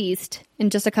PAX East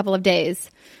in just a couple of days,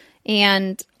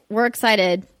 and we're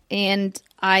excited, and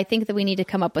I think that we need to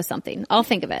come up with something. I'll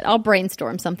think of it. I'll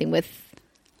brainstorm something with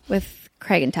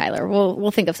Craig and Tyler.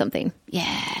 We'll think of something.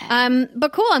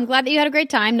 But cool. I'm glad that you had a great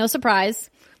time. No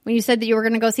surprise when you said that you were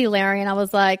going to go see Larry, and I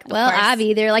was like, well,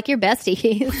 Abby, they're like your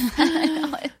besties.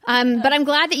 But I'm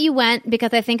glad that you went,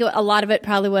 because I think a lot of it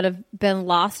probably would have been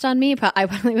lost on me. I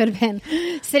probably would have been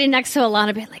sitting next to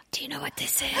Alana being like, do you know what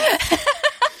this is?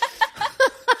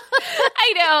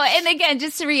 I know. And again,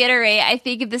 just to reiterate, I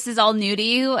think if this is all new to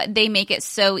you, they make it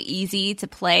so easy to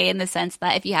play in the sense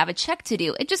that if you have a check to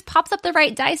do, it just pops up the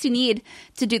right dice you need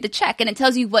to do the check, and it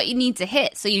tells you what you need to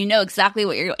hit, so you know exactly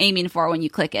what you're aiming for when you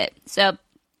click it. So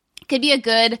it could be a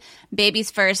good baby's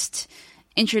first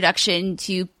introduction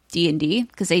to D&D,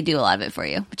 because they do a lot of it for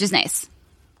you, which is nice.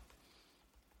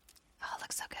 Oh, it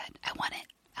looks so good. I want it.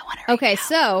 Okay,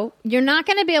 so you're not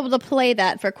going to be able to play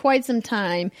that for quite some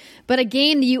time, but a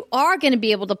game that you are going to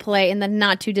be able to play in the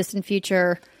not too distant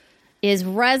future is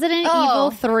Resident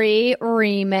Evil 3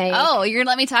 Remake. Oh, you're going to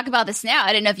let me talk about this now. I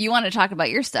didn't know if you want to talk about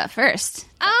your stuff first.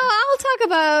 I'll talk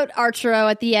about Arturo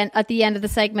at the end of the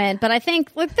segment, but I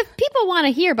think the people want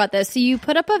to hear about this. So you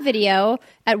put up a video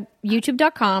at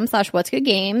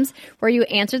youtube.com/whatsgoodgames where you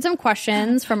answered some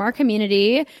questions from our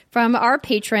community, from our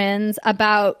patrons,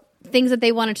 about things that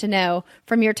they wanted to know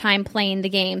from your time playing the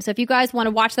game. So if you guys want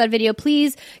to watch that video,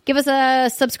 please give us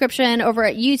a subscription over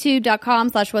at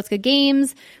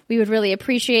youtube.com/whatsgoodgames. We would really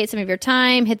appreciate some of your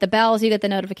time. Hit the bell so you get the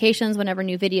notifications whenever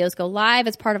new videos go live.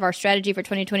 It's part of our strategy for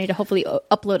 2020 to hopefully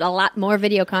upload a lot more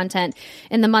video content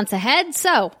in the months ahead.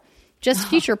 So just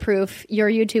future-proof your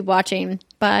YouTube watching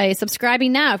by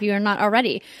subscribing now if you are not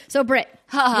already. So Britt,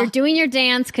 you're doing your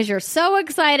dance because you're so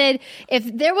excited. If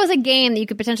there was a game that you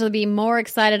could potentially be more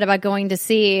excited about going to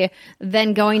see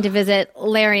than going to visit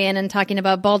Larian and talking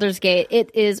about Baldur's Gate, it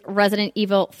is Resident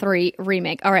Evil 3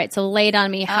 Remake. All right, so lay it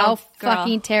on me. How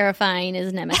fucking terrifying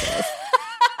is Nemesis?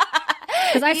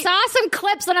 Because I saw some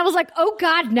clips and I was like, oh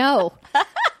God, no.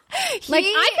 Like,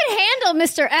 I could handle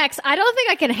Mr. X. I don't think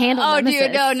I can handle Nemesis. Oh,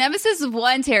 dude, no. Nemesis is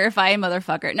one terrifying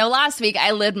motherfucker. No, last week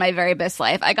I lived my very best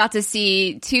life. I got to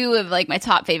see 2 of, my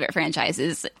top favorite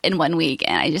franchises in 1 week,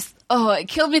 and it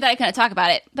killed me that I couldn't talk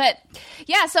about it. But,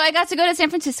 yeah, so I got to go to San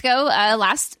Francisco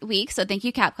last week, so thank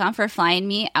you, Capcom, for flying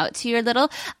me out to your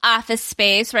little office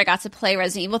space where I got to play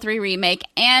Resident Evil 3 Remake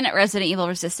and Resident Evil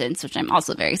Resistance, which I'm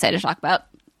also very excited to talk about.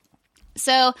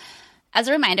 So, as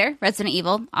a reminder, Resident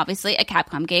Evil, obviously a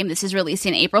Capcom game. This is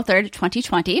releasing April 3rd,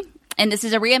 2020. And this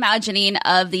is a reimagining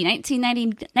of the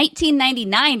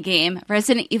 1999 game,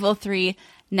 Resident Evil 3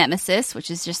 Nemesis,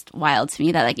 which is just wild to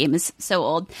me that game is so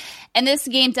old. And this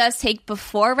game does take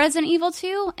before Resident Evil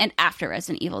 2 and after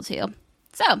Resident Evil 2.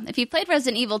 So, if you played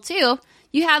Resident Evil 2,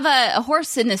 you have a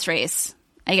horse in this race,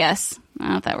 I guess. I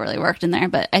don't know if that really worked in there,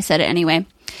 but I said it anyway.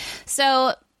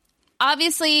 So,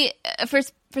 obviously, for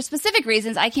specific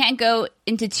reasons, I can't go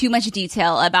into too much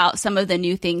detail about some of the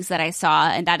new things that I saw,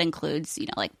 and that includes,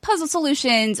 puzzle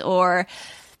solutions or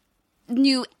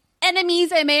new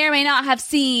enemies I may or may not have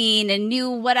seen and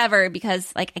new whatever,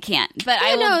 because, I can't. But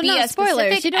I will be as spoilers.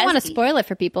 Specific. You don't want to spoil it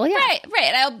for people, yeah. Right.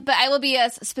 But I will be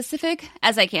as specific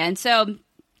as I can. So,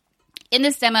 in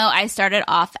this demo, I started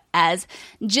off as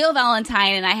Jill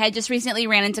Valentine, and I had just recently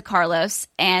ran into Carlos,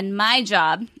 and my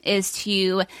job is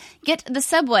to get the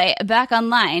subway back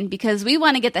online because we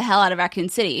want to get the hell out of Raccoon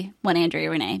City, Andrea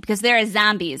Renee, because there are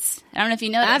zombies. I don't know if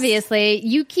you know this. Obviously.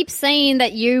 You keep saying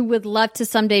that you would love to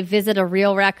someday visit a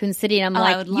real Raccoon City, and I'm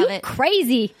I would love it.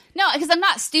 Crazy. No, because I'm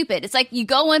not stupid. It's like you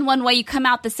go in one way, you come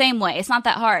out the same way. It's not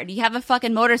that hard. You have a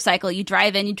fucking motorcycle, you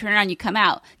drive in, you turn around, you come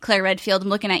out. Claire Redfield, I'm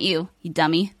looking at you, you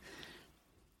dummy.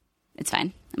 It's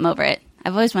fine. I'm over it.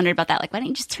 I've always wondered about that. Like, why don't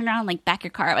you just turn around and, like, back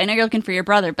your car up? I know you're looking for your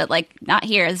brother, but, like, not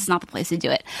here. This is not the place to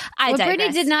do it. What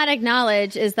Brittany did not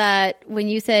acknowledge is that when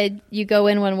you said you go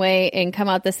in one way and come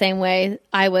out the same way,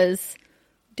 I was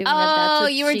doing that. Oh,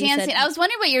 you were dancing. I was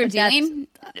wondering what you were doing.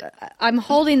 I'm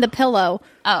holding the pillow.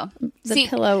 Oh.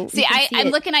 Pillow. See, I'm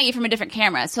looking at you from a different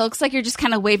camera, so it looks like you're just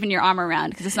kind of waving your arm around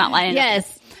because it's not lining up.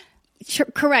 Yes.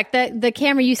 Correct. The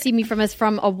camera you see me from is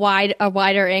from a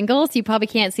wider angle, so you probably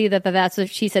can't see that that's what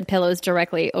she said. Pillows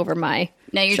directly over my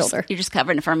shoulder. You're just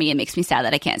covering it for me. It makes me sad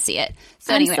that I can't see it.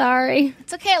 So I'm sorry.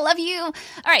 It's okay. I love you. All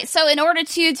right. So in order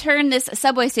to turn this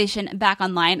subway station back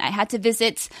online, I had to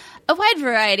visit a wide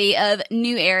variety of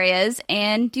new areas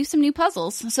and do some new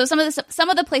puzzles. So some of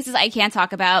the places I can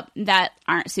talk about that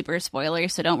aren't super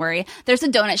spoilery, so don't worry. There's a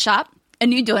donut shop, a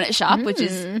new donut shop, which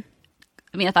is.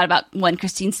 I mean, I thought about when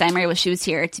Christine Steinmeier wish she was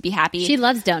here to be happy. She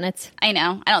loves donuts. I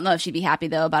know. I don't know if she'd be happy,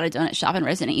 though, about a donut shop in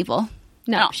Resident Evil.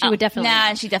 No, she would definitely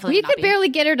not. She definitely We would could not barely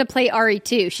get her to play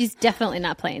RE2. She's definitely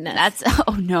not playing this.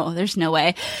 Oh, no. There's no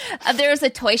way. There's a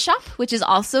toy shop, which is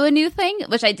also a new thing,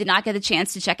 which I did not get a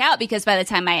chance to check out because by the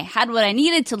time I had what I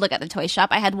needed to look at the toy shop,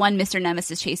 I had one Mr.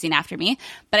 Nemesis chasing after me.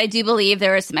 But I do believe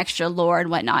there was some extra lore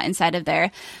and whatnot inside of there.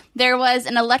 There was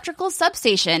an electrical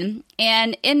substation,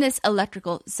 and in this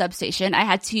electrical substation, I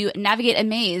had to navigate a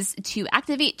maze to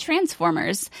activate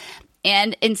transformers.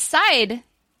 And inside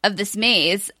of this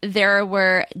maze, there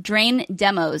were drain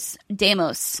Deimos,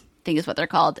 I think is what they're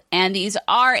called. And these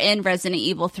are in Resident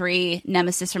Evil 3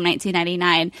 Nemesis from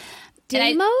 1999.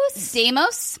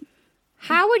 Deimos?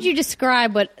 How would you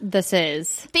describe what this is?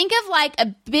 Think of like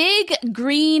a big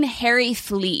green hairy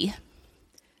flea.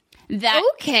 That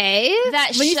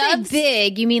when you say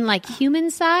big, you mean like human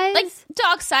size? Like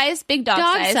dog size, big dog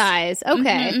size. Dog size,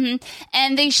 okay.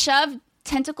 And they shove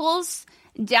tentacles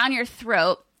down your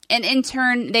throat, and in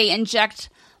turn, they inject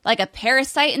like a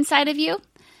parasite inside of you.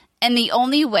 And the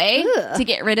only way to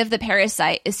get rid of the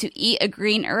parasite is to eat a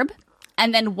green herb.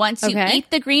 And then once you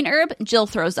eat the green herb, Jill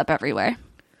throws up everywhere.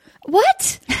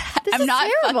 What? I'm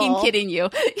not fucking kidding you.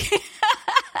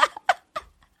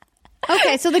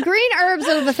 Okay, so the green herbs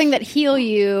are the thing that heal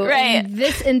you. Right.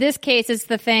 In this case, it's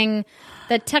the thing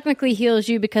that technically heals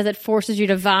you because it forces you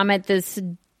to vomit this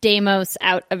Deimos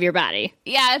out of your body.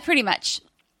 Yeah, pretty much.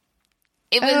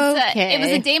 It was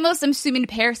a Deimos, I'm assuming,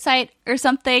 parasite or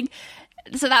something.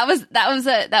 So that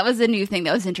was a new thing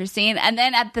that was interesting. And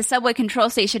then at the subway control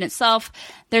station itself,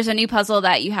 there's a new puzzle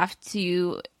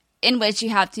in which you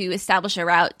have to establish a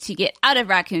route to get out of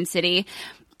Raccoon City.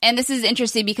 And this is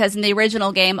interesting because in the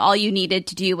original game, all you needed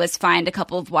to do was find a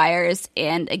couple of wires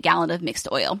and a gallon of mixed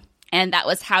oil. And that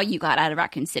was how you got out of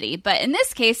Raccoon City. But in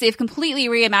this case, they've completely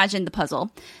reimagined the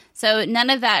puzzle. So none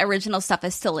of that original stuff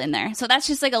is still in there. So that's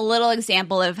just like a little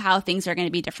example of how things are going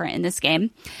to be different in this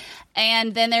game.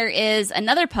 And then there is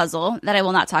another puzzle that I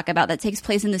will not talk about that takes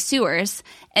place in the sewers.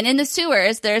 And in the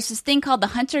sewers, there's this thing called the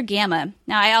Hunter Gamma.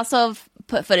 Now, I also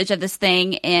put footage of this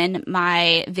thing in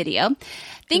my video.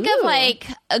 Think of like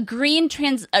a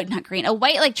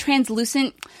white, like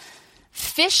translucent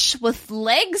fish with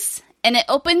legs, and it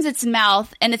opens its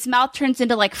mouth, and its mouth turns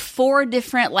into like 4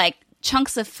 different like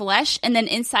chunks of flesh, and then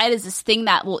inside is this thing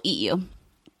that will eat you.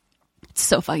 It's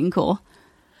so fucking cool.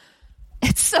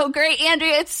 It's so great,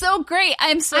 Andrea. It's so great.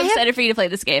 I'm so excited for you to play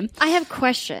this game. I have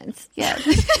questions. Yeah.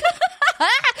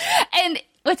 And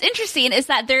what's interesting is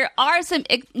that there are some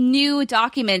new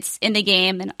documents in the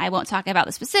game, and I won't talk about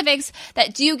the specifics,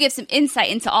 that do give some insight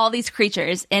into all these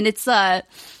creatures. And it's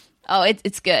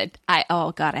it's good. I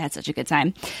had such a good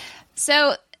time.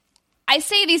 So I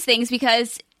say these things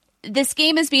because this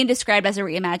game is being described as a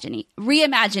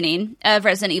reimagining of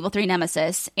Resident Evil 3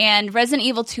 Nemesis, and Resident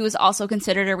Evil 2 is also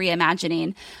considered a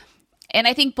reimagining. And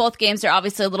I think both games are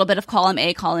obviously a little bit of column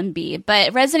A, column B,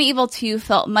 but Resident Evil 2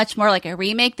 felt much more like a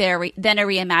remake than a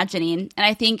reimagining. And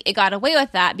I think it got away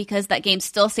with that because that game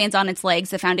still stands on its legs.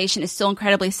 The foundation is still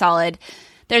incredibly solid.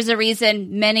 There's a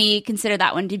reason many consider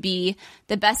that one to be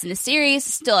the best in the series,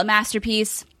 still a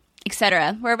masterpiece,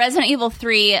 etc. Where Resident Evil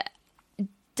 3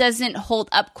 doesn't hold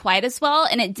up quite as well,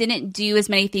 and it didn't do as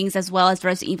many things as well as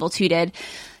Resident Evil 2 did.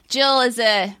 Jill is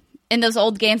in those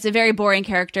old games, a very boring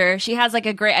character. She has like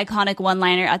a great iconic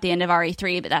one-liner at the end of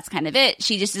RE3, but that's kind of it.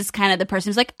 She just is kind of the person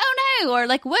who's like, oh no, or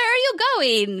like, where are you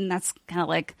going? And that's kind of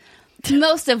like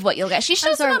most of what you'll get. She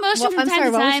shows some emotion from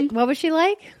time to time. What was she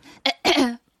like?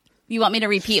 You want me to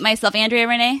repeat myself, Andrea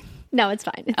Renee? No, it's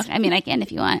fine. Okay, I mean, I can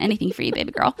if you want. Anything for you,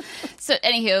 baby girl. So,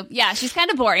 anywho, yeah, she's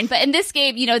kind of boring. But in this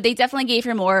game, they definitely gave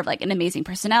her more of like an amazing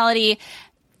personality.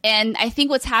 And I think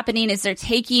what's happening is they're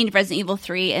taking Resident Evil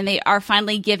 3 and they are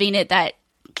finally giving it that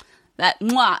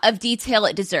mwah of detail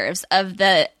it deserves, of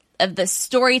the of the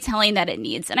storytelling that it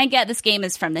needs. And I get this game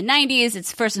is from the 90s.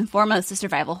 It's first and foremost a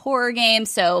survival horror game.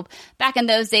 So back in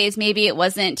those days, maybe it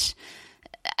wasn't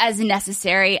as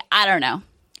necessary. I don't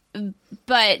know.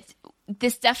 But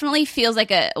this definitely feels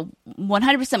like a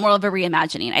 100% more of a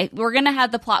reimagining. We're going to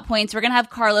have the plot points. We're going to have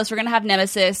Carlos. We're going to have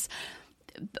Nemesis.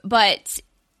 But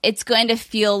it's going to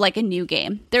feel like a new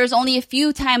game. There's only a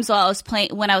few times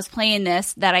when I was playing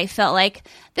this that I felt like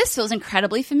this feels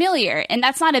incredibly familiar, and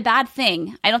that's not a bad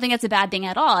thing. I don't think that's a bad thing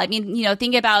at all. I mean,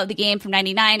 think about the game from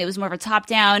 '99. It was more of a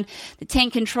top-down. The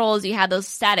tank controls, you had those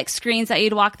static screens that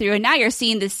you'd walk through, and now you're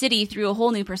seeing the city through a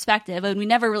whole new perspective, and we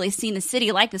never really seen the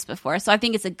city like this before. So I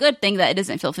think it's a good thing that it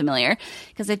doesn't feel familiar,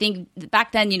 because I think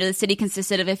back then, the city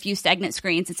consisted of a few stagnant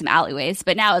screens and some alleyways,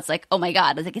 but now it's like, oh my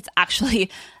god, it's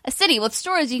actually a city with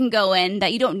stores you can go in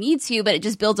that you don't need to, but it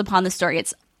just builds upon the story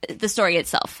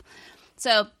itself.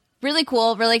 So really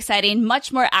cool, really exciting,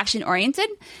 much more action oriented.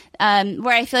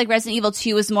 Where I feel like Resident Evil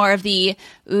 2 was more of the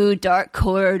dark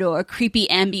corridor, creepy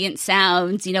ambient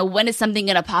sounds. When is something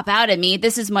going to pop out at me?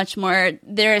 This is much more.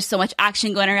 There is so much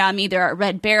action going around me. There are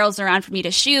red barrels around for me to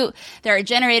shoot. There are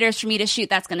generators for me to shoot.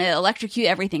 That's going to electrocute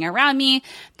everything around me.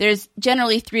 There's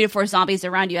generally 3 to 4 zombies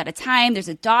around you at a time. There's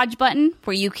a dodge button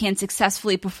where you can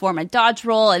successfully perform a dodge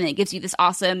roll, and it gives you this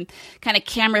awesome kind of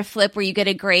camera flip where you get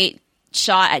a great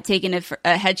shot at taking a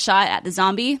headshot at the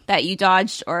zombie that you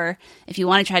dodged, or if you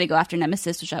want to try to go after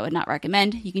Nemesis, which I would not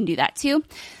recommend, you can do that too.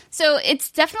 So it's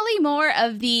definitely more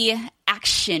of the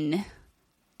action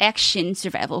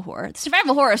survival horror. The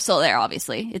survival horror is still there,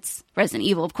 obviously. It's Resident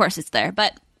Evil, of course it's there.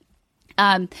 But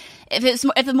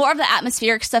if more of the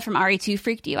atmospheric stuff from RE2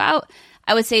 freaked you out,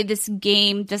 I would say this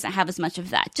game doesn't have as much of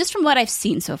that, just from what I've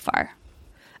seen so far.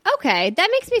 Okay, that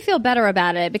makes me feel better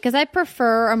about it, because I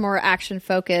prefer a more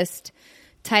action-focused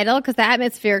title, because the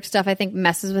atmospheric stuff I think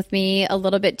messes with me a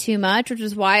little bit too much, which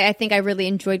is why I think I really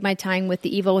enjoyed my time with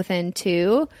The Evil Within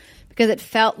 2, because it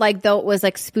felt like, though it was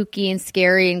like spooky and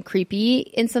scary and creepy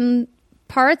in some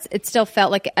parts, it still felt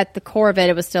like at the core of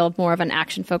it was still more of an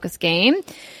action-focused game.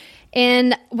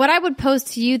 And what I would pose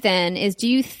to you then is, do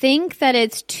you think that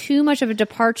it's too much of a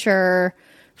departure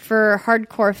for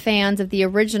hardcore fans of the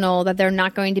original, that they're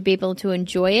not going to be able to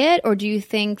enjoy it? Or do you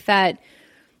think that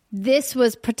this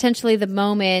was potentially the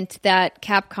moment that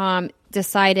Capcom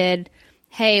decided,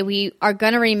 hey, we are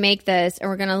going to remake this and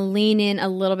we're going to lean in a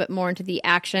little bit more into the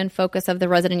action focus of the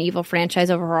Resident Evil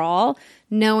franchise overall,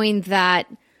 knowing that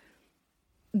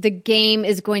the game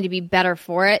is going to be better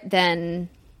for it than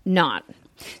not?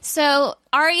 So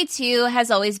RE2 has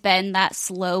always been that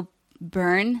slow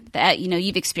burn that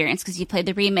you've experienced because you played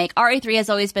the remake. RE3 has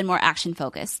always been more action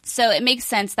focused, so it makes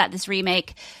sense that this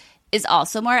remake is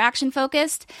also more action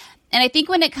focused. And I think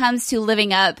when it comes to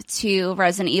living up to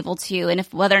Resident Evil 2 and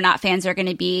whether or not fans are going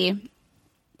to be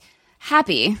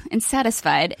happy and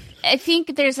satisfied, I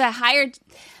think there's a higher.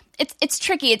 It's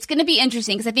tricky. It's going to be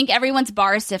interesting because I think everyone's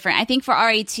bar is different. I think for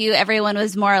RE2, everyone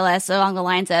was more or less along the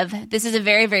lines of, this is a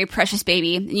very, very precious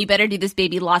baby, and you better do this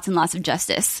baby lots and lots of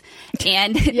justice.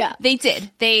 And yeah. They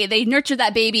did. They nurtured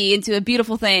that baby into a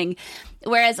beautiful thing.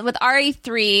 Whereas with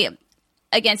RE3,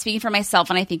 again, speaking for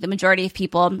myself, and I think the majority of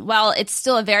people, while it's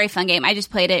still a very fun game, I just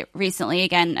played it recently,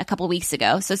 again, a couple weeks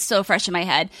ago, so it's so fresh in my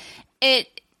head.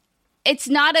 It's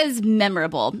not as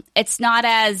memorable. It's not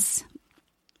as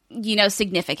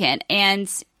significant.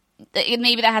 And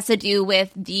maybe that has to do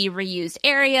with the reused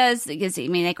areas, because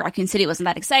like Raccoon City wasn't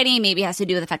that exciting. Maybe it has to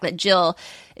do with the fact that Jill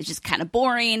is just kind of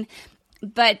boring.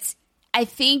 But I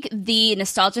think the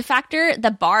nostalgia factor,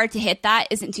 the bar to hit that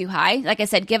isn't too high. Like I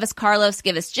said, give us Carlos,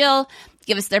 give us Jill,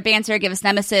 give us their banter, give us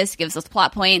Nemesis, give us those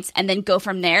plot points, and then go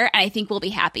from there. And I think we'll be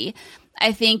happy.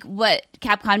 I think what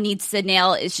Capcom needs to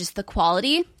nail is just the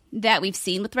quality that we've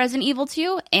seen with Resident Evil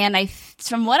 2. And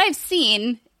from what I've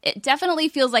seen, it definitely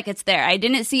feels like it's there. I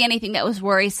didn't see anything that was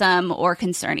worrisome or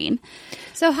concerning.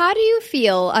 So how do you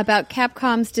feel about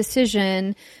Capcom's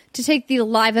decision to take the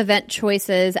live event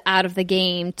choices out of the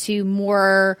game to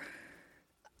more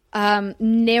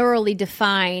narrowly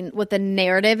define what the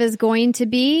narrative is going to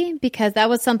be? Because that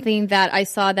was something that I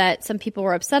saw that some people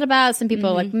were upset about. Some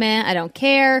people are like, meh, I don't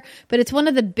care. But it's one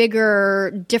of the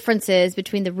bigger differences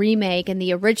between the remake and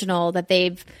the original, that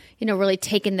they've, really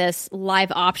taken this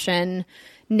live option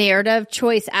narrative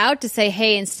choice out to say,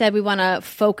 hey, instead we want to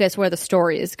focus where the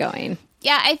story is going.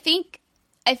 Yeah, I think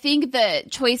making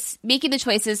the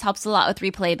choices helps a lot with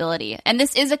replayability. And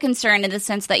this is a concern in the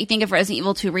sense that you think of Resident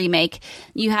Evil 2 Remake,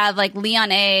 you have like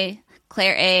Leon A,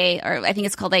 Claire A, or I think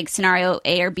it's called like Scenario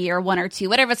A or B or 1 or 2,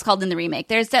 whatever it's called in the remake.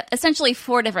 There's essentially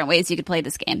 4 different ways you could play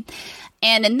this game.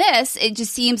 And in this, it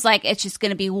just seems like it's just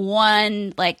going to be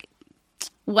one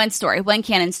story, one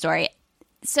canon story.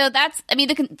 so that's, I mean,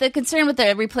 the concern with the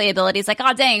replayability is like,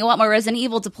 oh, dang, I want more Resident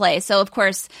Evil to play. So, of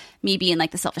course, me being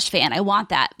like the selfish fan, I want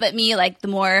that. But me, like, the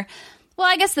more, well,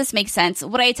 I guess this makes sense.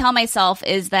 What I tell myself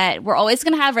is that we're always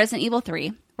going to have Resident Evil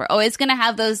 3. We're always going to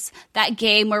have that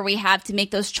game where we have to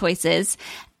make those choices.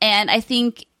 And I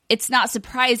think it's not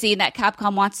surprising that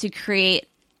Capcom wants to create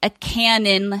a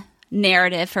canon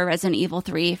narrative for Resident Evil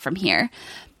 3 from here.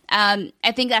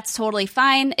 I think that's totally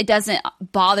fine. It doesn't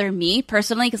bother me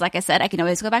personally because, like I said, I can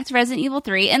always go back to Resident Evil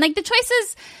 3. And, like, the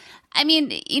choices, I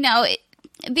mean, you know,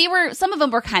 some of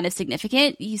them were kind of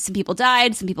significant. Some people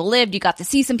died, some people lived. You got to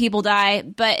see some people die.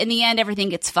 But in the end, everything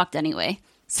gets fucked anyway.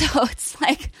 So it's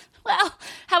like, well,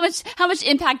 how much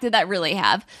impact did that really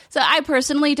have? So I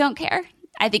personally don't care.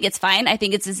 I think it's fine. I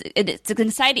think it's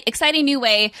an exciting new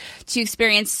way to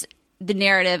experience the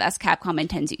narrative as Capcom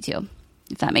intends you to,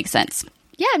 if that makes sense.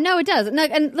 Yeah, no, it does. No,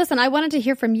 and listen, I wanted to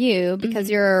hear from you because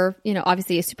you're, you know,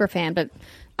 obviously a super fan, but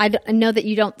I know that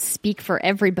you don't speak for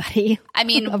everybody. I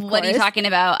mean, what are you talking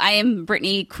about? I am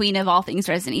Brittany, queen of all things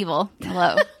Resident Evil.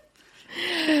 Hello.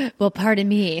 Well, pardon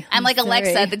me. I'm like sorry.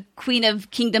 Alexa, the queen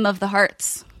of Kingdom of the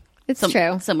Hearts. It's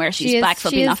true. Somewhere she's black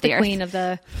flipping off the earth. She is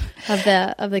the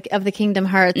queen of the Kingdom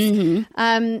Hearts.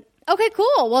 Mm-hmm. Okay,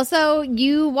 cool. Well, so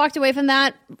you walked away from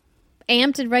that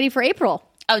amped and ready for April.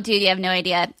 Oh, dude, you have no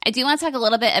idea. I do want to talk a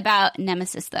little bit about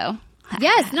Nemesis, though.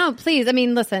 Yes, no, please. I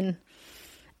mean, listen,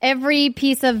 every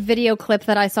piece of video clip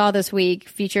that I saw this week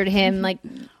featured him, like,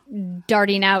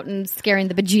 darting out and scaring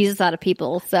the bejesus out of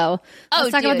people. So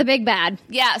let's talk about the big bad.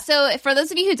 Yeah, so for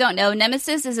those of you who don't know,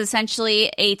 Nemesis is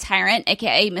essentially a tyrant,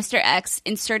 aka Mr. X,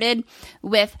 inserted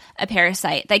with a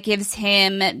parasite that gives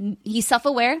him, he's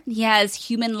self-aware, he has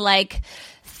human-like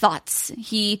thoughts.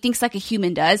 He thinks like a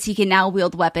human does. He can now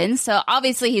wield weapons. So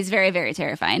obviously he's very, very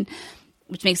terrifying,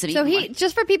 which makes it even more.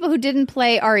 Just for people who didn't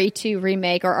play RE2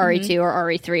 Remake or RE2 or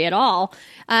RE3 at all,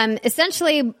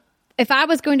 essentially, if I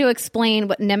was going to explain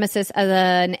what Nemesis as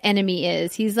an enemy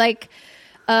is, he's like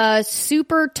a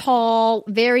super tall,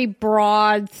 very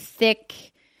broad,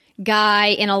 thick guy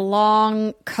in a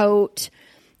long coat.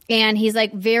 And he's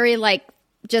like very like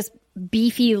just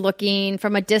beefy looking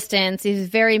from a distance. He's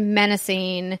very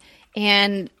menacing,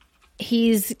 and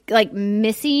he's like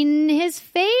missing his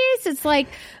face. It's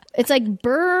like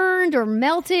burned or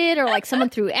melted, or like someone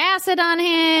threw acid on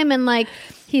him, and like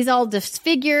he's all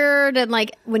disfigured, and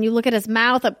like when you look at his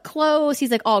mouth up close,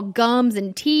 he's like all gums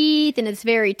and teeth, and it's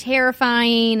very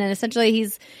terrifying. And essentially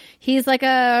he's like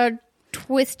a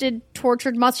twisted,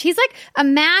 tortured monster. He's like,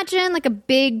 imagine like a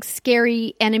big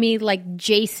scary enemy like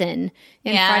Jason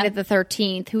in Friday the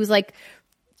 13th, who's like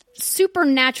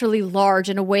supernaturally large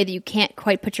in a way that you can't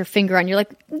quite put your finger on. You're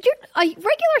like, a regular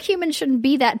human shouldn't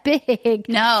be that big.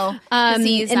 No, because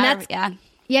he's not.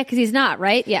 Yeah, because he's not,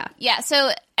 right? Yeah. Yeah,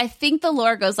 so I think the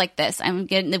lore goes like this. I'm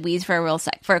getting the weeds for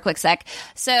a quick sec.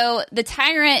 So the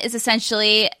tyrant is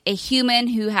essentially a human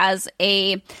who has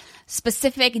a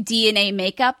specific DNA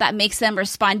makeup that makes them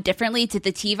respond differently to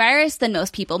the T-virus than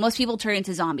most people. Most people turn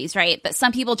into zombies, right? But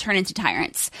some people turn into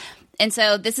tyrants. And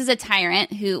so this is a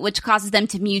tyrant which causes them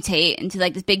to mutate into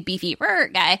like this big beefy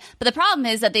guy. But the problem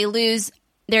is that they lose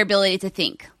their ability to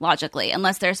think logically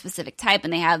unless they're a specific type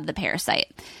and they have the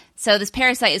parasite. So this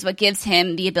parasite is what gives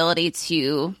him the ability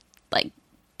to like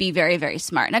be very, very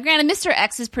smart. Now, granted, Mr.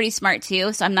 X is pretty smart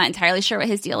too, so I'm not entirely sure what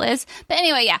his deal is. But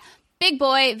anyway, yeah. Big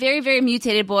boy, very, very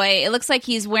mutated boy. It looks like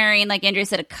he's wearing, like Andrea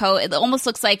said, a coat. It almost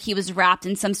looks like he was wrapped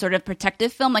in some sort of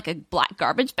protective film, like a black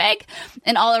garbage bag.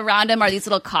 And all around him are these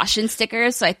little caution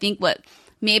stickers. So I think what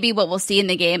we'll see in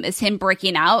the game is him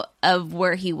breaking out of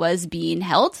where he was being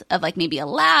held, of like maybe a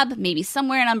lab, maybe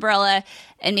somewhere in Umbrella,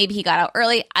 and maybe he got out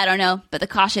early. I don't know. But the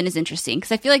caution is interesting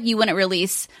because I feel like you wouldn't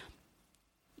release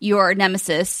your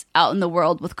Nemesis out in the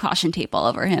world with caution tape all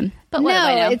over him. But what do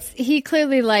I know? He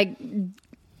clearly like...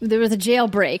 There was a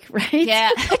jailbreak, right? Yeah.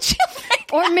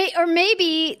 Jailbreak. or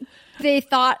maybe they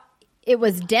thought it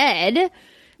was dead.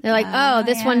 They're like,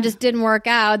 this one just didn't work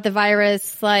out. The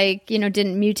virus, like,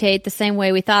 didn't mutate the same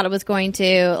way we thought it was going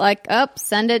to. Like,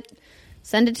 send it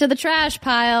to the trash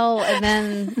pile. And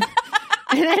then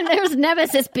and then there's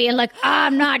Nemesis being like,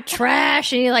 I'm not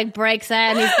trash. And he like breaks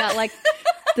out and he's got like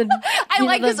I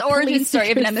like this origin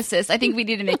story of Nemesis. I think we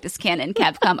need to make this canon.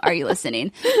 Capcom, are you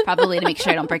listening? Probably to make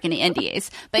sure I don't break any NDAs.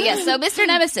 But yes, so Mr.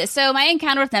 Nemesis. So my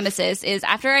encounter with Nemesis is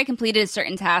after I completed a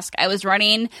certain task, I was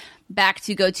running back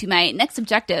to go to my next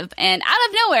objective, and out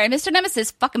of nowhere, Mr.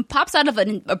 Nemesis fucking pops out of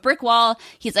a brick wall.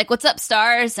 He's like, "What's up,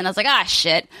 stars?" And I was like, "Ah,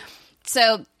 shit."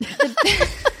 So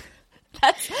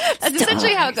that's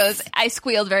essentially how it goes. I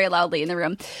squealed very loudly in the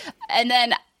room, and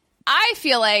then I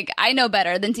feel like I know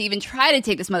better than to even try to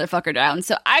take this motherfucker down.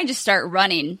 So I just start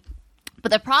running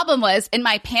But the problem was, in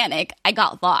my panic, I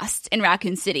got lost in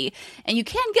Raccoon City. And you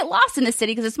can get lost in the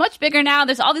city because it's much bigger now.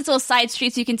 There's all these little side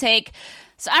streets you can take.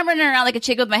 So I'm running around like a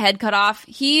chicken with my head cut off.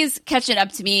 He's catching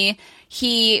up to me.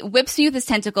 He whips me with his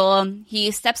tentacle.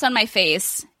 He steps on my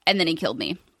face, and then he killed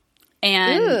me.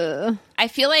 And Ooh. I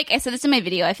feel like, I said this in my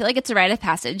video, I feel like it's a rite of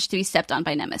passage to be stepped on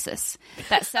by Nemesis.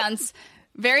 That sounds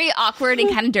very awkward and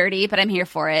kind of dirty, but I'm here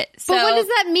for it. So, But what does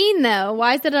that mean, though?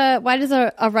 Why does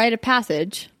a rite of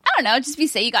passage? I don't know. Just if you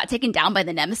say you got taken down by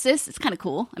the Nemesis, it's kind of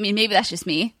cool. I mean, maybe that's just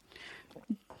me.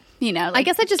 You know, I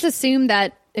guess I just assume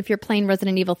that if you're playing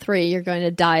Resident Evil 3, you're going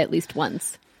to die at least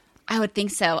once. I would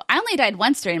think so. I only died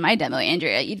once during my demo,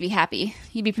 Andrea. You'd be happy.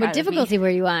 You'd be proud What of me. difficulty were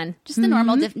you on? Just the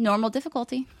normal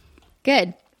difficulty.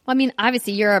 Good. Well, I mean,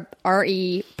 obviously, you're a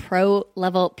RE pro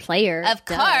level player. Of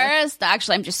course.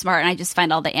 Actually, I'm just smart and I just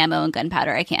find all the ammo and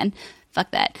gunpowder I can.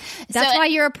 Fuck that. That's why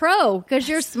you're a pro, because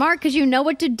you're smart, because you know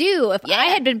what to do. If I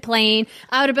had been playing,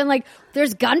 I would have been like,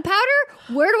 there's gunpowder?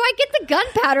 Where do I get the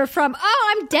gunpowder from?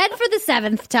 Oh, I'm dead for the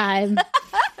 7th time.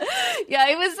 Yeah,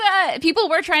 it was, people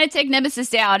were trying to take Nemesis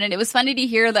down, and it was funny to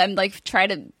hear them, like, try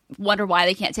to wonder why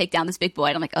they can't take down this big boy.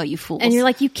 And I'm like, oh, you fools. And you're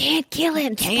like, you can't kill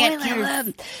him. Can't kill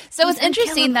him. So what's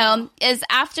interesting, though, is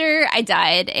after I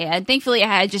died, and thankfully I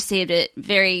had just saved it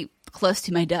very close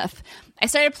to my death, I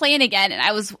started playing again, and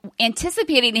I was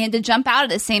anticipating him to jump out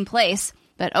of the same place.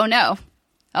 But oh no.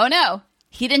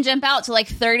 He didn't jump out till like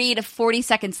 30 to 40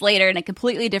 seconds later in a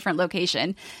completely different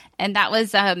location. And that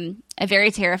was a very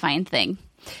terrifying thing.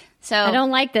 So I don't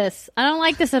like this. I don't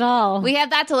like this at all. We have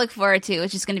that to look forward to,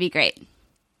 which is going to be great.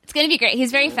 It's going to be great.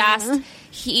 He's very fast.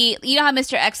 You know how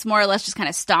Mr. X more or less just kind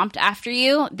of stomped after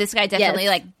you? This guy definitely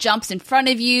like jumps in front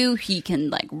of you. He can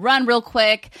like run real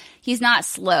quick. He's not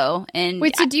slow. And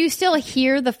wait, so do you still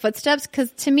hear the footsteps?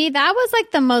 Because to me, that was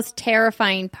like the most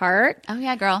terrifying part. Oh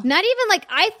yeah, girl. Not even like,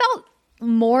 I felt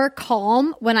more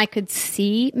calm when I could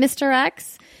see Mr.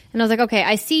 X. And I was like, okay,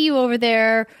 I see you over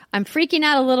there. I'm freaking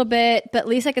out a little bit, but at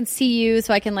least I can see you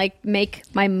so I can like make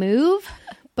my move.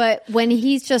 But when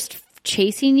he's just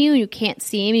chasing you and you can't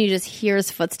see him and you just hear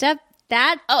his footstep,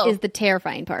 that is the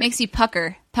terrifying part. Makes you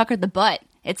pucker the butt.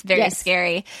 It's very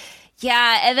scary.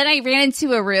 Yeah, and then I ran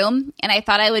into a room, and I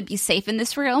thought I would be safe in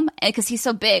this room, because he's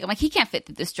so big. I'm like, he can't fit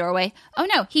through this doorway. Oh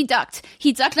no, he ducked.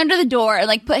 He ducked under the door and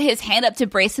like put his hand up to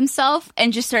brace himself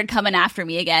and just started coming after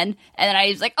me again. And then I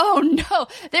was like, oh no,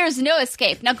 there's no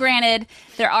escape. Now granted,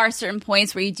 there are certain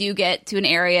points where you do get to an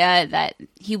area that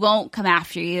he won't come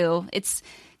after you. It's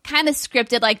kind of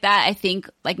scripted like that, I think,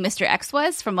 like Mr. X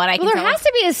was, from what I can tell. Well, there has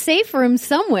to be a safe room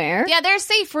somewhere. Yeah, there's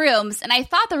safe rooms, and I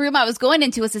thought the room I was going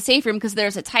into was a safe room because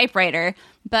there's a typewriter,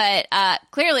 but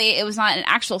clearly it was not an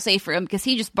actual safe room because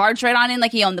he just barged right on in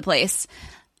like he owned the place.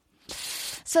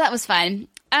 So that was fun.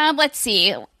 Let's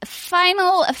see.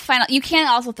 Final. You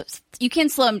can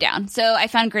slow him down. So I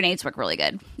found grenades work really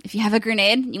good. If you have a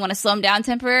grenade, you want to slow him down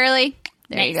temporarily,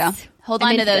 there you go. Hold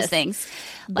on to those things.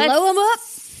 Blow him up.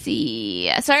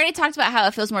 See. So I already talked about how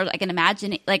it feels more like an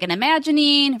imagining,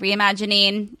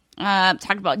 reimagining.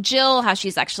 Talked about Jill, how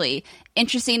she's actually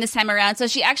interesting this time around. So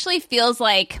she actually feels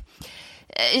like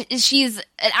she's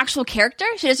an actual character.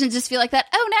 She doesn't just feel like that,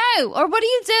 oh no, or what are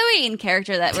you doing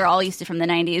character that we're all used to from the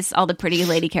 90s, all the pretty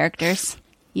lady characters.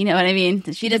 You know what I mean?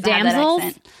 She doesn't have that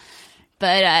accent.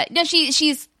 But no,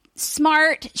 she's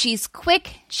smart, she's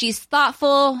quick, she's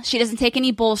thoughtful, she doesn't take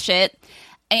any bullshit.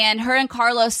 And her and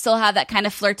Carlos still have that kind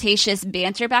of flirtatious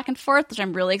banter back and forth, which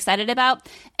I'm really excited about.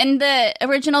 In the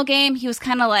original game, he was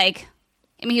kind of like,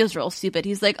 I mean, he was real stupid.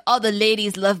 He's like, all the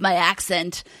ladies love my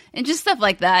accent. And just stuff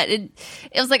like that. It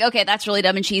was like, okay, that's really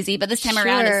dumb and cheesy. But this time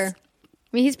around, it's... I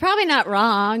mean, he's probably not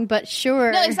wrong, but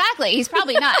sure. No, exactly. He's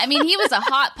probably not. I mean, he was a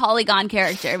hot polygon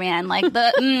character, man. Like,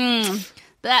 that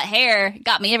hair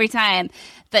got me every time.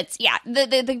 But yeah,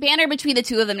 the banter between the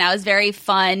two of them now is very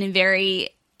fun and very...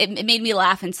 It made me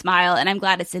laugh and smile, and I'm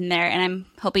glad it's in there, and I'm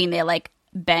hoping they, like,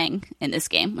 bang in this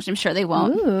game, which I'm sure they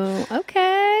won't. Ooh,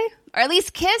 okay. Or at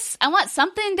least kiss. I want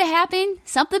something to happen.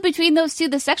 Something between those two.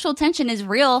 The sexual tension is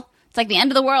real. It's like the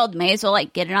end of the world. May as well,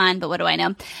 like, get it on, but what do I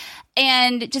know?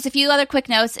 And just a few other quick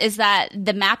notes is that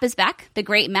the map is back, the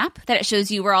great map, that it shows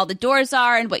you where all the doors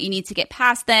are and what you need to get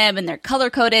past them, and they're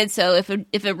color-coded, so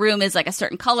if a room is, like, a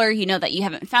certain color, you know that you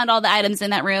haven't found all the items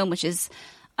in that room, which is...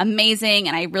 amazing,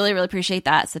 and I really, really appreciate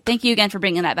that. So thank you again for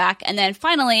bringing that back. And then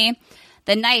finally,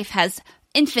 the knife has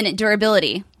infinite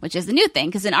durability, which is a new thing,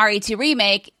 because in RE2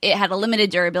 Remake, it had a limited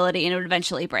durability and it would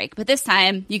eventually break. But this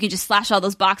time, you can just slash all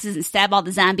those boxes and stab all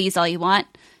the zombies all you want,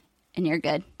 and you're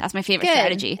good. That's my favorite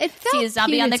strategy. See a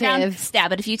zombie on the ground,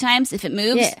 stab it a few times. If it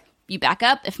moves, you back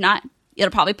up. If not, it'll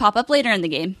probably pop up later in the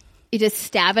game. You just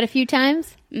stab it a few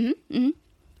times? Mm-hmm.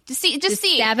 Just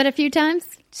see. Stab it a few times.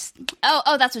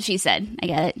 Oh, that's what she said. I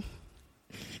get it.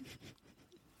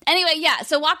 Anyway, yeah,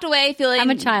 so walked away feeling... I'm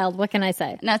a child. What can I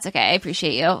say? No, it's okay. I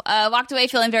appreciate you. Walked away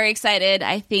feeling very excited.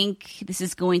 I think this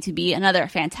is going to be another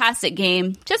fantastic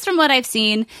game, just from what I've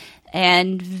seen,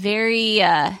 and very,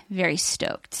 very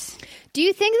stoked. Do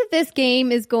you think that this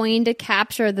game is going to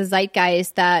capture the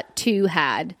zeitgeist that 2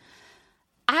 had?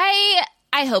 I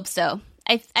hope so.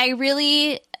 I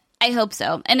hope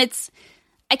so. And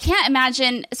I can't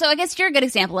imagine... So I guess you're a good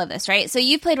example of this, right? So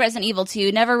you played Resident Evil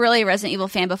 2, never really a Resident Evil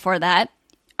fan before that.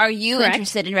 Are you Correct.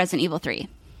 interested in Resident Evil 3?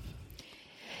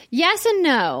 Yes and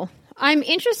no. I'm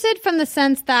interested from the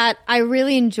sense that I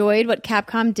really enjoyed what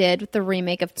Capcom did with the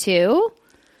remake of 2.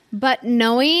 But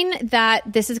knowing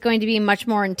that this is going to be much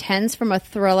more intense from a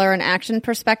thriller and action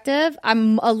perspective,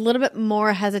 I'm a little bit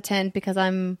more hesitant because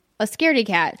I'm a scaredy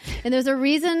cat. And there's a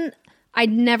reason I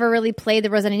never really played the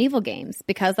Resident Evil games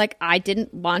because I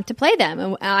didn't want to play them.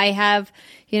 And I have,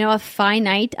 a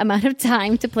finite amount of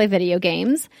time to play video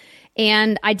games.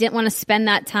 And I didn't want to spend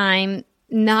that time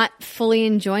not fully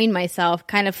enjoying myself,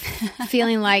 kind of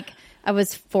feeling like I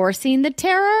was forcing the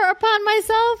terror upon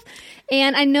myself.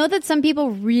 And I know that some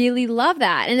people really love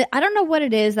that. And I don't know what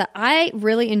it is that I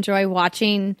really enjoy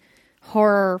watching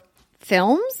horror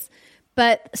films,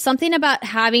 but something about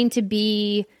having to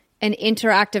be an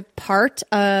interactive part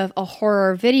of a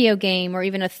horror video game or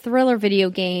even a thriller video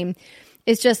game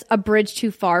is just a bridge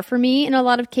too far for me in a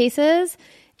lot of cases.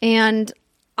 And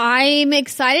I'm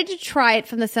excited to try it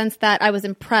from the sense that I was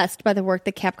impressed by the work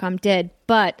that Capcom did,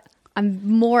 but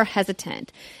I'm more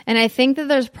hesitant. And I think that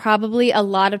there's probably a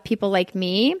lot of people like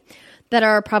me that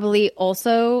are probably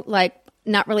also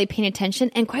not really paying attention.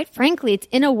 And quite frankly, it's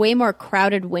in a way more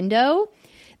crowded window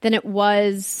than it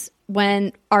was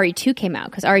when RE2 came out,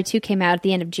 because RE2 came out at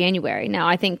the end of January. Now,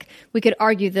 I think we could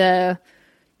argue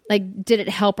did it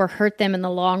help or hurt them in the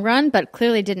long run? But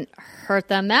clearly didn't hurt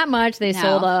them that much. They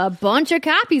sold a bunch of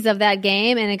copies of that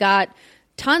game, and it got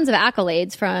tons of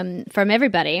accolades from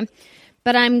everybody.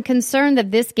 But I'm concerned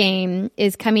that this game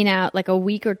is coming out a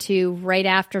week or two right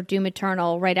after Doom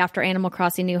Eternal, right after Animal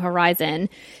Crossing New Horizon,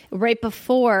 right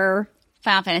before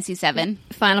Final Fantasy VII.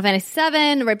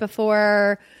 Right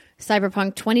before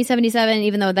Cyberpunk 2077,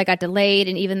 even though that got delayed,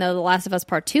 and even though The Last of Us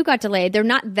Part 2 got delayed, they're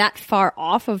not that far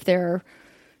off of their...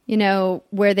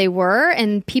 where they were,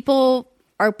 and people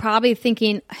are probably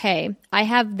thinking, hey, I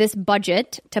have this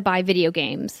budget to buy video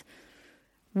games.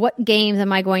 What games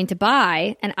am I going to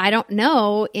buy? And I don't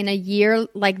know, in a year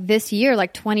like this year,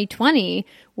 like 2020,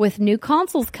 with new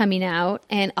consoles coming out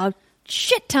and a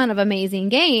shit ton of amazing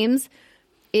games,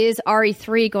 is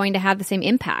RE3 going to have the same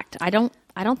impact? I don't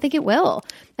think it will.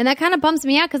 And that kind of bums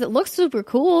me out because it looks super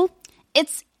cool.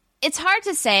 It's hard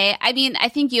to say. I mean, I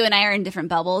think you and I are in different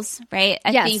bubbles, right?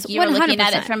 I think you're 100%. looking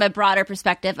at it from a broader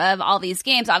perspective of all these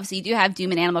games. Obviously, you do have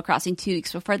Doom and Animal Crossing 2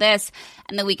 weeks before this,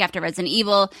 and the week after Resident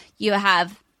Evil, you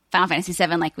have Final Fantasy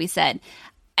VII, like we said.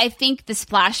 I think the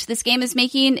splash this game is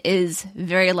making is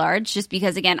very large, just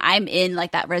because, again, I'm in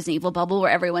that Resident Evil bubble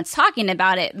where everyone's talking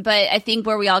about it. But I think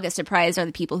where we all get surprised are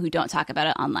the people who don't talk about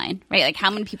it online, right? How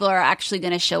many people are actually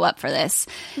going to show up for this?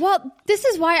 Well, this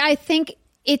is why I think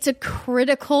it's a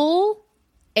critical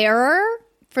error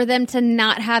for them to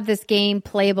not have this game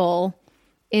playable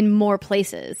in more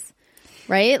places,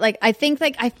 right? I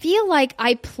feel like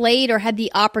I played or had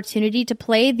the opportunity to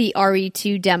play the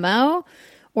RE2 demo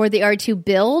or the RE2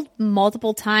 build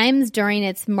multiple times during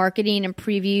its marketing and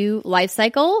preview life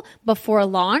cycle before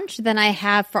launch than I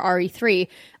have for RE3.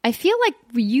 I feel like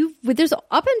there's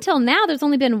up until now, there's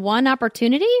only been one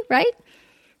opportunity, right?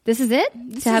 This is it?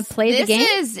 Have played the game?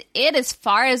 This is it as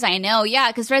far as I know. Yeah,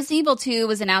 because Resident Evil 2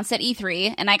 was announced at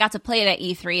E3, and I got to play it at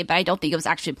E3, but I don't think it was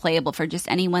actually playable for just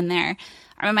anyone there.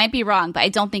 I might be wrong, but I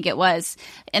don't think it was.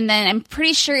 And then I'm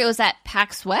pretty sure it was at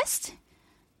PAX West,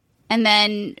 and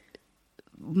then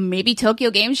maybe Tokyo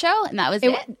Game Show, and that was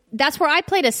it. That's where I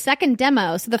played a second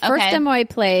demo. So the first demo I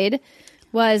played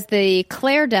was the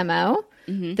Claire demo.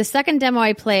 Mm-hmm. The second demo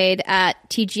I played at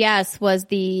TGS was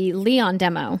the Leon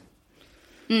demo.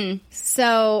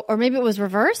 So, or maybe it was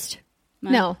reversed?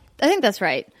 No, I think that's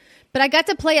right. But I got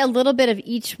to play a little bit of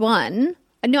each one.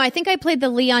 No, I think I played the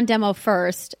Leon demo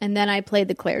first, and then I played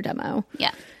the Claire demo.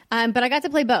 Yeah. But I got to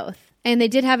play both. And they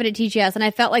did have it at TGS, and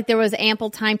I felt like there was ample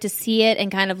time to see it and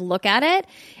kind of look at it.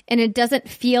 And it doesn't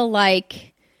feel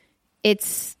like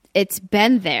it's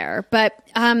been there. But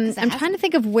I'm trying to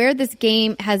think of where this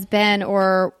game has been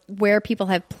or where people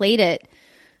have played it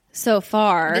so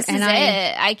far. This is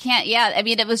it. I can't. Yeah, I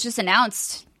mean, it was just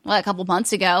announced a couple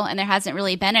months ago, and there hasn't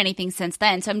really been anything since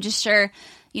then. So I'm just sure,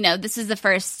 this is the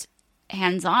first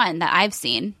hands-on that I've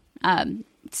seen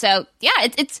So yeah,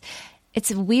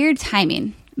 it's weird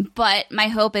timing. But my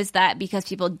hope is that because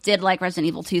people did like Resident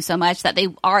Evil 2 so much that they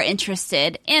are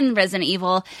interested in Resident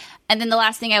Evil. And then the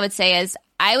last thing I would say is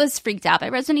I was freaked out by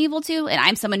Resident Evil 2, and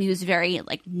I'm someone who's very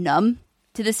like numb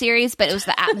to the series, but it was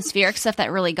the atmospheric stuff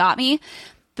that really got me.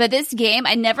 But this game,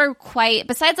 I never quite,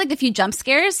 besides like the few jump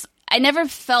scares, I never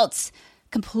felt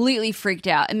completely freaked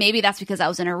out. And maybe that's because I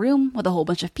was in a room with a whole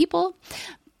bunch of people.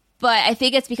 But I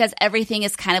think it's because everything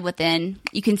is kind of within,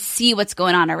 you can see what's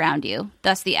going on around you.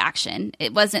 Thus the action.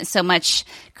 It wasn't so much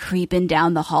creeping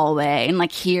down the hallway and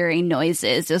like hearing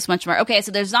noises. It was much more, okay,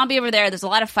 so there's a zombie over there. There's a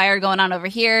lot of fire going on over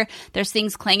here. There's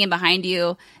things clanging behind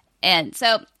you. And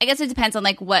so I guess it depends on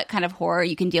like what kind of horror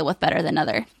you can deal with better than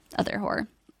other horror.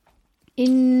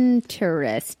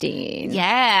 Interesting.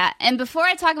 Yeah. And before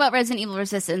I talk about Resident Evil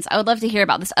Resistance, I would love to hear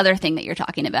about this other thing that you're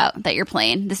talking about, that you're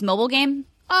playing, this mobile game.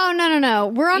 Oh, no.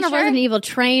 We're on a sure? Resident Evil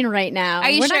train right now. Are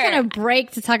you We're sure? not going to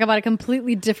break to talk about a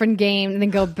completely different game and then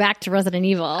go back to Resident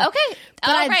Evil. Okay.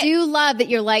 But I do love that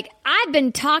you're like, I've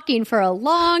been talking for a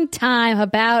long time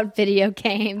about video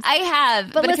games. I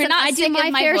have. But listen, if you're not I sick do my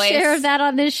of my fair voice, share of that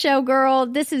on this show, girl.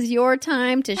 This is your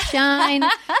time to shine.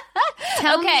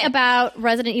 Tell me about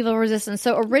Resident Evil Resistance.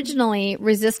 So originally,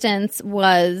 Resistance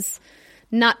was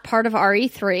not part of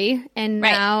RE3, and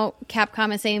now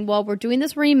Capcom is saying, well, we're doing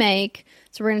this remake,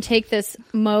 so we're going to take this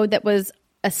mode that was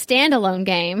a standalone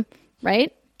game,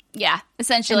 right? Yeah,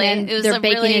 essentially. And it was they're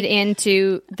baking it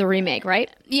into the remake, right?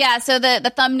 Yeah, so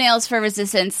the thumbnails for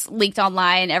Resistance leaked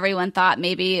online. Everyone thought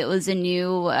maybe it was a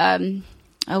new,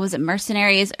 was it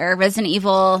Mercenaries or Resident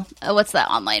Evil? What's that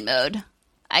online mode?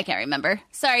 I can't remember.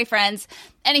 Sorry, friends.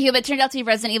 Anywho, but it turned out to be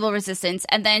Resident Evil Resistance.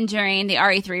 And then during the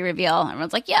RE3 reveal,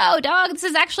 everyone's like, yo, dog, this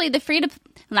is actually the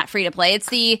not free to play. It's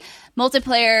the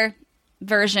multiplayer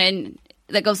version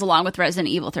that goes along with Resident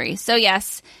Evil 3. So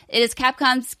yes, it is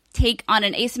Capcom's take on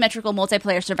an asymmetrical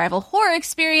multiplayer survival horror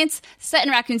experience set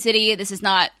in Raccoon City. This is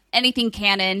not anything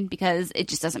canon because it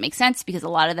just doesn't make sense because a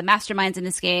lot of the masterminds in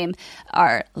this game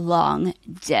are long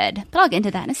dead. But I'll get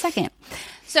into that in a second.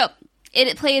 So it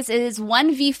is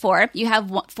 1v4. You have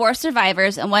 4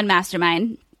 survivors and 1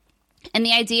 mastermind. And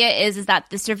the idea is that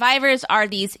the survivors are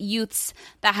these youths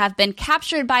that have been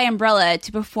captured by Umbrella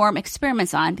to perform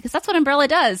experiments on, because that's what Umbrella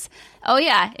does. Oh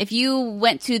yeah, if you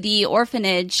went to the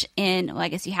orphanage well, I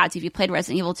guess you had to if you played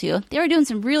Resident Evil 2, they were doing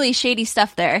some really shady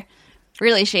stuff there.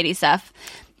 Really shady stuff.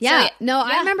 Yeah.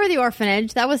 I remember the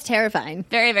orphanage. That was terrifying.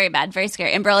 Very, very bad. Very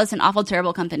scary. Umbrella's an awful,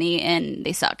 terrible company, and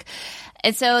they suck.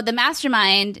 And so the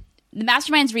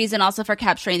mastermind's reason also for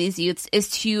capturing these youths is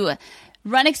to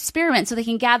run experiments so they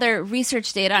can gather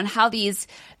research data on how these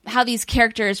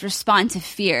characters respond to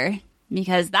fear.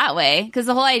 Because the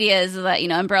whole idea is that,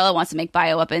 Umbrella wants to make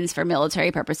bioweapons for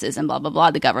military purposes and blah, blah,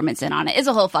 blah. The government's in on it. It's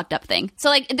a whole fucked up thing.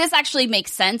 So, this actually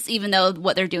makes sense, even though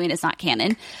what they're doing is not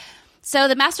canon. So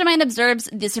the mastermind observes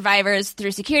the survivors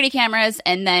through security cameras,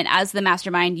 and then as the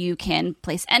mastermind, you can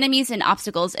place enemies and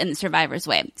obstacles in the survivor's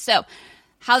way. So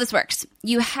how this works.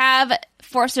 You have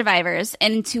 4 survivors,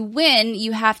 and to win,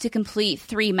 you have to complete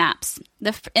 3 maps.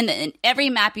 In every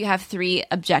map, you have 3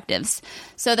 objectives.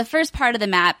 So the first part of the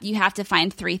map, you have to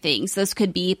find 3 things. Those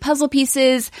could be puzzle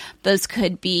pieces. Those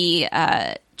could be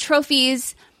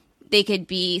trophies. They could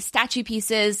be statue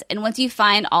pieces. And once you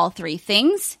find all 3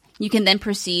 things, you can then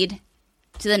proceed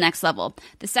to the next level.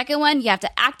 The second one, you have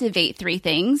to activate 3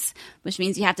 things, which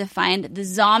means you have to find the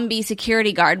zombie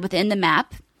security guard within the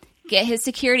map, get his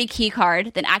security key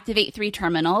card, then activate 3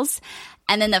 terminals.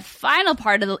 And then the final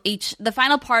part of each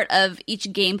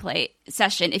gameplay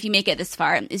session, if you make it this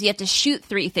far, is you have to shoot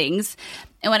 3 things.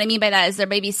 And what I mean by that is there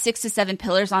may be 6 to 7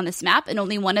 pillars on this map, and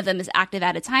only one of them is active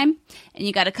at a time. And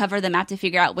you got to cover the map to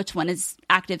figure out which one is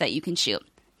active that you can shoot.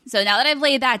 So now that I've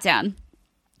laid that down,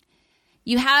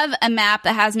 you have a map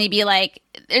that has maybe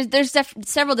there's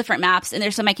several different maps, and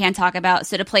there's some I can't talk about.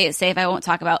 So to play it safe, I won't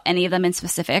talk about any of them in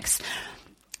specifics.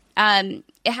 It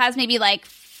has maybe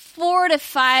 4 to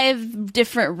 5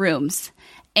 different rooms,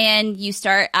 and you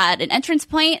start at an entrance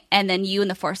point, and then you and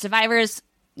the 4 survivors,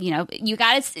 you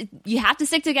have to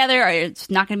stick together or it's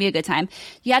not going to be a good time.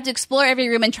 You have to explore every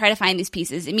room and try to find these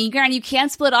pieces. I mean, granted, you can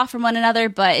split off from one another,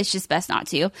 but it's just best not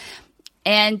to.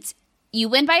 And you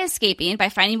win by escaping, by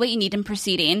finding what you need and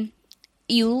proceeding.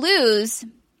 You lose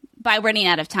by running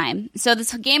out of time. So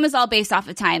this game is all based off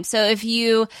of time. So if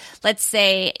you, let's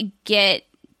say, get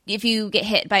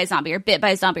hit by a zombie or bit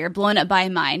by a zombie or blown up by a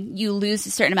mine, you lose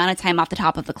a certain amount of time off the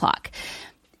top of the clock.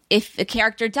 If a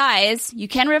character dies, you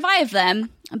can revive them,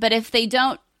 but if they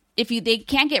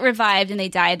can't get revived and they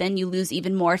die, then you lose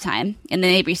even more time, and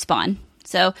then they respawn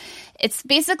So it's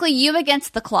basically you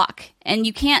against the clock, and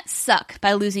you can't suck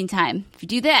by losing time. If you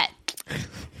do that,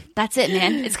 that's it,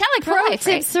 man. It's kind of like Pro life,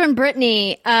 tips right? from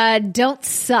Brittany. Don't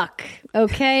suck.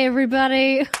 Okay,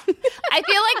 everybody. I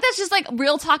feel like that's just like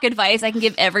real talk advice I can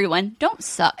give everyone. Don't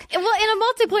suck. Well, in a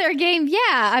multiplayer game, yeah.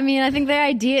 I mean, I think the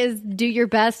idea is do your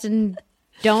best and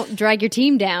don't drag your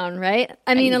team down, right?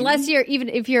 I mean, unless even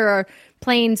if you're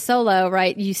playing solo,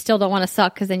 right, you still don't want to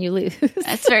suck because then you lose.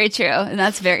 That's very true, and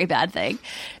that's a very bad thing.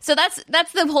 So that's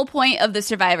the whole point of the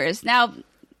survivors. Now,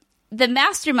 the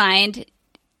mastermind.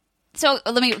 So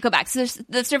let me go back. So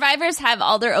the survivors have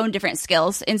all their own different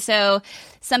skills. And so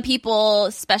some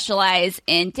people specialize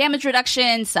in damage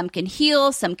reduction. Some can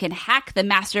heal. Some can hack the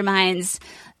mastermind's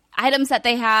items that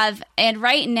they have. And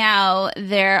right now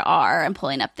I'm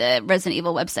pulling up the Resident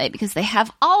Evil website because they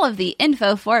have all of the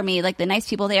info for me, like the nice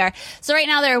people they are. So right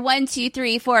now there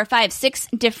are 6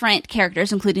 different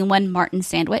characters, including one Martin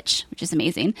Sandwich, which is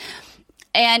amazing.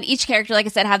 And each character, like I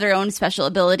said, have their own special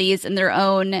abilities and their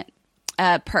own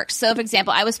perks. So, for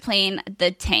example, I was playing the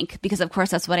tank because, of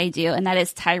course, that's what I do, and that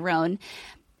is Tyrone.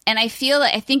 And I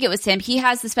think it was him. He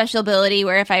has the special ability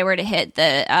where if I were to hit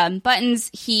the buttons,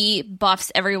 he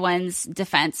buffs everyone's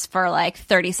defense for like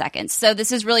 30 seconds. So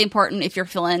this is really important if you're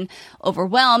feeling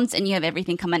overwhelmed and you have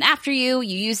everything coming after you.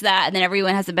 You use that, and then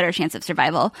everyone has a better chance of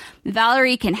survival.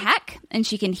 Valerie can hack, and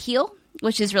she can heal,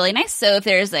 which is really nice. So if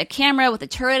there's a camera with a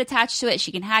turret attached to it,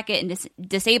 she can hack it and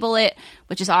disable it,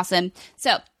 which is awesome.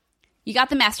 So you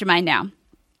got the mastermind now.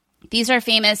 These are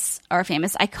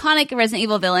iconic Resident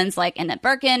Evil villains like Annette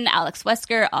Birkin, Alex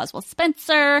Wesker, Oswald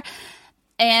Spencer.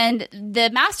 And the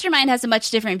mastermind has a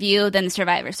much different view than the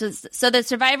survivors. So the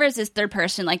survivors is third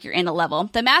person, like you're in a level.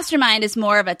 The mastermind is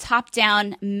more of a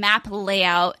top-down map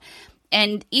layout.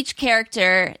 And each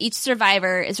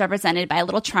survivor is represented by a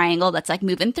little triangle that's like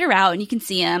moving throughout, and you can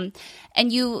see them.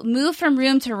 And you move from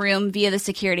room to room via the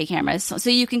security cameras. So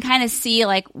you can kind of see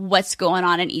like what's going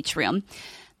on in each room.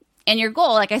 And your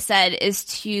goal, like I said, is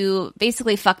to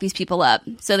basically fuck these people up.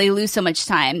 So they lose so much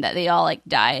time that they all like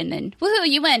die, and then woohoo,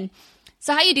 you win.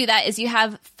 So how you do that is you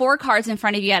have 4 cards in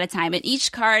front of you at a time, and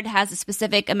each card has a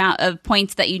specific amount of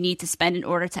points that you need to spend in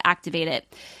order to activate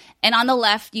it. And on the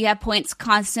left, you have points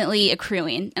constantly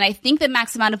accruing. And I think the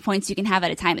max amount of points you can have at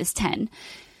a time is 10.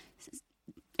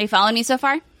 Are you following me so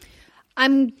far?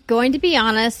 I'm going to be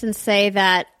honest and say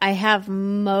that I have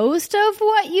most of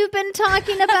what you've been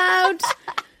talking about.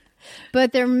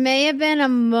 But there may have been a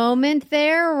moment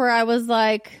there where I was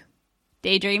like...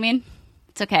 daydreaming?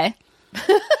 It's okay.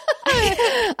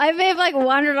 I may have like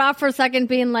wandered off for a second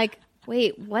being like,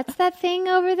 wait, what's that thing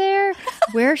over there?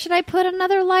 Where should I put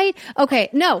another light?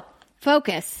 Okay, no.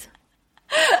 Focus.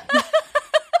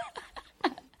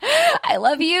 I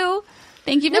love you.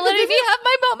 Thank you for letting me have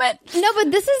my moment. No,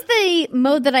 but this is the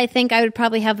mode that I think I would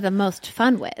probably have the most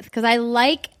fun with because I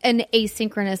like an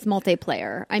asynchronous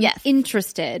multiplayer. I'm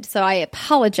interested, so I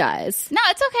apologize. No,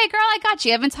 it's okay, girl. I got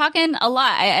you. I've been talking a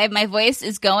lot. My voice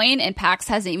is going, and PAX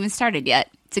hasn't even started yet.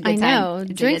 It's a good time. I know.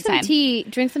 Drink some tea.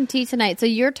 Drink some tea tonight. So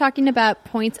you're talking about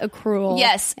points accrual.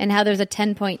 Yes. And how there's a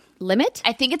 10-point limit?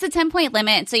 I think it's a 10-point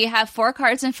limit. So you have 4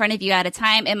 cards in front of you at a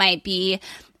time. It might be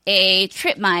a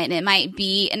trip mine. It might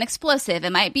be an explosive.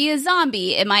 It might be a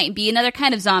zombie. It might be another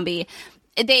kind of zombie.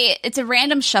 It's a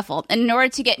random shuffle. And in order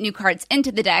to get new cards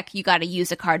into the deck, you got to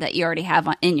use a card that you already have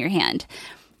in your hand.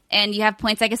 And you have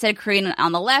points, like I said, accruing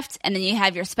on the left, and then you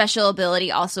have your special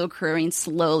ability also accruing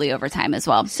slowly over time as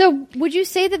well. So would you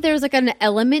say that there's like an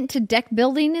element to deck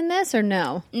building in this, or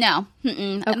no? No.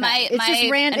 Okay.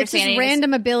 It's just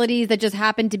random abilities that just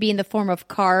happen to be in the form of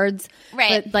cards.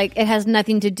 Right. But like it has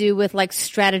nothing to do with like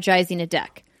strategizing a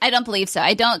deck. I don't believe so.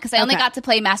 I don't, because I only got to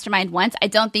play Mastermind once. I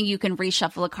don't think you can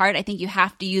reshuffle a card. I think you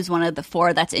have to use one of the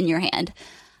 4 that's in your hand.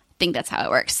 I think that's how it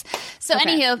works. So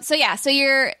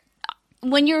anywho,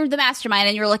 when you're the mastermind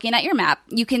and you're looking at your map,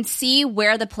 you can see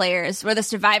where the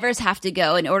survivors have to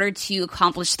go in order to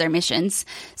accomplish their missions.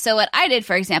 So what I did,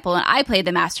 for example, when I played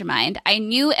the mastermind, I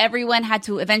knew everyone had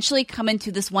to eventually come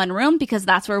into this one room because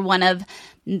that's where one of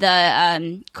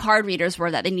the card readers were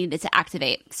that they needed to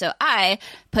activate. So I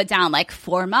put down like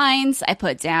 4 mines, I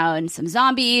put down some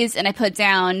zombies, and I put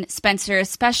down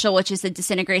Spencer's special, which is the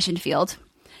disintegration field.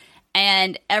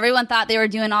 And everyone thought they were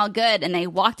doing all good, and they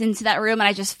walked into that room, and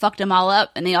I just fucked them all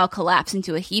up, and they all collapsed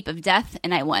into a heap of death,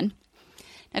 and I won.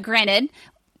 Now, granted,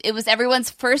 it was everyone's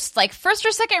first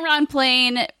or second round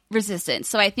playing Resistance,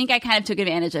 so I think I kind of took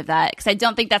advantage of that, because I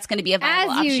don't think that's going to be a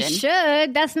viable option. As you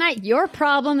should. That's not your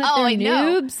problem that they're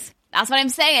noobs. That's what I'm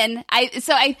saying.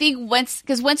 I think once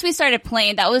we started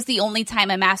playing, that was the only time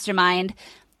a mastermind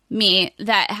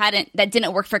that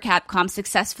didn't work for Capcom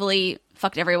successfully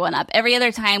fucked everyone up. Every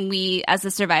other time we, as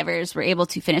the survivors, were able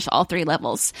to finish all 3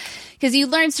 levels. Because you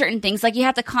learn certain things, like you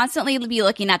have to constantly be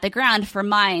looking at the ground for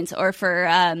mines or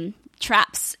for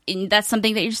traps. And that's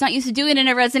something that you're just not used to doing in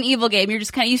a Resident Evil game. You're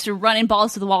just kind of used to running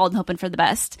balls to the wall and hoping for the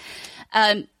best.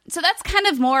 So that's kind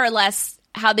of more or less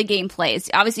how the game plays.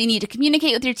 Obviously, you need to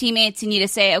communicate with your teammates. You need to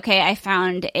say, okay, I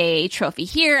found a trophy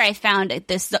here. I found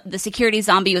the security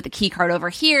zombie with a key card over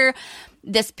here.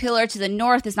 This pillar to the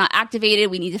north is not activated.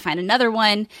 We need to find another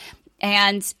one.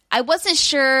 And I wasn't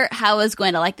sure how I was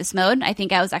going to like this mode. I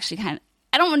think I was actually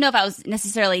I don't know if I was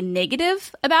necessarily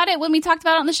negative about it when we talked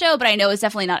about it on the show, but I know I was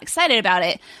definitely not excited about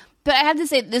it. But I have to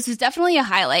say, this was definitely a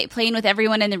highlight, playing with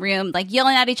everyone in the room, like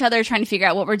yelling at each other, trying to figure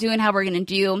out what we're doing, how we're going to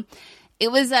do.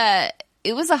 It was a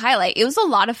highlight. It was a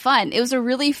lot of fun. It was a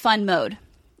really fun mode.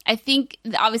 I think,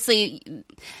 obviously, and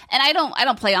I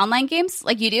don't play online games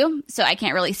like you do, so I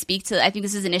can't really speak to, I think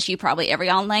this is an issue probably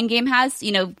every online game has.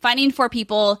 You know, finding 4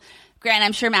 people, granted,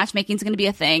 I'm sure matchmaking is going to be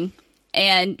a thing,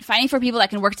 and finding 4 people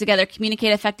that can work together,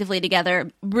 communicate effectively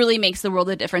together, really makes the world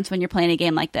of difference when you're playing a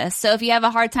game like this. So if you have a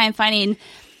hard time finding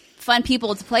fun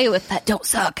people to play with that don't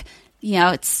suck, you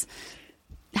know,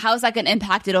 how is that going to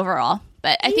impact it overall?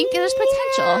 But I think there's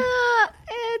potential.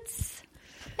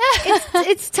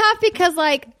 It's tough because,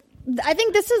 like, I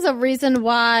think this is a reason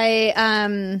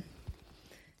why.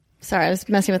 Sorry, I was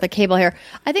messing with the cable here.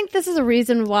 I think this is a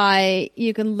reason why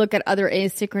you can look at other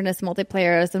asynchronous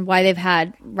multiplayers and why they've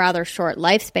had rather short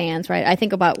lifespans, right? I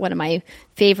think about one of my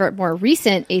favorite, more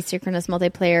recent asynchronous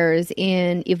multiplayers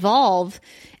in Evolve,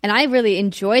 and I really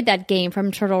enjoyed that game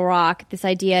from Turtle Rock, this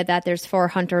idea that there's 4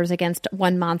 hunters against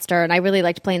 1 monster, and I really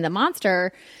liked playing the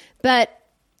monster. But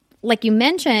like you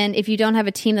mentioned, if you don't have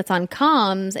a team that's on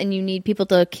comms and you need people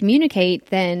to communicate,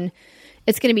 then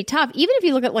it's going to be tough. Even if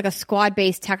you look at like a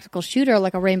squad-based tactical shooter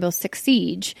like a Rainbow Six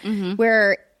Siege,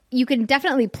 where you can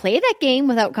definitely play that game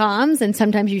without comms, and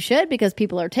sometimes you should because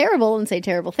people are terrible and say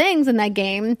terrible things in that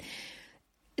game.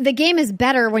 The game is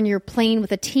better when you're playing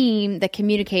with a team that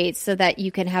communicates so that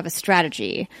you can have a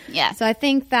strategy. Yeah. So I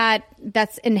think that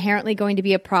that's inherently going to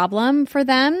be a problem for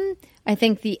them. I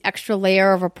think the extra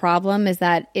layer of a problem is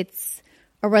that it's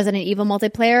a Resident Evil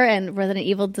multiplayer, and Resident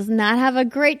Evil does not have a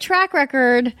great track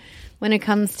record when it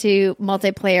comes to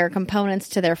multiplayer components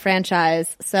to their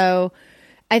franchise. So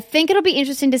I think it'll be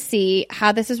interesting to see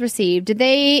how this is received.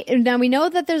 Now we know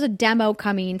that there's a demo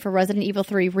coming for Resident Evil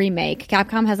 3 Remake.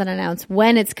 Capcom hasn't announced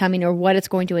when it's coming or what it's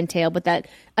going to entail, but that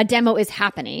a demo is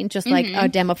happening, just like a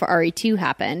demo for RE2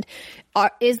 happened.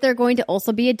 Is there going to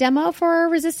also be a demo for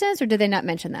Resistance, or did they not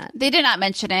mention that? They did not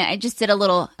mention it. I just did a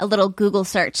little Google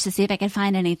search to see if I could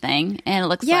find anything, and it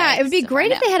looks like it would be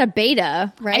great if they had a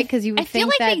beta, right? Because you would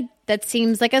think that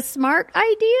seems like a smart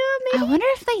idea, maybe? I wonder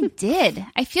if they did.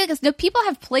 I feel like people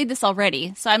have played this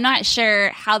already, so I'm not sure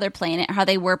how they're playing it, how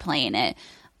they were playing it,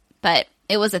 but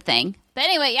it was a thing. But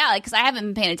anyway, yeah, because I haven't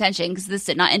been paying attention because this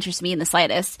did not interest me in the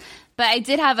slightest. But I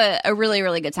did have a really,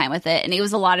 really good time with it, and it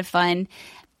was a lot of fun.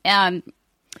 It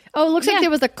looks like there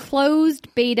was a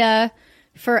closed beta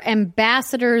for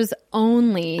ambassadors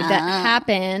only that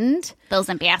happened. Those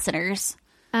ambassadors.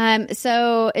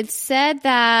 So it said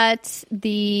that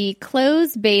the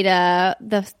closed beta,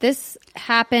 this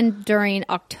happened during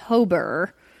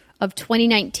October of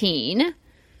 2019.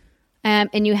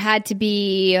 And you had to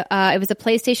be, it was a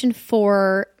PlayStation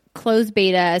 4 closed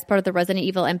beta as part of the Resident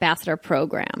Evil Ambassador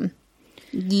program.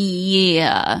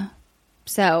 Yeah.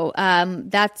 So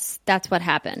that's what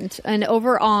happened. And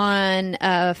over on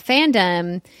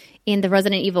fandom in the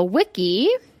Resident Evil wiki,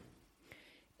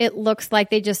 it looks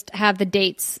like they just have the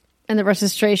dates and the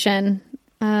registration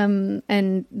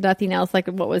and nothing else like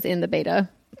what was in the beta.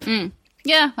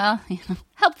 Yeah, well,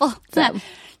 helpful. So.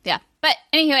 Yeah. But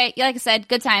anyway, like I said,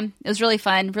 good time. It was really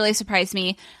fun. Really surprised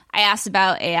me. I asked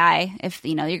about AI, if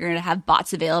you're going to have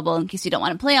bots available in case you don't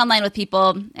want to play online with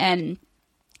people, and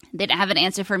they didn't have an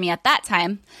answer for me at that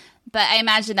time. But I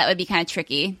imagine that would be kind of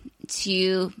tricky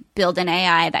to build an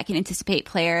AI that can anticipate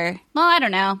player. Well, I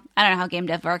don't know how game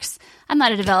dev works. I'm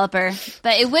not a developer,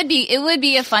 but it would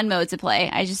be a fun mode to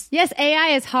play. Yes,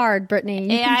 AI is hard, Brittany.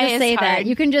 You can just say that.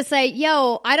 You can just say,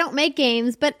 "Yo, I don't make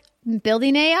games, but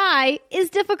building AI is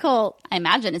difficult." I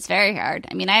imagine it's very hard.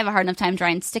 I mean, I have a hard enough time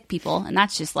drawing stick people, and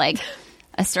that's just like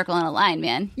a circle and a line,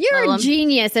 man. You're a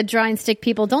genius at drawing stick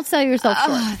people. Don't sell yourself short.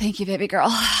 Oh, thank you, baby girl.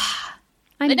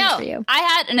 I'm here for you. I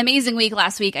had an amazing week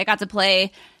last week. I got to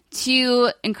play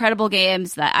 2 incredible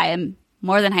games that I am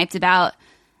more than hyped about,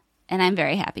 and I'm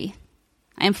very happy.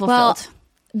 I am fulfilled. Well,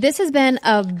 this has been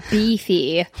a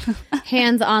beefy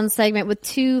hands-on segment with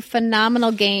 2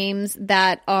 phenomenal games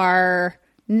that are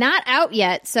not out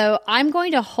yet. So I'm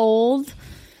going to hold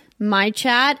my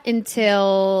chat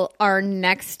until our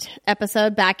next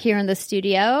episode back here in the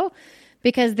studio,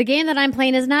 because the game that I'm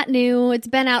playing is not new. It's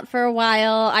been out for a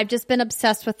while. I've just been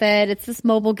obsessed with it. It's this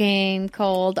mobile game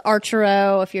called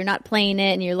Archero. If you're not playing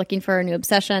it and you're looking for a new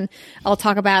obsession, I'll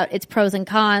talk about its pros and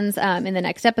cons in the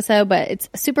next episode, but it's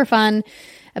super fun.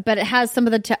 But it has some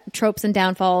of the tropes and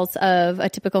downfalls of a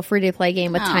typical free-to-play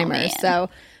game with timers. Man.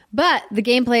 But the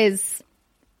gameplay is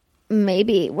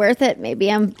maybe worth it.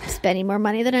 Maybe I'm spending more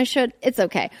money than I should. It's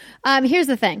okay. Here's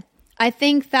the thing. I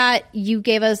think that you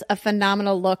gave us a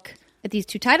phenomenal look at these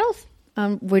two titles.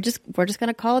 We're just going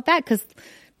to call it that because,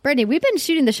 Brittany, we've been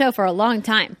shooting the show for a long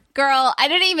time. Girl, I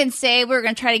didn't even say we were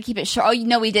going to try to keep it short.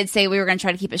 Oh, we did say we were going to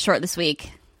try to keep it short this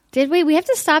week. Did we? We have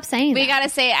to stop saying We that. got to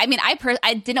say, I mean,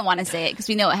 I didn't want to say it because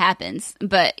we know what happens.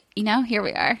 But, here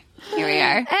we are. Here we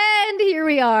are. And here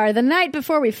we are, the night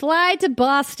before we fly to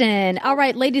Boston. All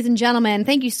right, ladies and gentlemen,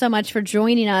 thank you so much for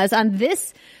joining us on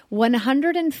this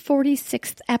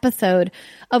 146th episode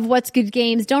of What's Good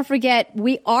Games. Don't forget,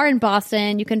 we are in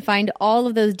Boston. You can find all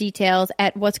of those details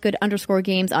at What's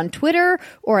Good_Games on Twitter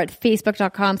or at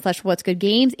Facebook.com/What's Good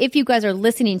Games. If you guys are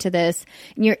listening to this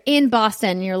and you're in Boston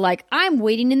and you're like, I'm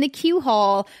waiting in the queue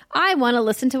hall, I want to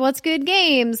listen to What's Good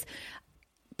Games,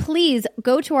 please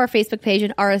go to our Facebook page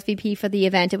and RSVP for the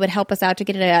event. It would help us out to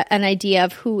get an idea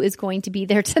of who is going to be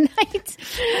there tonight.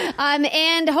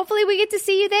 And hopefully we get to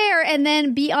see you there, and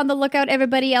then be on the lookout,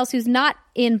 everybody else who's not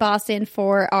in Boston,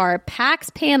 for our PAX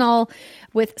panel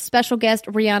with special guest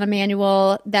Rihanna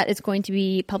Manuel. That is going to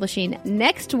be publishing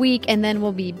next week, and then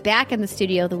we'll be back in the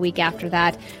studio the week after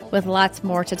that with lots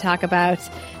more to talk about.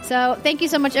 So thank you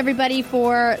so much, everybody,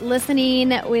 for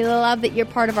listening. We love that you're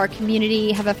part of our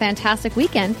community. Have a fantastic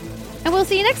weekend, and we'll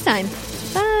see you next time.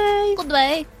 Bye.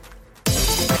 Goodbye.